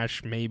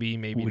trash, maybe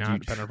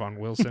not, depending upon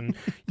Wilson.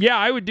 Yeah,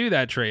 I would do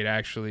that trade,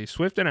 actually.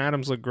 Swift and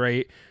Adams look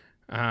great.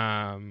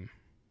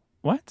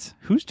 What?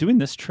 Who's doing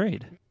this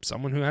trade?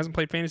 Someone who hasn't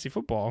played fantasy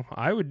football.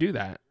 I would do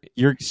that.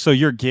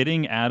 You're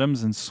getting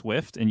Adams and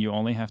Swift, and you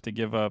only have to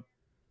give up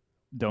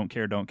don't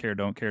care.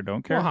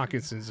 Well,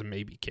 Hawkinson's a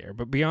maybe care,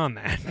 but beyond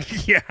that,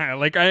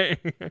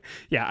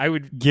 I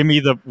would give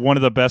me one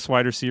of the best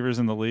wide receivers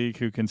in the league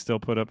who can still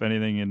put up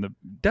anything in the.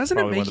 Doesn't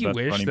it make you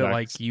wish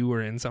that you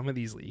were in some of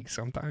these leagues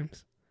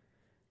sometimes?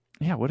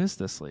 Yeah, what is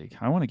this league?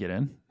 I want to get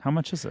in. How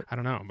much is it? I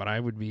don't know, but I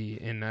would be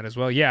in that as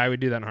well. Yeah, I would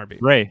do that in a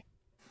heartbeat. Ray,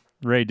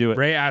 do it.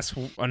 Ray asks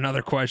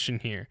another question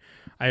here.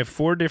 I have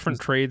 4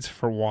 different trades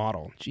for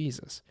Waddle.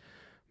 Jesus.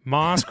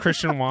 Moss,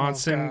 Christian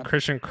Watson,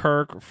 Christian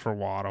Kirk for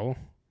Waddle.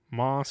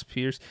 Moss,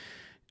 Pierce.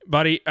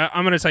 Buddy,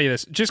 I'm going to tell you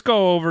this. Just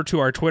go over to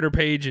our Twitter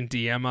page and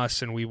DM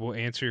us, and we will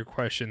answer your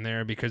question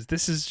there, because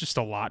this is just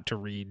a lot to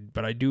read.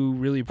 But I do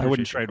really appreciate. I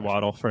wouldn't trade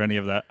Waddle for any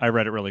of that. I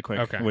read it really quick.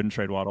 Okay. I wouldn't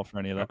trade Waddle for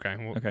any of that. Okay.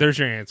 Well, there's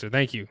your answer.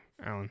 Thank you,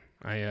 Alan.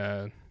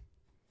 I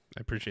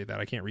appreciate that.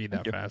 I can't read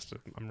that fast.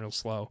 I'm real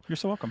slow. You're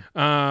so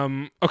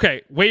welcome.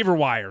 Okay, waiver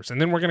wires,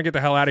 and then we're gonna get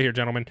the hell out of here,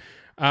 gentlemen.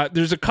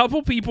 There's a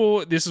couple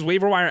people. This is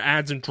waiver wire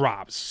adds and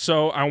drops,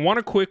 so I want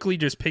to quickly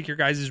just pick your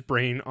guys'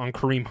 brain on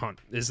Kareem Hunt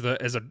as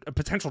a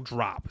potential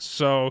drop.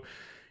 So,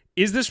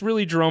 is this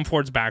really Jerome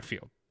Ford's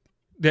backfield?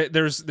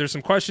 There's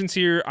some questions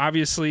here.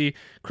 Obviously,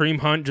 Kareem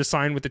Hunt just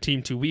signed with the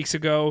team 2 weeks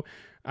ago,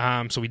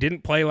 so he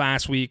didn't play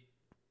last week.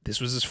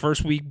 This was his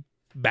first week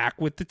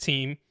back with the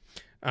team.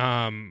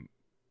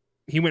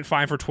 He went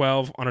 5 for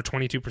 12 on a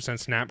 22%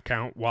 snap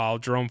count, while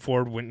Jerome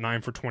Ford went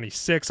 9 for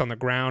 26 on the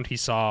ground. He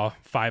saw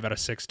 5 out of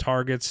 6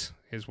 targets.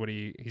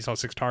 He saw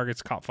 6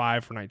 targets, caught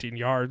 5 for 19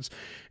 yards,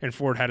 and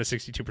Ford had a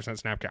 62%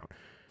 snap count.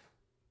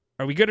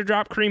 Are we good to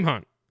drop Kareem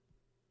Hunt?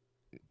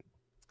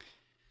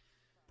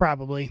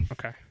 Probably.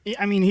 Okay.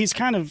 I mean, he's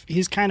kind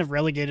of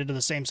relegated to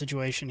the same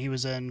situation he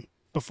was in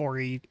before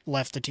he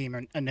left the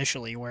team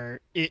initially, where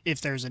if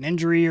there's an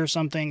injury or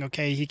something,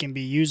 okay, he can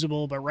be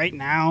usable. But right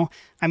now,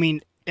 I mean,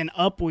 an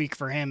up week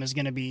for him is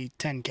going to be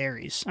 10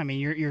 carries. I mean,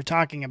 you're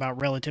talking about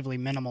relatively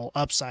minimal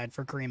upside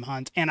for Kareem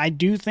Hunt. And I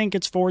do think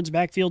it's Ford's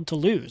backfield to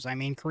lose. I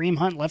mean, Kareem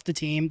Hunt left the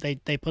team.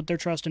 They put their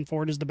trust in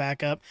Ford as the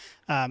backup.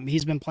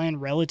 He's been playing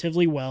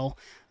relatively well.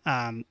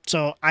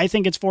 So I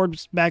think it's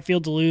Ford's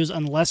backfield to lose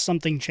unless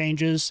something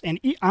changes. And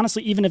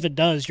honestly, even if it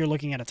does, you're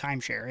looking at a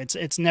timeshare.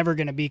 It's never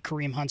going to be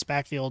Kareem Hunt's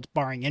backfield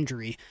barring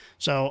injury.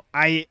 So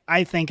I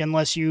think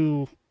unless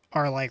you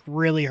are like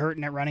really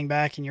hurting at running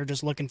back and you're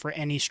just looking for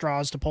any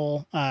straws to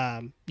pull,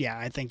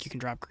 I think you can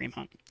drop Kareem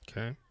Hunt.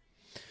 Okay.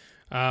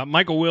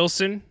 Michael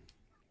Wilson,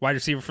 wide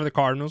receiver for the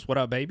Cardinals. What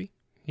up, baby?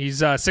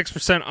 He's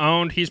 6%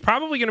 owned. He's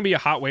probably going to be a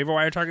hot waiver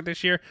wire target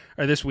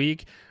this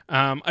week.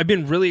 I've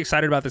been really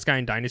excited about this guy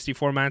in dynasty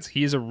formats.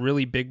 He is a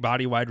really big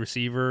body wide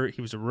receiver.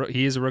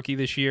 He is a rookie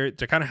this year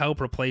to kind of help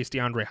replace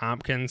DeAndre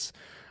Hopkins.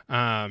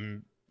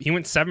 He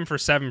went 7 for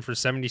 7 for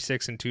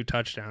 76 and 2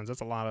 touchdowns.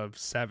 That's a lot of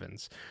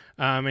sevens.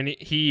 And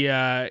he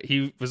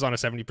was on a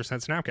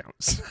 70% snap count.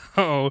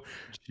 So,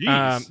 he's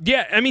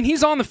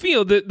on the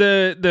field.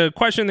 The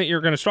question that you're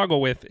going to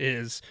struggle with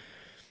is,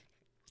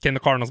 can the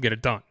Cardinals get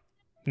it done?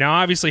 Now,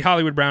 obviously,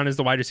 Hollywood Brown is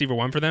the wide receiver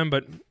one for them,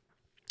 but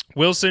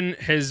Wilson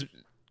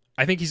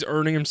I think he's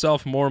earning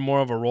himself more and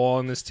more of a role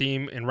on this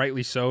team, and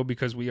rightly so,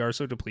 because we are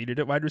so depleted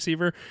at wide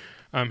receiver.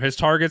 His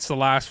targets the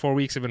last 4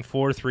 weeks have been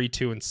 4, 3,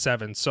 2, and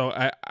 7.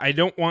 So I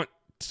don't want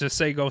to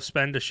say go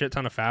spend a shit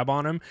ton of fab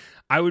on him.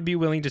 I would be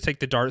willing to take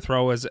the dart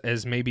throw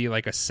as maybe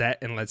like a set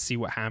and let's see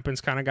what happens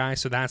kind of guy.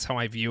 So that's how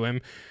I view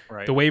him.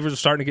 Right. The waivers are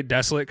starting to get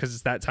desolate because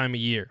it's that time of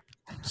year.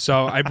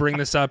 So I bring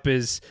this up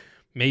as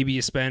maybe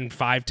you spend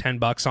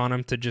 $5-10 on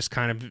him to just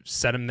kind of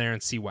set him there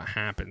and see what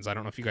happens. I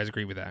don't know if you guys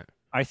agree with that.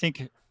 I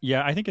think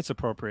it's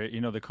appropriate.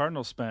 The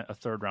Cardinals spent a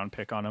 3rd round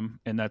pick on him,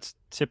 and that's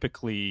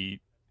typically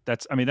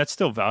that's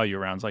still value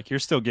rounds. Like, you're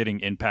still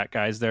getting impact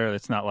guys there.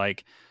 It's not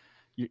like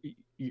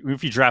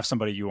if you draft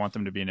somebody, you want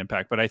them to be an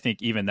impact. But I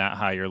think even that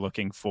high, you're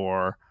looking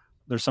for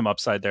there's some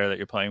upside there that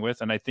you're playing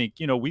with. And I think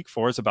week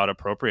 4 is about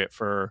appropriate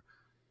for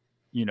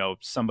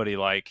somebody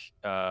like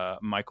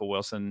Michael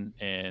Wilson,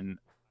 and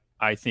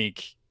I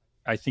think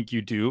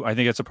you do. I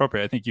think it's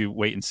appropriate. I think you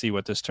wait and see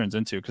what this turns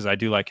into, because I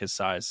do like his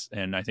size,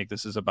 and I think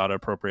this is about an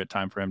appropriate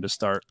time for him to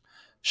start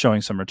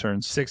showing some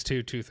returns.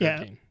 6'2",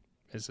 213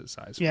 is his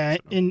size. Yeah,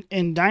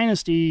 in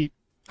Dynasty,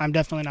 I'm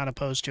definitely not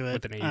opposed to it.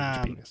 With an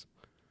 8-inch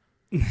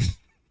penis.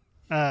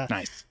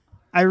 Nice.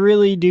 I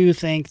really do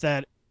think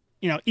that,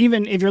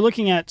 even if you're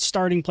looking at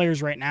starting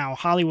players right now,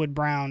 Hollywood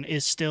Brown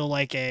is still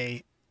like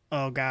a,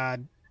 oh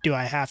God, do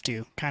I have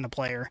to kind of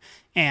player.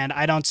 And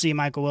I don't see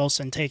Michael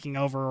Wilson taking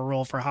over a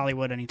role for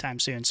Hollywood anytime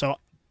soon. So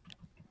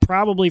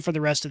probably for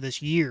the rest of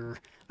this year,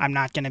 I'm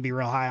not going to be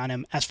real high on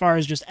him. As far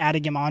as just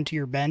adding him onto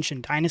your bench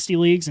in dynasty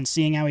leagues and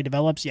seeing how he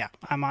develops,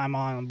 I'm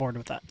on board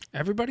with that.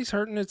 Everybody's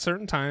hurting at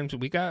certain times.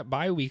 We got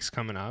bye weeks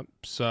coming up,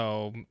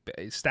 so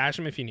stash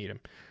him if you need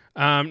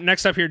him.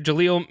 Next up here,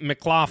 Jaleel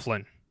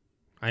McLaughlin.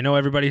 I know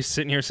everybody's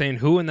sitting here saying,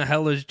 who in the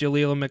hell is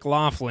Jaleel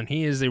McLaughlin?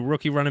 He is a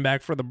rookie running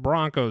back for the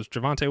Broncos.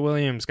 Javonte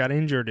Williams got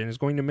injured and is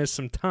going to miss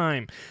some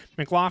time.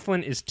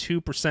 McLaughlin is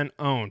 2%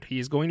 owned. He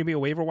is going to be a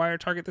waiver wire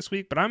target this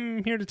week, but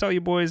I'm here to tell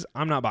you boys,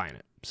 I'm not buying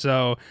it.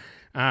 So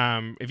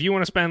if you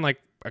want to spend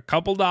like a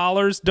couple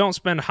dollars, don't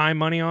spend high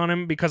money on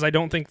him, because I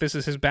don't think this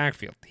is his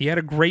backfield. He had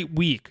a great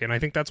week, and I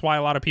think that's why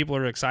a lot of people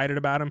are excited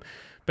about him.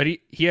 But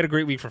he had a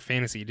great week for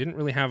fantasy. He didn't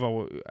really have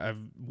a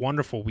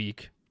wonderful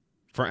week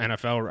for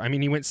NFL. I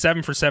mean, he went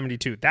 7 for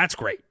 72. That's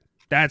great.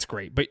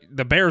 But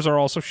the Bears are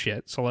also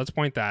shit, so let's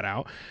point that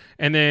out.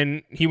 And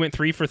then he went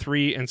 3 for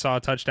 3 and saw a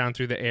touchdown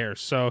through the air.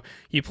 So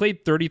he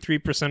played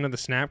 33% of the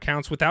snap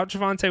counts. Without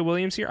Javonte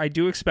Williams here, I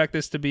do expect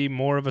this to be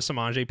more of a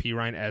Samaje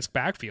Perine-esque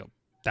backfield.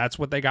 That's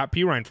what they got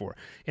Perine for.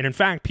 And in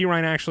fact,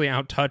 Perine actually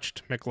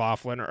outtouched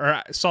McLaughlin,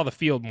 or saw the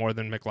field more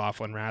than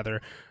McLaughlin,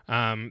 rather.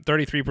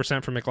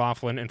 33% for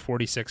McLaughlin and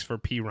 46% for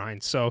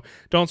Perine. So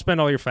don't spend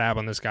all your fab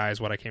on this guy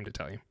is what I came to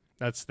tell you.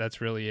 That's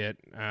really it.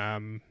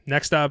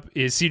 Next up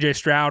is CJ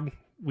Stroud.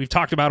 We've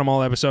talked about him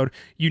all episode.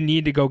 You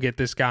need to go get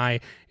this guy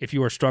if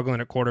you are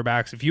struggling at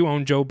quarterbacks. If you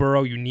own Joe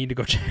Burrow, you need to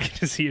go check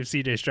to see if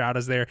CJ Stroud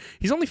is there.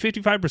 He's only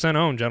 55%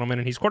 owned, gentlemen,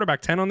 and he's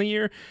quarterback 10 on the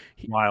year.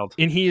 Wild.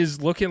 And he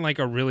is looking like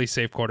a really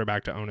safe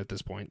quarterback to own at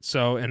this point.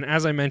 So, and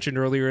as I mentioned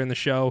earlier in the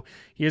show,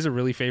 he has a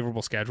really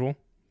favorable schedule.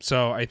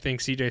 So I think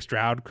CJ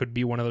Stroud could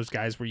be one of those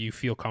guys where you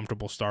feel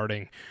comfortable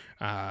starting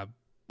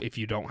if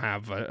you don't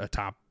have a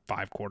top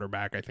 5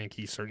 quarterback. I think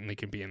he certainly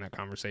can be in that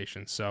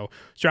conversation. So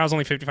Stroud's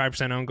only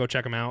 55% owned. Go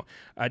check him out.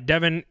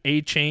 Devin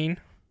A-Chain.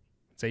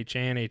 It's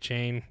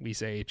A-Chain. We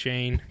say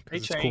A-Chain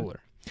because it's cooler.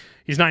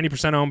 He's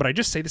 90% owned, but I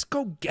just say this.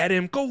 Go get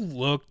him. Go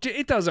look.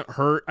 It doesn't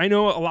hurt. I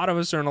know a lot of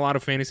us are in a lot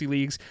of fantasy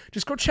leagues.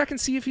 Just go check and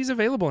see if he's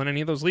available in any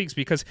of those leagues,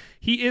 because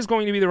he is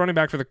going to be the running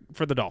back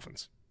for the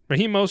Dolphins.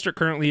 Raheem Mostert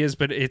currently is,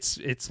 but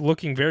it's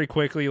looking very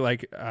quickly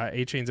like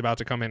A-Chain's about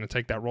to come in and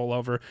take that role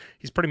over.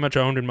 He's pretty much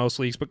owned in most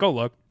leagues, but go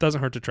look.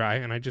 Doesn't hurt to try,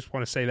 and I just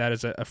want to say that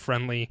as a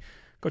friendly,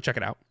 go check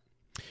it out.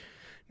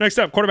 Next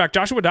up, quarterback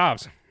Joshua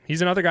Dobbs.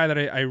 He's another guy that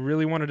I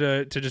really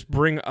wanted to just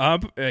bring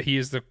up. He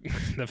is the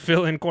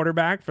fill-in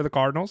quarterback for the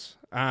Cardinals.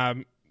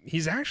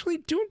 He's actually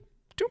doing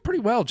pretty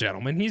well,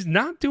 gentlemen. He's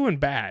not doing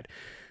bad.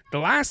 The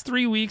last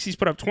 3 weeks, he's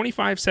put up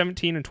 25,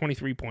 17, and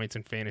 23 points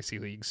in fantasy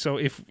leagues. So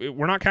if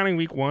we're not counting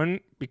week 1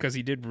 because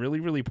he did really,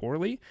 really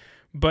poorly,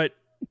 but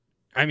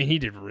I mean, he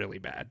did really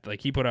bad.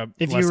 Like, he put up.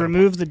 If you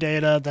remove the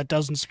data, that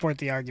doesn't support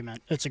the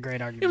argument. It's a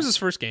great argument. It was his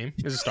first game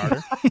as a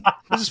starter. It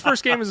was his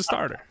first game as a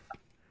starter.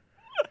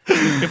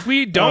 If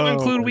we don't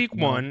include week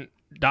 1,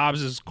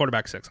 Dobbs is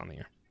quarterback 6 on the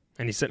year.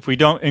 And he said, if we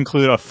don't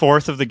include a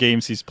fourth of the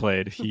games he's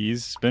played,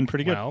 he's been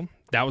pretty good. Well,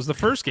 that was the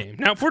first game.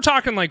 Now, if we're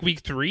talking like week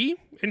 3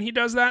 and he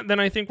does that, then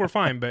I think we're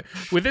fine. But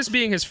with this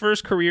being his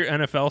first career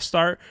NFL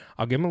start,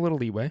 I'll give him a little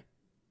leeway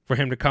for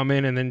him to come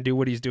in and then do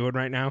what he's doing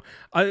right now.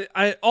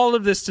 I all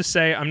of this to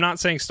say, I'm not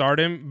saying start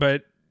him,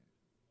 but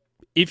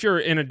if you're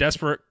in a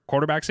desperate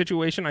quarterback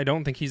situation, I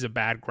don't think he's a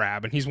bad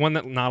grab. And he's one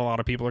that not a lot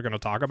of people are going to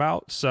talk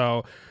about.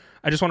 So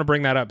I just want to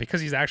bring that up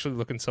because he's actually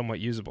looking somewhat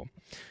usable.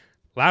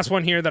 Last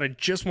one here that I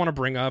just want to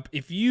bring up.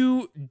 If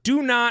you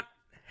do not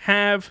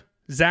have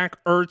Zach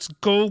Ertz,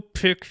 go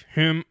pick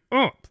him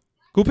up.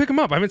 Go pick him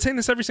up. I've been saying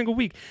this every single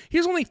week.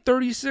 He's only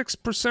 36%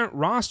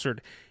 rostered.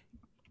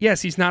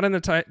 Yes, he's not in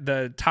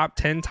the top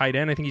 10 tight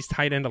end. I think he's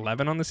tight end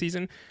 11 on the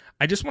season.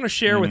 I just want to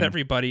share with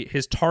everybody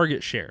his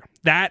target share.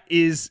 That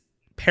is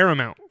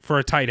paramount for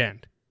a tight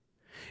end.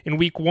 In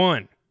week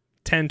 1,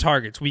 10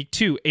 targets. Week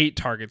 2, 8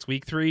 targets.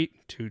 Week 3,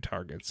 2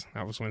 targets.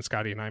 That was when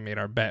Scotty and I made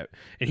our bet.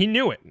 And he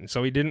knew it, and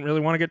so he didn't really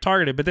want to get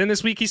targeted. But then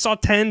this week he saw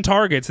 10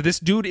 targets. This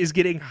dude is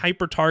getting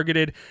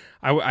hyper-targeted.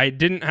 I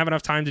didn't have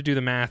enough time to do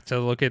the math to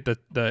look at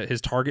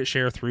his target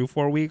share through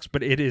 4 weeks,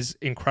 but it is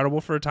incredible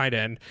for a tight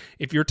end.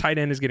 If your tight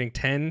end is getting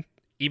 10,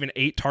 even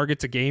 8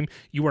 targets a game,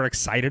 you are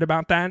excited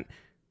about that,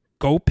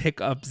 go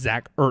pick up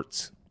Zach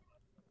Ertz.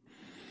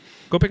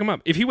 Go pick him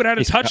up. If he would have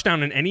had a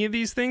touchdown in any of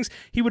these things,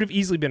 he would have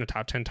easily been a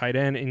top 10 tight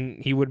end,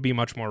 and he would be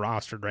much more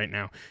rostered right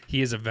now.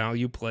 He is a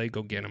value play.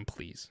 Go get him,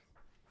 please.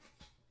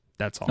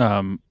 That's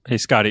all. Hey,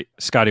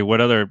 Scotty, what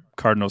other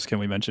Cardinals can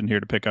we mention here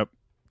to pick up?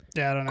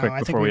 Yeah, I don't know. Quick I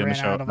think before we end ran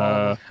the show. out of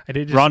all.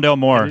 Rondale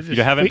Moore. If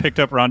you haven't picked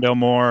up Rondale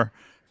Moore,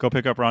 go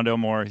pick up Rondale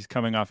Moore. He's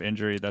coming off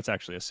injury. That's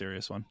actually a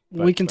serious one.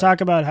 We can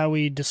talk about how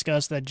we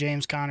discussed that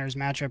James Conner's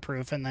matchup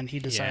proof, and then he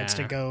decides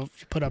to go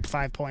put up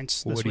 5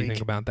 points this week. What do you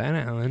think about that,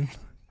 Alan?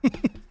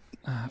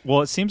 Well,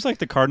 it seems like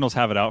the Cardinals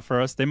have it out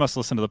for us. They must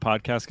listen to the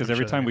podcast because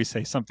every time we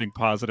say something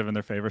positive in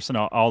their favor, so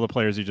now all the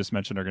players you just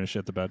mentioned are going to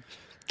shit the bed.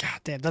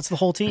 God damn, that's the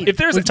whole team.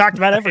 We've talked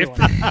about everyone.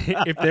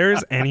 If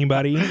there's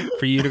anybody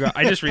for you to go,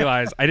 I didn't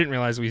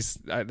realize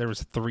there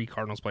was 3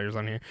 Cardinals players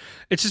on here.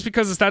 It's just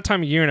because it's that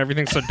time of year and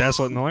everything's so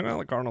desolate, and they're like, well,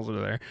 the Cardinals are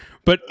there.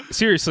 But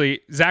seriously,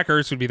 Zach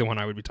Ertz would be the one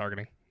I would be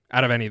targeting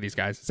out of any of these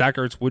guys. Zach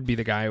Ertz would be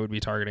the guy I would be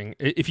targeting.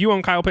 If you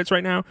own Kyle Pitts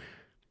right now,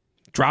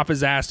 drop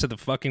his ass to the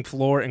fucking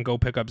floor and go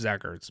pick up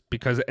Zach Ertz,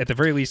 because at the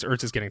very least,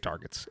 Ertz is getting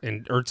targets,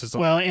 and Ertz is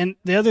well. And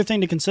the other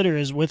thing to consider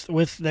is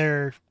with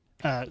their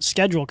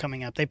schedule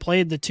coming up, they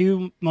played the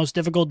 2 most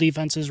difficult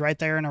defenses right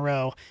there in a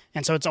row,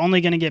 and so it's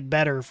only going to get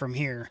better from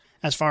here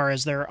as far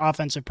as their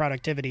offensive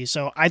productivity.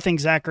 So I think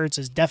Zach Ertz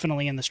is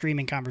definitely in the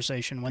streaming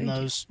conversation when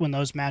those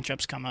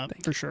matchups come up.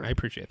 For sure. I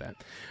appreciate that.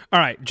 All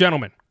right,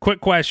 gentlemen,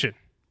 quick question,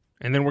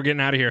 and then we're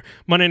getting out of here.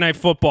 Monday Night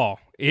Football.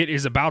 It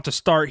is about to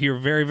start here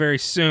very, very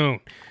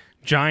soon.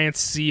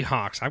 Giants,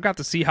 Seahawks. I've got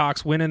the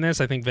Seahawks winning this.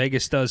 I think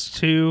Vegas does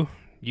too.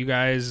 You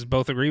guys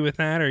both agree with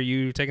that, or are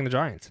you taking the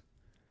Giants?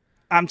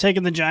 I'm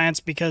taking the Giants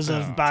because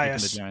of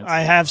bias. I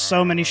have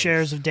so many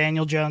shares of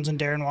Daniel Jones and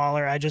Darren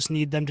Waller. I just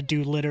need them to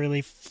do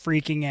literally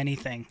freaking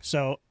anything.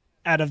 So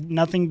out of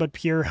nothing but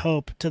pure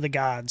hope to the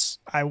gods,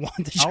 I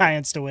want the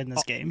Giants to win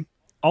this game.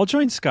 I'll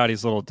join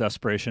Scotty's little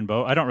desperation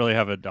boat. I don't really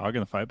have a dog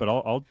in the fight, but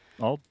I'll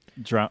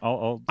drown.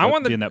 I'll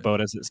be in that boat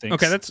as it sinks.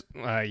 Okay, that's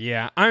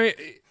yeah.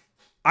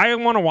 I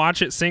want to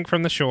watch it sink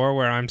from the shore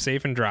where I'm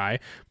safe and dry,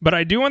 but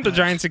I do want the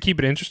Giants to keep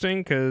it interesting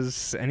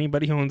because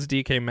anybody who owns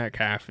DK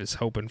Metcalf is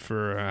hoping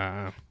for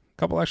a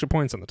couple extra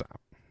points on the top.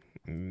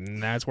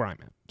 And that's where I'm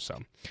at. So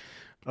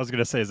I was going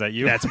to say, is that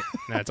you? That's me.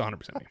 That's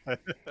 100% me.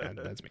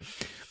 That's me.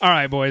 All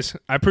right, boys.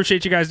 I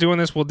appreciate you guys doing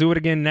this. We'll do it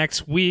again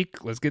next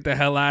week. Let's get the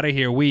hell out of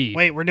here.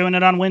 Wait, we're doing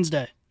it on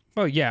Wednesday.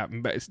 Well, yeah,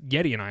 but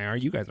Yeti and I are.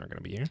 You guys aren't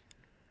going to be here.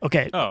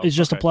 Okay, it's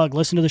just a plug.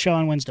 Listen to the show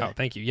on Wednesday. Oh,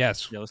 thank you.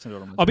 Yes. Yeah, listen to it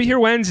on Wednesday. I'll be here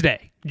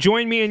Wednesday.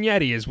 Join me and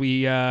Yeti as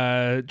we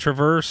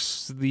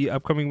traverse the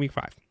upcoming Week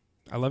 5.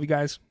 I love you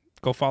guys.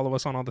 Go follow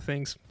us on all the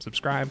things.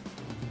 Subscribe.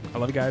 I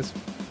love you guys.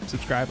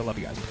 Subscribe. I love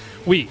you guys.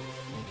 We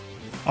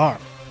are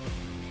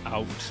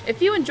out.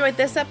 If you enjoyed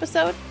this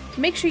episode,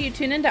 make sure you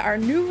tune into our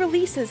new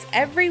releases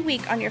every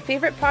week on your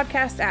favorite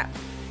podcast app.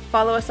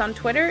 Follow us on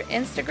Twitter,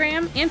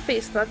 Instagram, and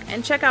Facebook,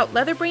 and check out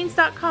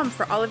leatherbrains.com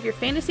for all of your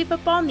fantasy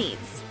football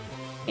needs.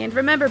 And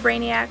remember,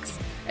 Brainiacs,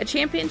 a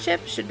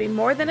championship should be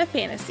more than a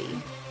fantasy.